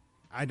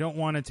 I don't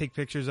want to take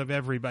pictures of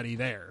everybody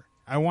there.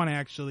 I want to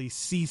actually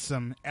see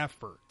some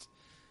effort.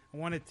 I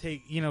want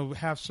to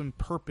have some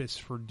purpose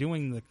for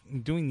doing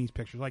these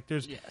pictures. Like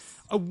there's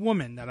a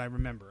woman that I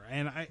remember,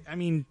 and I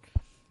mean,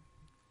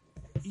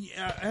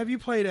 have you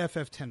played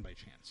FF10 by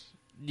chance?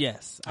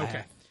 Yes.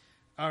 Okay.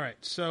 All right.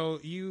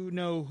 So you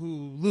know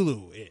who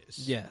Lulu is?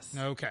 Yes.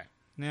 Okay.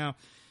 Now,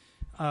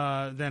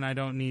 then I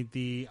don't need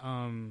the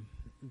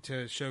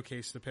to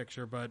showcase the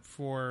picture, but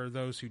for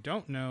those who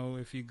don't know,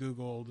 if you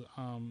Googled,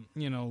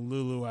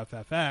 Lulu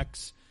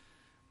FFX,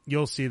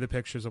 you'll see the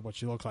pictures of what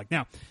she looks like.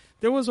 Now,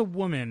 there was a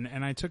woman,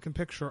 and I took a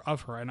picture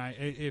of her, and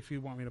if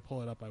you want me to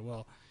pull it up, I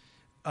will.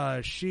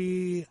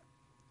 She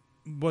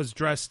was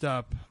dressed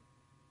up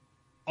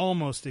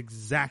almost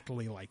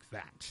exactly like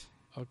that.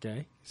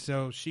 Okay.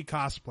 So she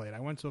cosplayed.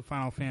 I went to a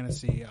Final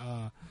Fantasy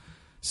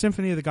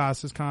Symphony of the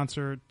Goddesses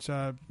concert.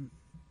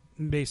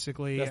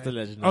 Basically, that's the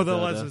Legend. Oh, the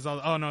Legends.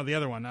 Oh no, the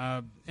other one.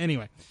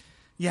 Anyway,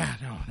 yeah,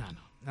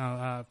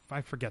 no.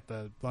 I forget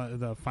the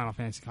Final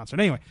Fantasy concert.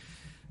 Anyway,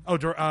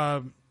 what's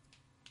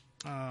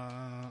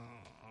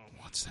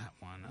that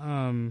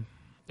one?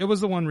 It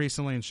was the one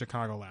recently in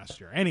Chicago last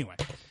year. Anyway,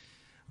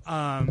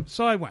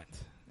 so I went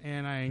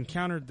and I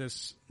encountered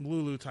this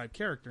Lulu type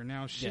character.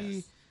 Now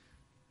she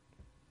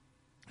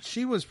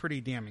was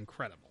pretty damn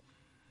incredible,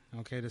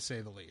 okay, to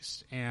say the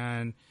least.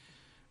 And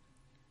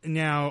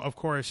now, of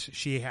course,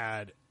 she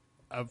had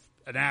an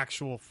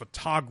actual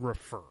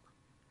photographer,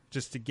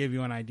 just to give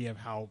you an idea of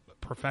how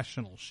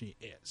professional she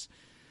is.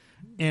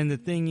 And the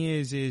thing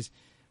is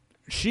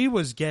she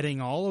was getting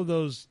all of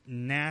those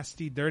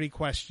nasty, dirty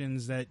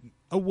questions that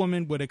a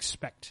woman would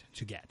expect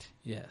to get.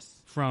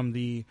 Yes. From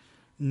the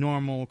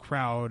normal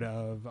crowd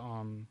of,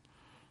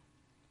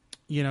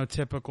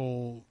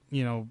 typical,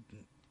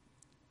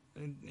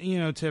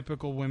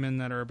 typical women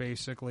that are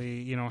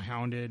basically,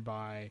 hounded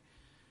by,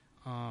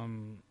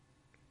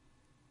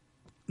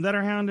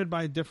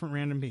 different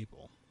random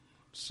people.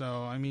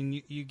 So, I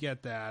mean, you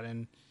get that,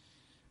 and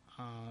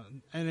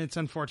it's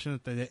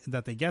unfortunate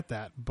that they get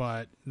that,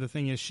 but the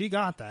thing is, she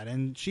got that,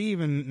 and she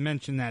even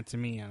mentioned that to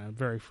me on a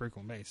very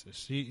frequent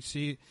basis.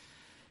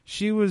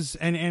 She was,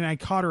 and I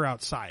caught her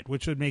outside,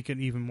 which would make it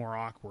even more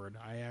awkward.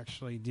 I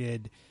actually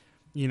did,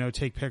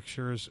 take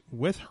pictures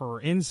with her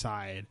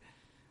inside,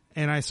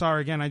 and I saw her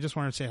again. I just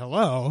wanted to say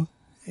hello,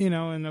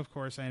 and of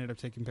course I ended up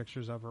taking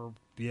pictures of her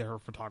via her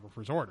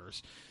photographer's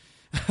orders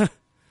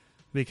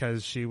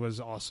because she was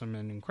awesome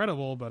and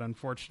incredible. But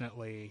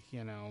unfortunately,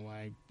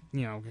 I,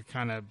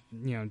 kind of,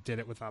 did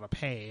it without a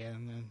pay.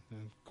 And then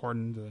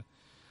according to the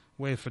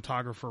way a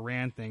photographer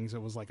ran things,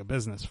 it was like a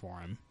business for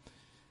him.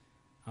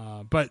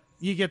 But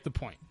you get the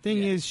point.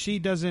 Thing is, she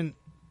didn't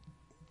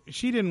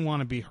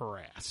want to be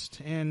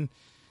harassed. And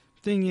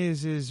thing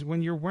is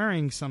when you're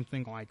wearing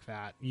something like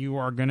that, you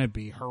are going to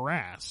be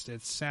harassed.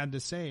 It's sad to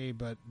say,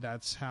 but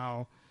that's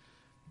how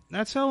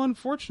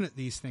unfortunate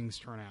these things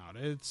turn out.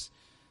 It's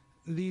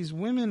these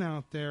women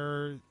out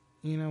there,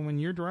 when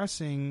you're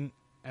dressing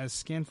as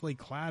scantily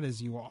clad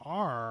as you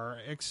are,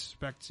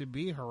 expect to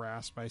be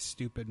harassed by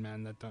stupid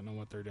men that don't know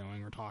what they're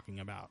doing or talking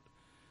about.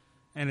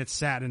 And it's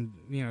sad and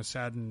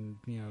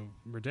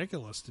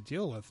ridiculous to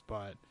deal with,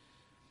 but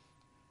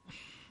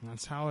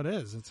that's how it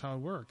is. That's how it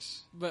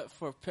works. But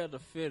for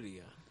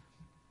pedophilia,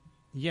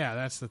 yeah,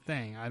 that's the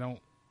thing. I don't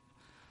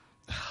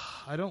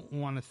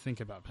want to think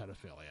about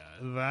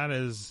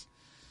pedophilia.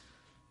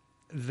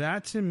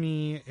 That to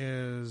me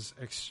is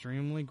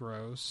extremely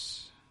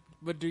gross.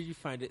 But do you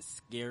find it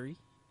scary?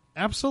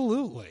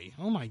 Absolutely.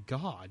 Oh my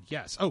God.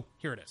 Yes. Oh,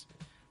 here it is.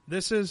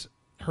 This is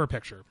her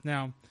picture.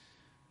 Now,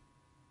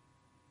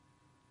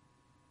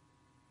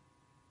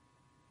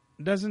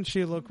 doesn't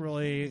she look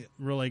really,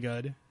 really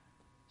good?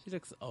 She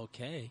looks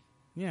okay.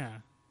 Yeah.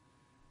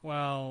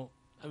 Well,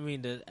 I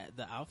mean,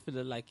 the outfit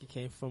looked like it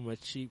came from a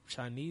cheap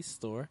Chinese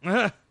store.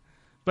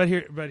 but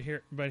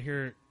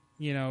here,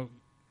 you know,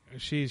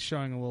 she's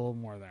showing a little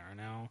more there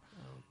now.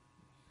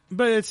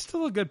 But it's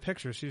still a good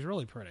picture. She's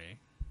really pretty.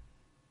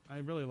 I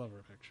really love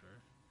her picture.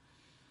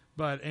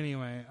 But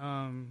anyway,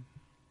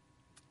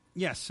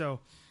 yes. So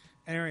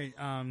anyway,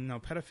 no,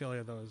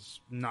 pedophilia though is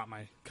not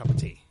my cup of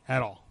tea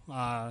at all.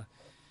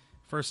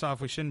 First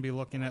off, we shouldn't be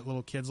looking at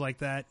little kids like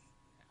that.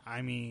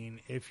 I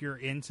mean, if you're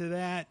into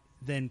that,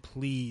 then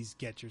please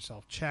get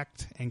yourself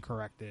checked and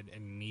corrected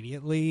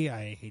immediately.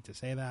 I hate to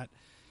say that.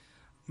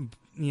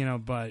 You know,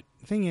 but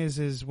the thing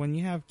is when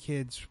you have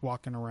kids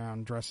walking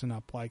around dressing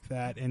up like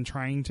that and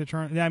trying to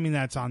turn, I mean,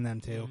 that's on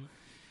them too.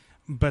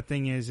 Mm-hmm. But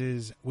thing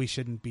is we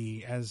shouldn't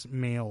be, as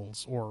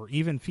males or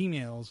even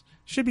females,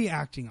 should be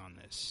acting on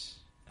this.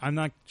 I'm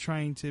not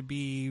trying to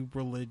be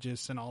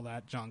religious and all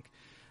that junk.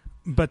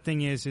 But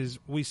thing is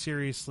we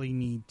seriously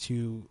need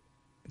to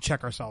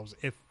check ourselves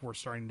if we're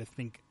starting to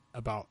think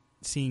about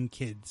seeing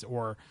kids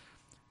or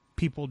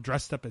people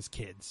dressed up as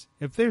kids.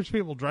 If there's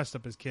people dressed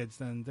up as kids,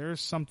 then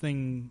there's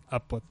something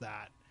up with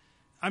that.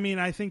 I mean,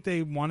 I think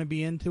they want to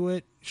be into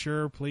it.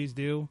 Sure, please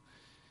do.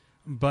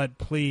 But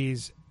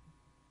please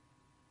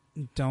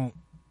don't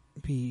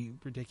be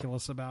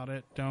ridiculous about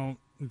it. Don't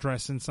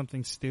dress in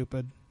something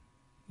stupid,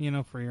 you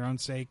know, for your own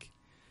sake.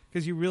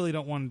 Because you really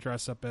don't want to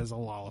dress up as a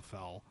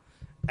Lalafell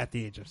at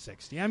the age of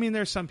 60. I mean,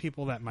 there's some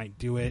people that might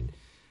do it,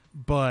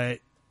 but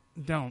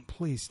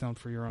please don't,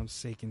 for your own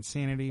sake and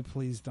sanity,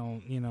 please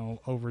don't, you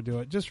know, overdo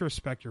it. Just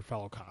respect your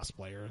fellow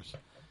cosplayers.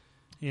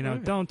 You know,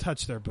 don't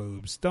touch their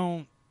boobs.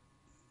 Don't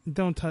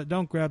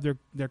grab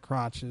their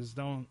crotches.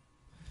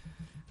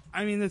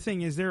 I mean, the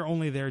thing is, they're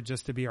only there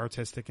just to be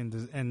artistic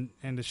and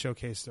to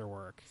showcase their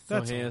work. So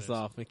that's hands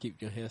off and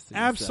keep your hands to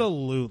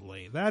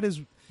Absolutely. yourself. That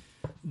is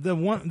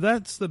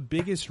that's the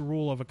biggest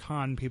rule of a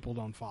con people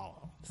don't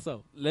follow.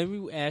 So let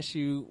me ask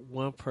you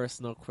one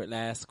personal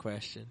last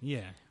question.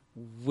 Yeah.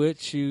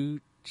 Would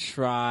you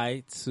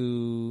try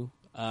to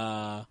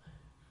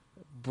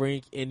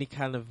bring any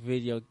kind of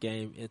video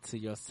game into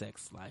your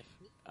sex life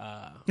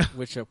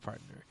with your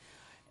partner?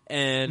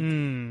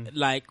 And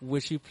like,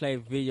 would you play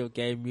video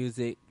game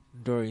music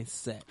during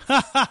sex?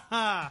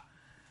 Oh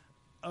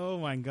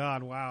my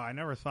God! Wow, I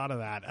never thought of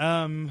that.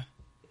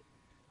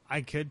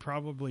 I could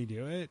probably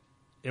do it.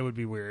 It would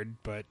be weird,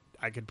 but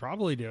I could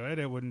probably do it.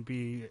 It wouldn't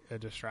be a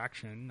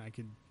distraction.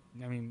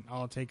 I mean,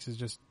 all it takes is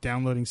just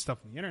downloading stuff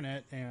on the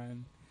internet,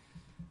 and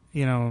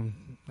you know,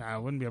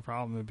 it wouldn't be a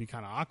problem. It'd be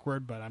kind of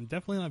awkward, but I'm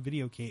definitely not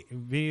video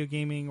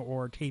gaming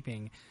or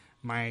taping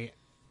my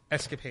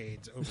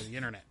escapades over the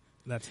internet.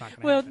 That's not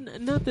going to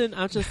happen. Nothing.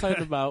 I'm just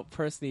talking about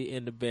personally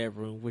in the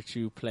bedroom. Would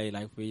you play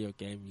like video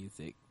game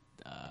music?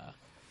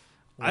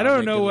 I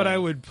don't know what I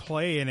would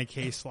play in a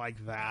case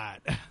like that.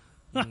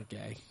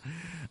 Okay.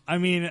 I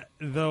mean,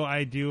 though,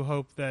 I do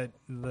hope that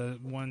the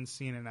one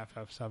scene in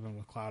FF7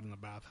 with Cloud in the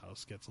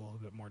bathhouse gets a little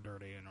bit more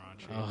dirty and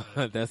raunchy.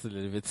 Oh, that's a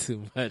little bit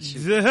too much.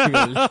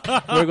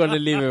 We're going to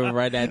leave it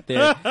right at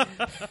there.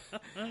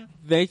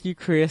 Thank you,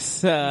 Chris,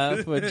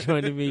 for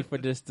joining me for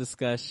this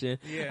discussion.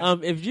 Yeah.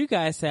 If you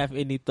guys have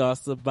any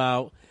thoughts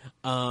about,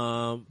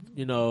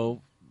 you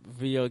know,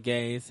 video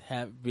games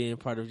being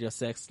part of your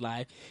sex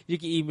life, you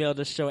can email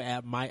the show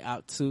at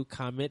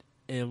myout2comment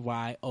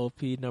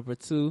MYOP number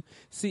 2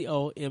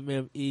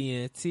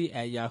 COMMENT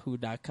at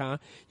yahoo.com.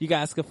 You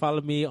guys can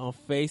follow me on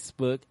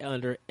Facebook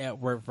under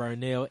Edward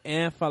Vernell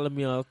and follow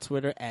me on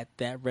Twitter at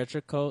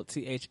ThatRetrocode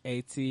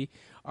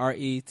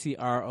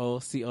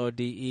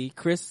ThatRetrocode.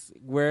 Chris,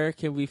 where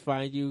can we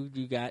find you?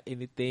 You got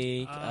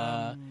anything?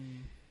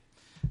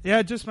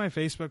 Yeah, just my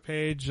Facebook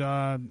page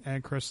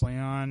at Chris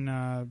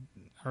Leon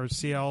or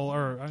CL,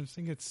 or I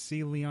think it's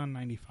C Leon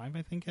 95.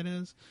 I think it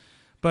is.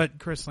 But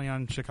Chris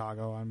Leon,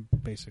 Chicago, I'm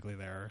basically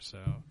there, so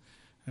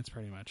that's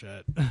pretty much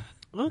it.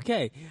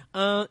 Okay.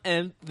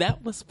 And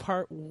that was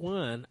part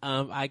 1.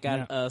 I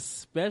got a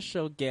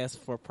special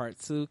guest for part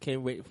 2.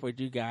 Can't wait for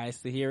you guys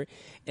to hear it.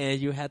 And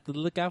you have to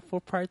look out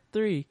for part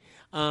 3.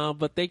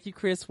 But thank you,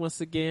 Chris,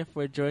 once again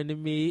for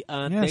joining me.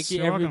 Thank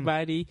you,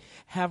 everybody. Welcome.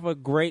 Have a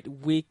great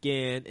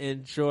weekend.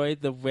 Enjoy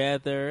the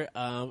weather.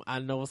 I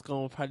know it's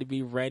going to probably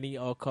be rainy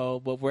or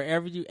cold, but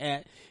wherever you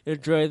at,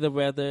 enjoy the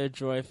weather,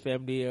 enjoy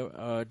family,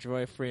 or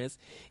enjoy friends.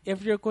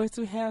 If you're going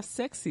to have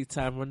sexy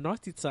time or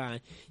naughty time,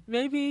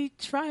 maybe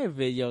try a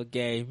video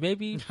game.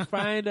 Maybe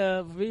find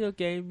a video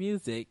game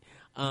music.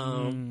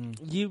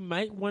 You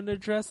might want to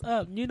dress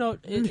up. You know,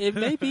 it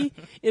may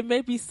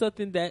be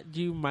something that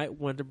you might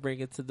want to bring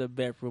into the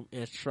bedroom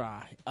and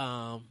try.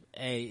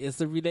 Hey, if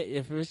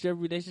it's your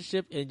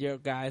relationship and your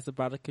guys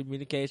about a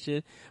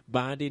communication,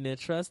 bonding, and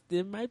trust,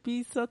 it might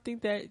be something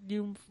that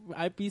you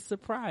might be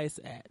surprised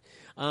at.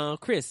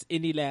 Chris,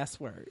 any last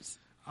words?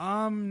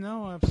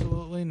 No,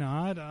 absolutely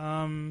not.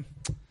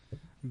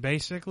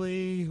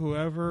 Basically,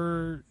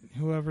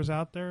 whoever's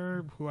out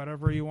there,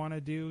 whatever you want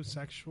to do,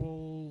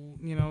 sexual,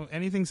 you know,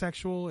 anything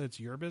sexual, it's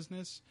your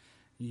business.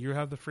 You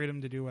have the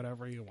freedom to do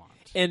whatever you want.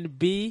 And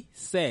be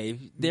safe.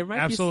 There might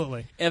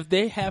Absolutely. be, if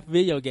they have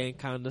video game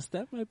condoms,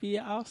 that might be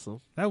awesome.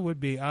 That would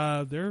be.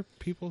 There are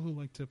people who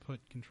like to put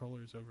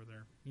controllers over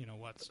their,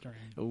 what's during.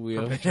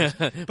 We'll,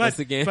 But once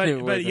again,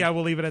 but yeah,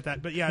 we'll leave it at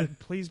that. But yeah,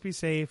 please be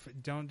safe.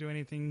 Don't do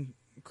anything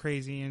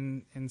crazy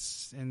and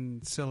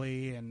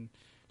silly, and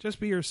just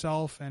be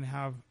yourself and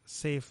have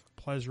safe,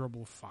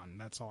 pleasurable fun.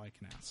 That's all I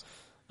can ask.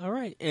 All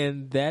right,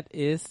 and that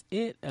is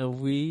it.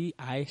 And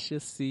I shall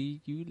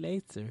see you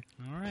later.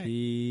 All right.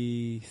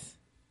 Peace.